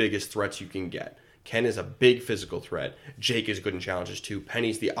two biggest threats you can get. Ken is a big physical threat. Jake is good in challenges too.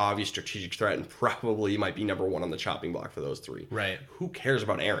 Penny's the obvious strategic threat and probably might be number one on the chopping block for those three. Right. Who cares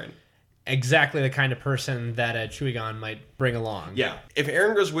about Aaron? Exactly the kind of person that Chuigon might bring along. Yeah. If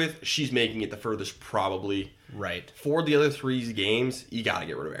Aaron goes with, she's making it the furthest probably. Right. For the other three's games, you got to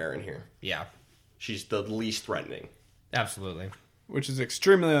get rid of Aaron here. Yeah. She's the least threatening. Absolutely. Which is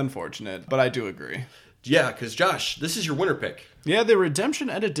extremely unfortunate, but I do agree. Yeah, because Josh, this is your winner pick. Yeah, the redemption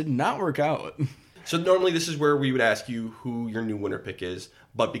edit did not work out. So normally this is where we would ask you who your new winner pick is,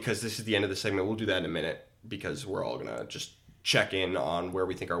 but because this is the end of the segment, we'll do that in a minute because we're all going to just check in on where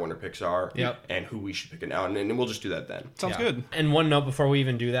we think our winner picks are and who we should pick it now, and we'll just do that then. Sounds good. And one note before we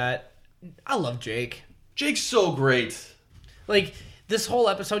even do that, I love Jake. Jake's so great. Like, this whole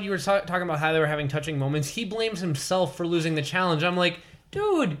episode, you were talking about how they were having touching moments. He blames himself for losing the challenge. I'm like,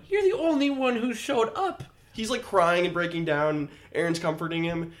 dude, you're the only one who showed up. He's like crying and breaking down, and Aaron's comforting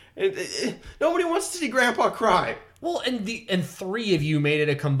him. And nobody wants to see Grandpa cry. Well, and three of you made it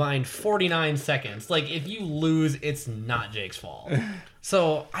a combined 49 seconds. Like, if you lose, it's not Jake's fault.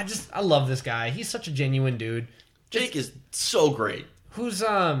 So I love this guy. He's such a genuine dude. Jake is so great. Who's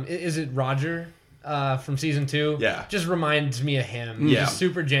is it Roger from season 2? Yeah, just reminds me of him. Yeah, just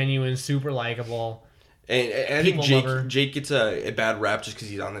super genuine, super likable. And I think Jake gets a bad rap just because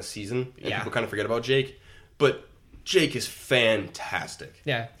he's on this season, and people kind of forget about Jake. But Jake is fantastic.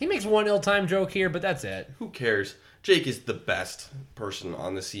 Yeah, he makes one ill-timed joke here, but that's it. Who cares? Jake is the best person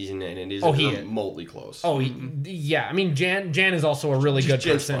on the season, and it is remotely close. Oh, yeah. I mean, Jan is also a really good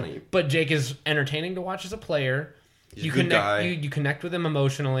person, funny. But Jake is entertaining to watch as a player. He's a good guy. You connect with him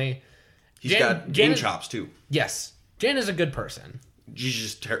emotionally. He's got game chops too. Yes, Jan is a good person. She's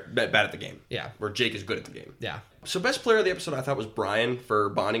just bad at the game. Yeah, where Jake is good at the game. Yeah. So best player of the episode I thought was Brian for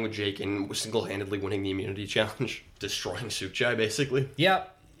bonding with Jake and single-handedly winning the immunity challenge, destroying Suchai basically. Yeah.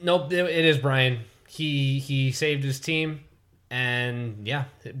 Nope. It is Brian. He saved his team, and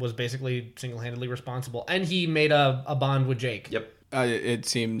it was basically single-handedly responsible. And he made a bond with Jake. Yep. It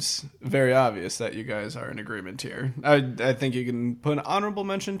seems very obvious that you guys are in agreement here. I think you can put an honorable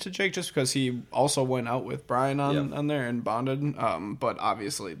mention to Jake just because he also went out with Brian on there and bonded. But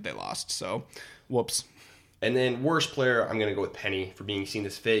obviously they lost, so whoops. And then worst player, I'm going to go with Penny for being seen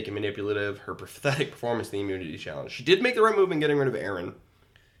as fake and manipulative. Her pathetic performance in the immunity challenge. She did make the right move in getting rid of Aaron,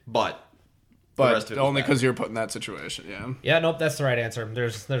 but the rest of it only because you're put in that situation. Yeah. Yeah. Nope. That's the right answer.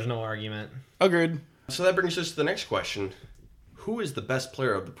 There's no argument. Agreed. So that brings us to the next question. Who is the best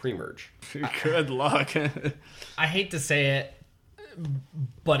player of the pre-merge? Good luck. I hate to say it,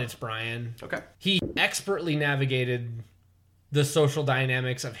 but it's Brian. Okay. He expertly navigated the social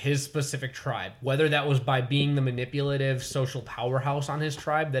dynamics of his specific tribe, whether that was by being the manipulative social powerhouse on his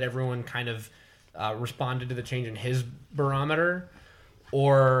tribe that everyone kind of responded to the change in his barometer,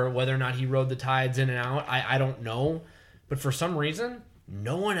 or whether or not he rode the tides in and out. I don't know. But for some reason,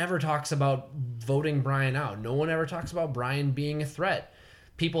 no one ever talks about voting Brian out. No one ever talks about Brian being a threat.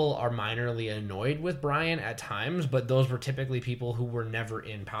 People are minorly annoyed with Brian at times, but those were typically people who were never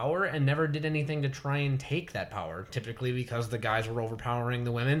in power and never did anything to try and take that power, typically because the guys were overpowering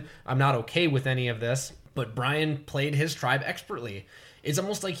the women. I'm not okay with any of this, but Brian played his tribe expertly. It's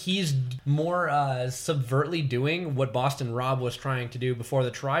almost like he's more subvertly doing what Boston Rob was trying to do before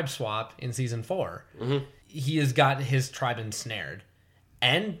the tribe swap in season 4. Mm-hmm. He has got his tribe ensnared.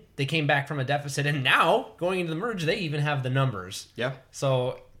 And they came back from a deficit, and now, going into the merge, they even have the numbers. Yeah.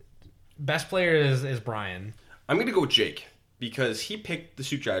 So, best player is Brian. I'm going to go with Jake, because he picked the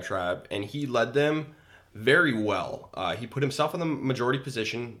Suchai tribe, and he led them very well. He put himself in the majority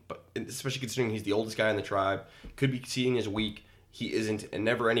position, but especially considering he's the oldest guy in the tribe, could be seen as weak. He isn't, and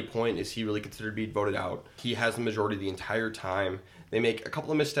never at any point is he really considered being voted out. He has the majority the entire time. They make a couple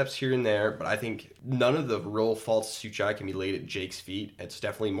of missteps here and there, but I think none of the real faults of Suchai can be laid at Jake's feet. It's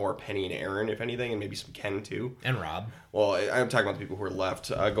definitely more Penny and Aaron, if anything, and maybe some Ken too. And Rob. Well, I'm talking about the people who are left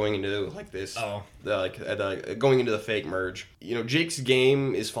going into like this. Oh. Going into the fake merge. You know, Jake's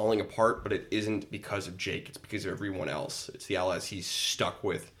game is falling apart, but it isn't because of Jake. It's because of everyone else. It's the allies he's stuck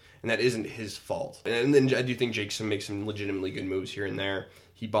with, and that isn't his fault. And then I do think Jake makes some legitimately good moves here and there.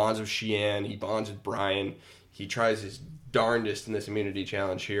 He bonds with Xian. He bonds with Brian. He tries his darndest in this immunity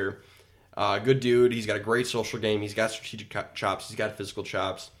challenge here. Good dude. He's got a great social game. He's got strategic chops. He's got physical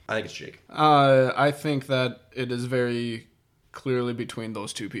chops. I think it's Jake. I think that it is very clearly between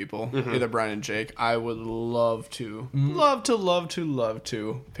those two people, either Brian and Jake. I would love to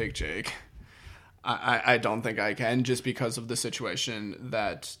pick Jake. I don't think I can, just because of the situation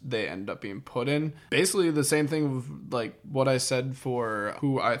that they end up being put in. Basically the same thing with like what I said for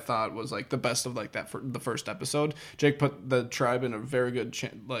who I thought was like the best of like that for the first episode. Jake put the tribe in a very good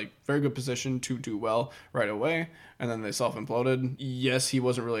very good position to do well right away, and then they self-imploded. Yes, he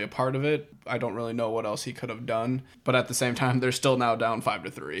wasn't really a part of it. I don't really know what else he could have done, but at the same time they're still now down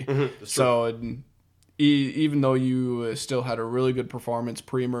 5-3. Mm-hmm, So even though you still had a really good performance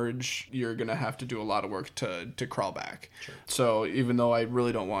pre-merge, you're going to have to do a lot of work to crawl back. Sure. So even though I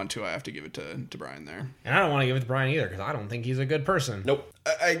really don't want to, I have to give it to Brian there. And I don't want to give it to Brian either, because I don't think he's a good person. Nope.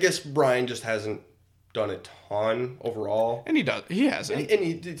 I guess Brian just hasn't done a ton overall. And he hasn't. And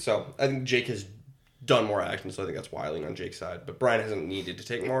he did so. I think Jake has done more action, so I think that's wiling on Jake's side. But Brian hasn't needed to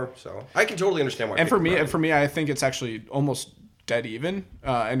take more, so I can totally understand why. And for me, I think it's actually almost dead even,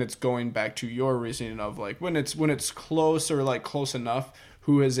 and it's going back to your reasoning of like when it's close or like close enough,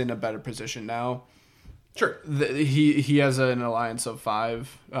 who is in a better position now. Sure. He has an alliance of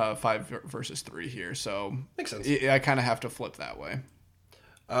 5 versus 3 here, so makes sense. I kind of have to flip that way.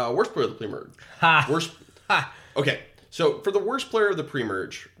 Worst player of the pre-merge. Okay, so for the worst player of the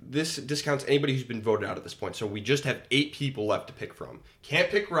pre-merge, this discounts anybody who's been voted out at this point. So we just have 8 people left to pick from. Can't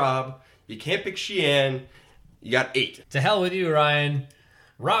pick Rob. You can't pick Xian. You got 8. To hell with you, Ryan.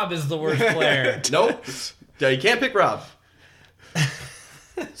 Rob is the worst player. Nope. You can't pick Rob.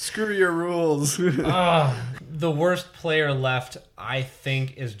 Screw your rules. The worst player left, I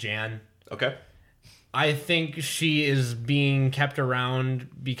think, is Jan. Okay. I think she is being kept around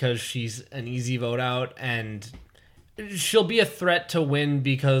because she's an easy vote out, and she'll be a threat to win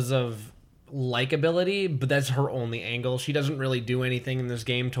because of likability, but that's her only angle. She doesn't really do anything in this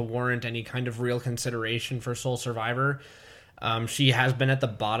game to warrant any kind of real consideration for Sole Survivor. She has been at the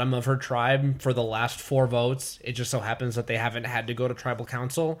bottom of her tribe for the last 4 votes. It just so happens that they haven't had to go to tribal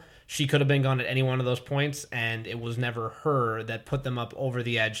council. She could have been gone at any one of those points, and it was never her that put them up over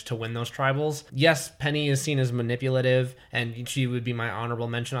the edge to win those tribals. Yes, Penny is seen as manipulative, and she would be my honorable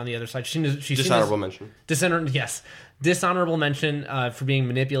mention on the other side. She's dishonorable mention. Dishonorable mention for being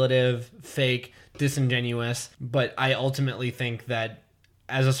manipulative, fake, disingenuous. But I ultimately think that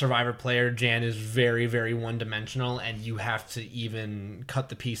as a Survivor player, Jan is very, very one-dimensional, and you have to even cut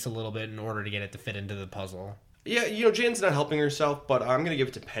the piece a little bit in order to get it to fit into the puzzle. Yeah, Jan's not helping herself, but I'm going to give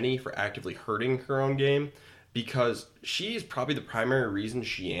it to Penny for actively hurting her own game, because she is probably the primary reason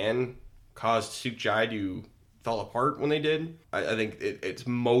Xian caused Suit-Jai to fall apart when they did. I think it's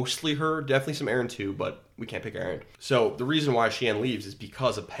mostly her, definitely some Aaron too, but we can't pick Aaron. So the reason why Xian leaves is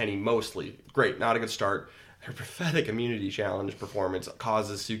because of Penny mostly. Great, not a good start. Her pathetic immunity challenge performance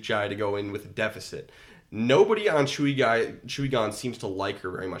causes Suit-Jai to go in with a deficit. Nobody on Shuigan seems to like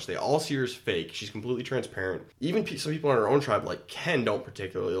her very much. They all see her as fake. She's completely transparent. Even some people on her own tribe, like Ken, don't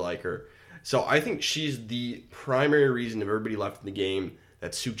particularly like her. So I think she's the primary reason of everybody left in the game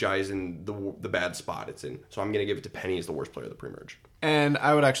that Suit-Jai is in the bad spot it's in. So I'm going to give it to Penny as the worst player of the pre-merge. And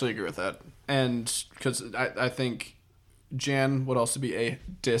I would actually agree with that. And because I think Jan would also be a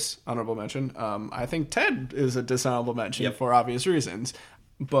dishonorable mention. I think Ted is a dishonorable mention for obvious reasons.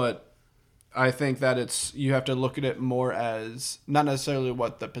 But I think that you have to look at it more as not necessarily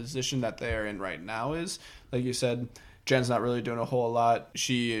what the position that they are in right now is. Like you said, Jan's not really doing a whole lot.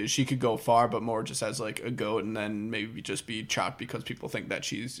 She could go far, but more just as like a goat, and then maybe just be chopped because people think that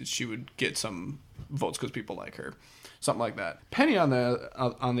she would get some votes because people like her, something like that. Penny on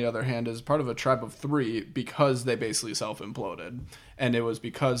the other hand is part of a tribe of 3 because they basically self-imploded, and it was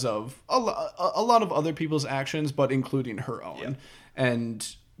because of a lot of other people's actions, but including her own,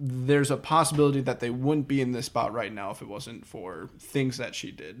 and there's a possibility that they wouldn't be in this spot right now if it wasn't for things that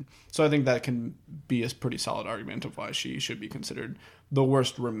she did. So I think that can be a pretty solid argument of why she should be considered the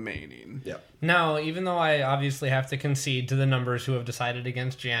worst remaining. Yeah. Now, even though I obviously have to concede to the numbers who have decided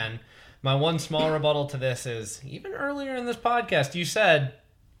against Jan, my one small rebuttal to this is, even earlier in this podcast, you said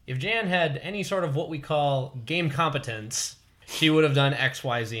if Jan had any sort of what we call game competence, she would have done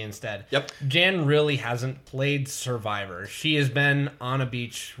XYZ instead. Yep. Jan really hasn't played Survivor. She has been on a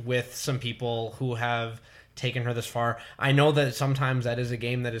beach with some people who have taken her this far. I know that sometimes that is a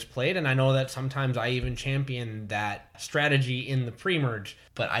game that is played, and I know that sometimes I even champion that strategy in the pre-merge,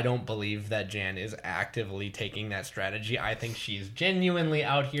 but I don't believe that Jan is actively taking that strategy. I think she's genuinely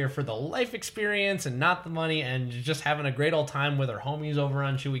out here for the life experience and not the money, and just having a great old time with her homies over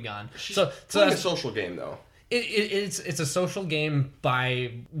on Shuigan. So that's a social game, though. It's a social game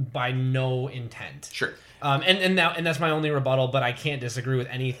by no intent. Sure. And that's my only rebuttal, but I can't disagree with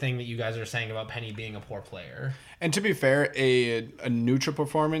anything that you guys are saying about Penny being a poor player. And to be fair, a neutral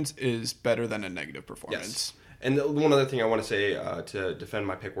performance is better than a negative performance. Yes. And one other thing I want to say to defend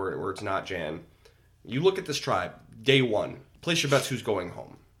my pick where it's not Jan. You look at this tribe, day one. Place your bets who's going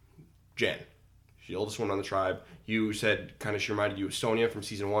home. Jan. She's the oldest one on the tribe. You said, kind of, she reminded you of Sonya from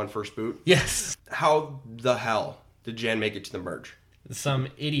season 1, first boot. Yes. How the hell did Jan make it to the merge? Some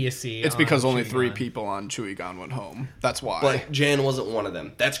idiocy. It's because only 3 Shuigan. people on Shuigan went home. That's why. But Jan wasn't one of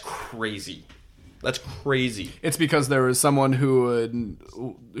them. That's crazy. That's crazy. It's because there was someone who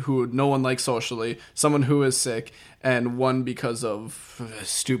no one likes socially, someone who is sick, and one because of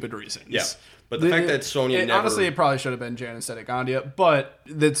stupid reasons. Yeah. But the fact that Sonya never... Honestly, it probably should have been Jan instead of Gandia, but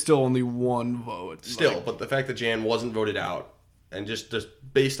that's still only one vote. Still, but the fact that Jan wasn't voted out, and just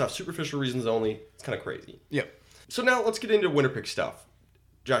based off superficial reasons only, it's kind of crazy. Yep. So now let's get into winner pick stuff.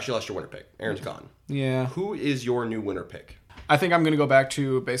 Josh, you lost your winner pick. Aaron's gone. Yeah. Who is your new winner pick? I think I'm going to go back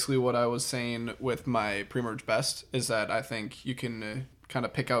to basically what I was saying with my pre-merge best, is that I think you can kind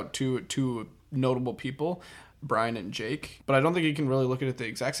of pick out two notable people, Brian and Jake, but I don't think you can really look at it the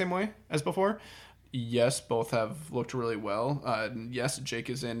exact same way as before. Yes, both have looked really well. Yes, Jake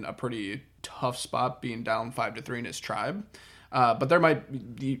is in a pretty tough spot being down 5-3 in his tribe. But there might,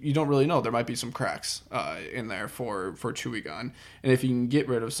 you don't really know, there might be some cracks in there for Shuigan. And if you can get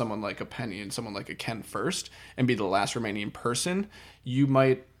rid of someone like a Penny and someone like a Ken first and be the last remaining person, you're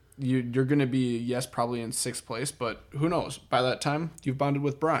going to be, yes, probably in 6th place, but who knows? By that time, you've bonded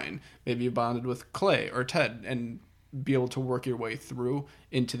with Brian. Maybe you've bonded with Clay or Ted and be able to work your way through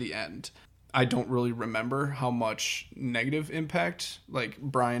into the end. I don't really remember how much negative impact like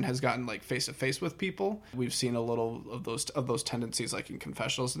Brian has gotten like face to face with people. We've seen a little of those tendencies like in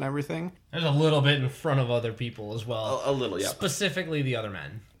confessionals and everything. There's a little bit in front of other people as well. A little, yeah. Specifically the other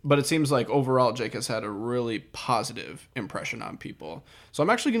men. But it seems like overall Jake has had a really positive impression on people. So I'm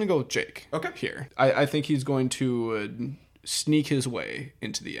actually going to go with Jake. Okay. Here. I think he's going to sneak his way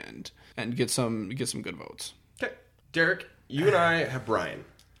into the end and get some good votes. Okay. Derek, you and I have Brian.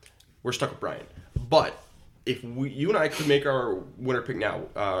 We're stuck with Brian. But if you and I could make our winner pick now,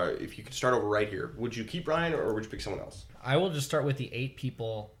 if you could start over right here, would you keep Brian or would you pick someone else? I will just start with the 8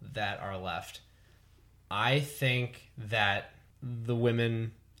 people that are left. I think that the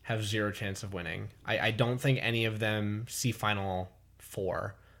women have 0 chance of winning. I don't think any of them see Final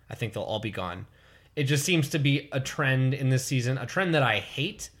 4. I think they'll all be gone. It just seems to be a trend in this season, a trend that I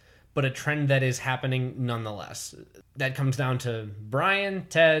hate, but a trend that is happening nonetheless. That comes down to Brian,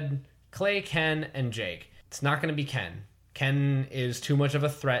 Ted, Clay, Ken, and Jake. It's not going to be Ken. Ken is too much of a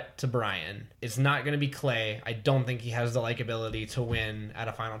threat to Brian. It's not going to be Clay. I don't think he has the likability to win at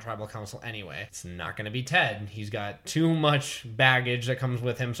a final tribal council anyway. It's not going to be Ted. He's got too much baggage that comes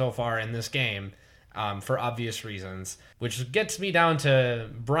with him so far in this game for obvious reasons, which gets me down to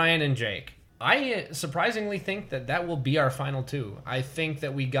Brian and Jake. I surprisingly think that will be our final 2. I think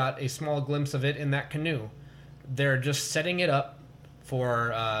that we got a small glimpse of it in that canoe. They're just setting it up for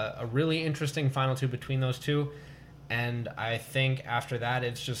a really interesting final 2 between those two. And I think after that,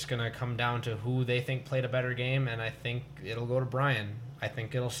 it's just going to come down to who they think played a better game. And I think it'll go to Brian. I'm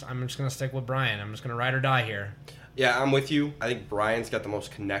just going to stick with Brian. I'm just going to ride or die here. Yeah, I'm with you. I think Brian's got the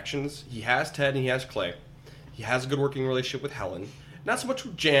most connections. He has Ted and he has Clay. He has a good working relationship with Helen. Not so much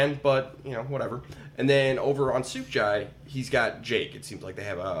with Jan, but, whatever. And then over on Sukjai, he's got Jake. It seems like they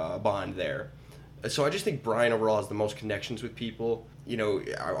have a bond there. So I just think Brian overall has the most connections with people.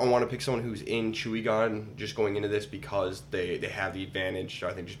 I want to pick someone who's in Shuigan just going into this because they have the advantage. So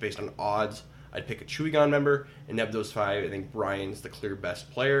I think just based on odds, I'd pick a Shuigan member. And of those 5, I think Brian's the clear best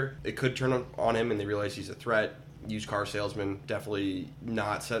player. It could turn on him and they realize he's a threat. Used car salesman, definitely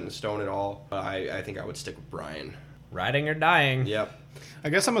not set in stone at all. But I think I would stick with Brian. Riding or dying. Yep. I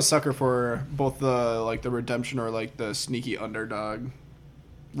guess I'm a sucker for both the redemption or like the sneaky underdog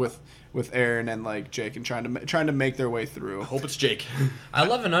with Aaron and like Jake and trying to make their way through. I hope it's Jake. I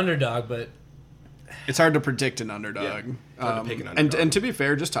love an underdog, but it's hard to predict an underdog. Yeah, hard to pick an underdog. And to be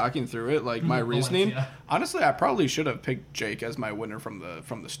fair, just talking through it, like my reasoning, yeah. honestly, I probably should have picked Jake as my winner from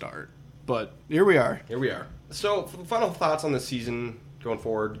the start. But here we are. Here we are. So for the final thoughts on the season going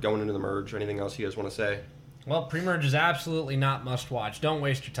forward, going into the merge, anything else you guys want to say? Well, pre-merge is absolutely not must-watch. Don't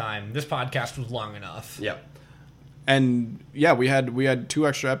waste your time. This podcast was long enough. Yep. And yeah, we had 2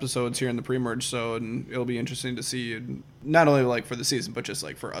 extra episodes here in the pre-merge, so it'll be interesting to see not only like for the season, but just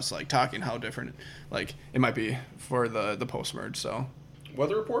like for us like talking how different like it might be for the post-merge. So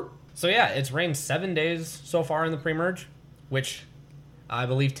Weather report? So yeah, it's rained 7 days so far in the pre-merge, which I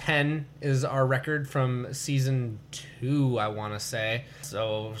believe 10 is our record from season 2, I want to say.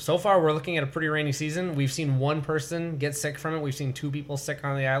 So far we're looking at a pretty rainy season. We've seen one person get sick from it. We've seen 2 people sick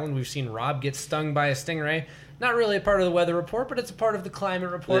on the island. We've seen Rob get stung by a stingray. Not really a part of the weather report, but it's a part of the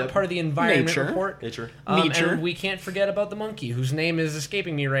climate report, Yep. part of the environment Nature. report. Nature. Nature. And we can't forget about the monkey, whose name is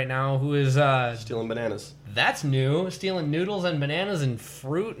escaping me right now, who is... Stealing bananas. That's new. Stealing noodles and bananas and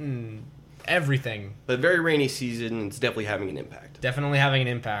fruit and everything. But very rainy season, it's definitely having an impact. Definitely having an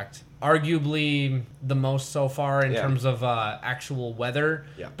impact. Arguably the most so far in Yeah. terms of actual weather,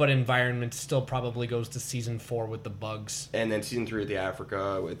 Yeah. but environment still probably goes to season 4 with the bugs. And then season 3 with the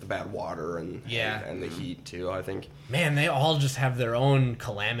Africa with the bad water and Yeah. and the heat too, I think. Man, they all just have their own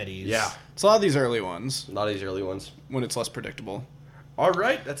calamities. Yeah. It's a lot of these early ones A lot of these early ones. when it's less predictable. All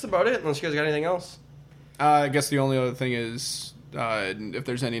right, that's about it. Unless you guys got anything else. I guess the only other thing is if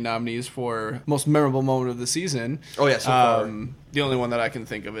there's any nominees for most memorable moment of the season. Oh, yeah, so far. The only one that I can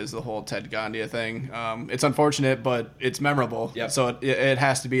think of is the whole Ted Gandia thing. It's unfortunate, but it's memorable. Yep. So it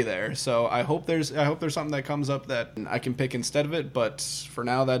has to be there. So I hope there's something that comes up that I can pick instead of it. But for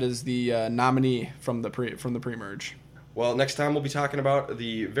now, that is the nominee from the pre-merge. Well, next time we'll be talking about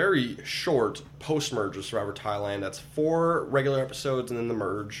the very short post-merge of Survivor Thailand. That's 4 regular episodes and then the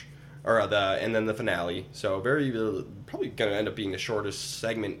merge, and then the finale. So probably going to end up being the shortest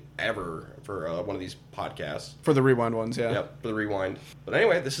segment ever for one of these podcasts. For the rewind ones, yeah. Yep, for the rewind. But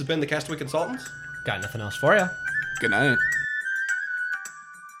anyway, this has been the Castaway Consultants. Got nothing else for you. Good night.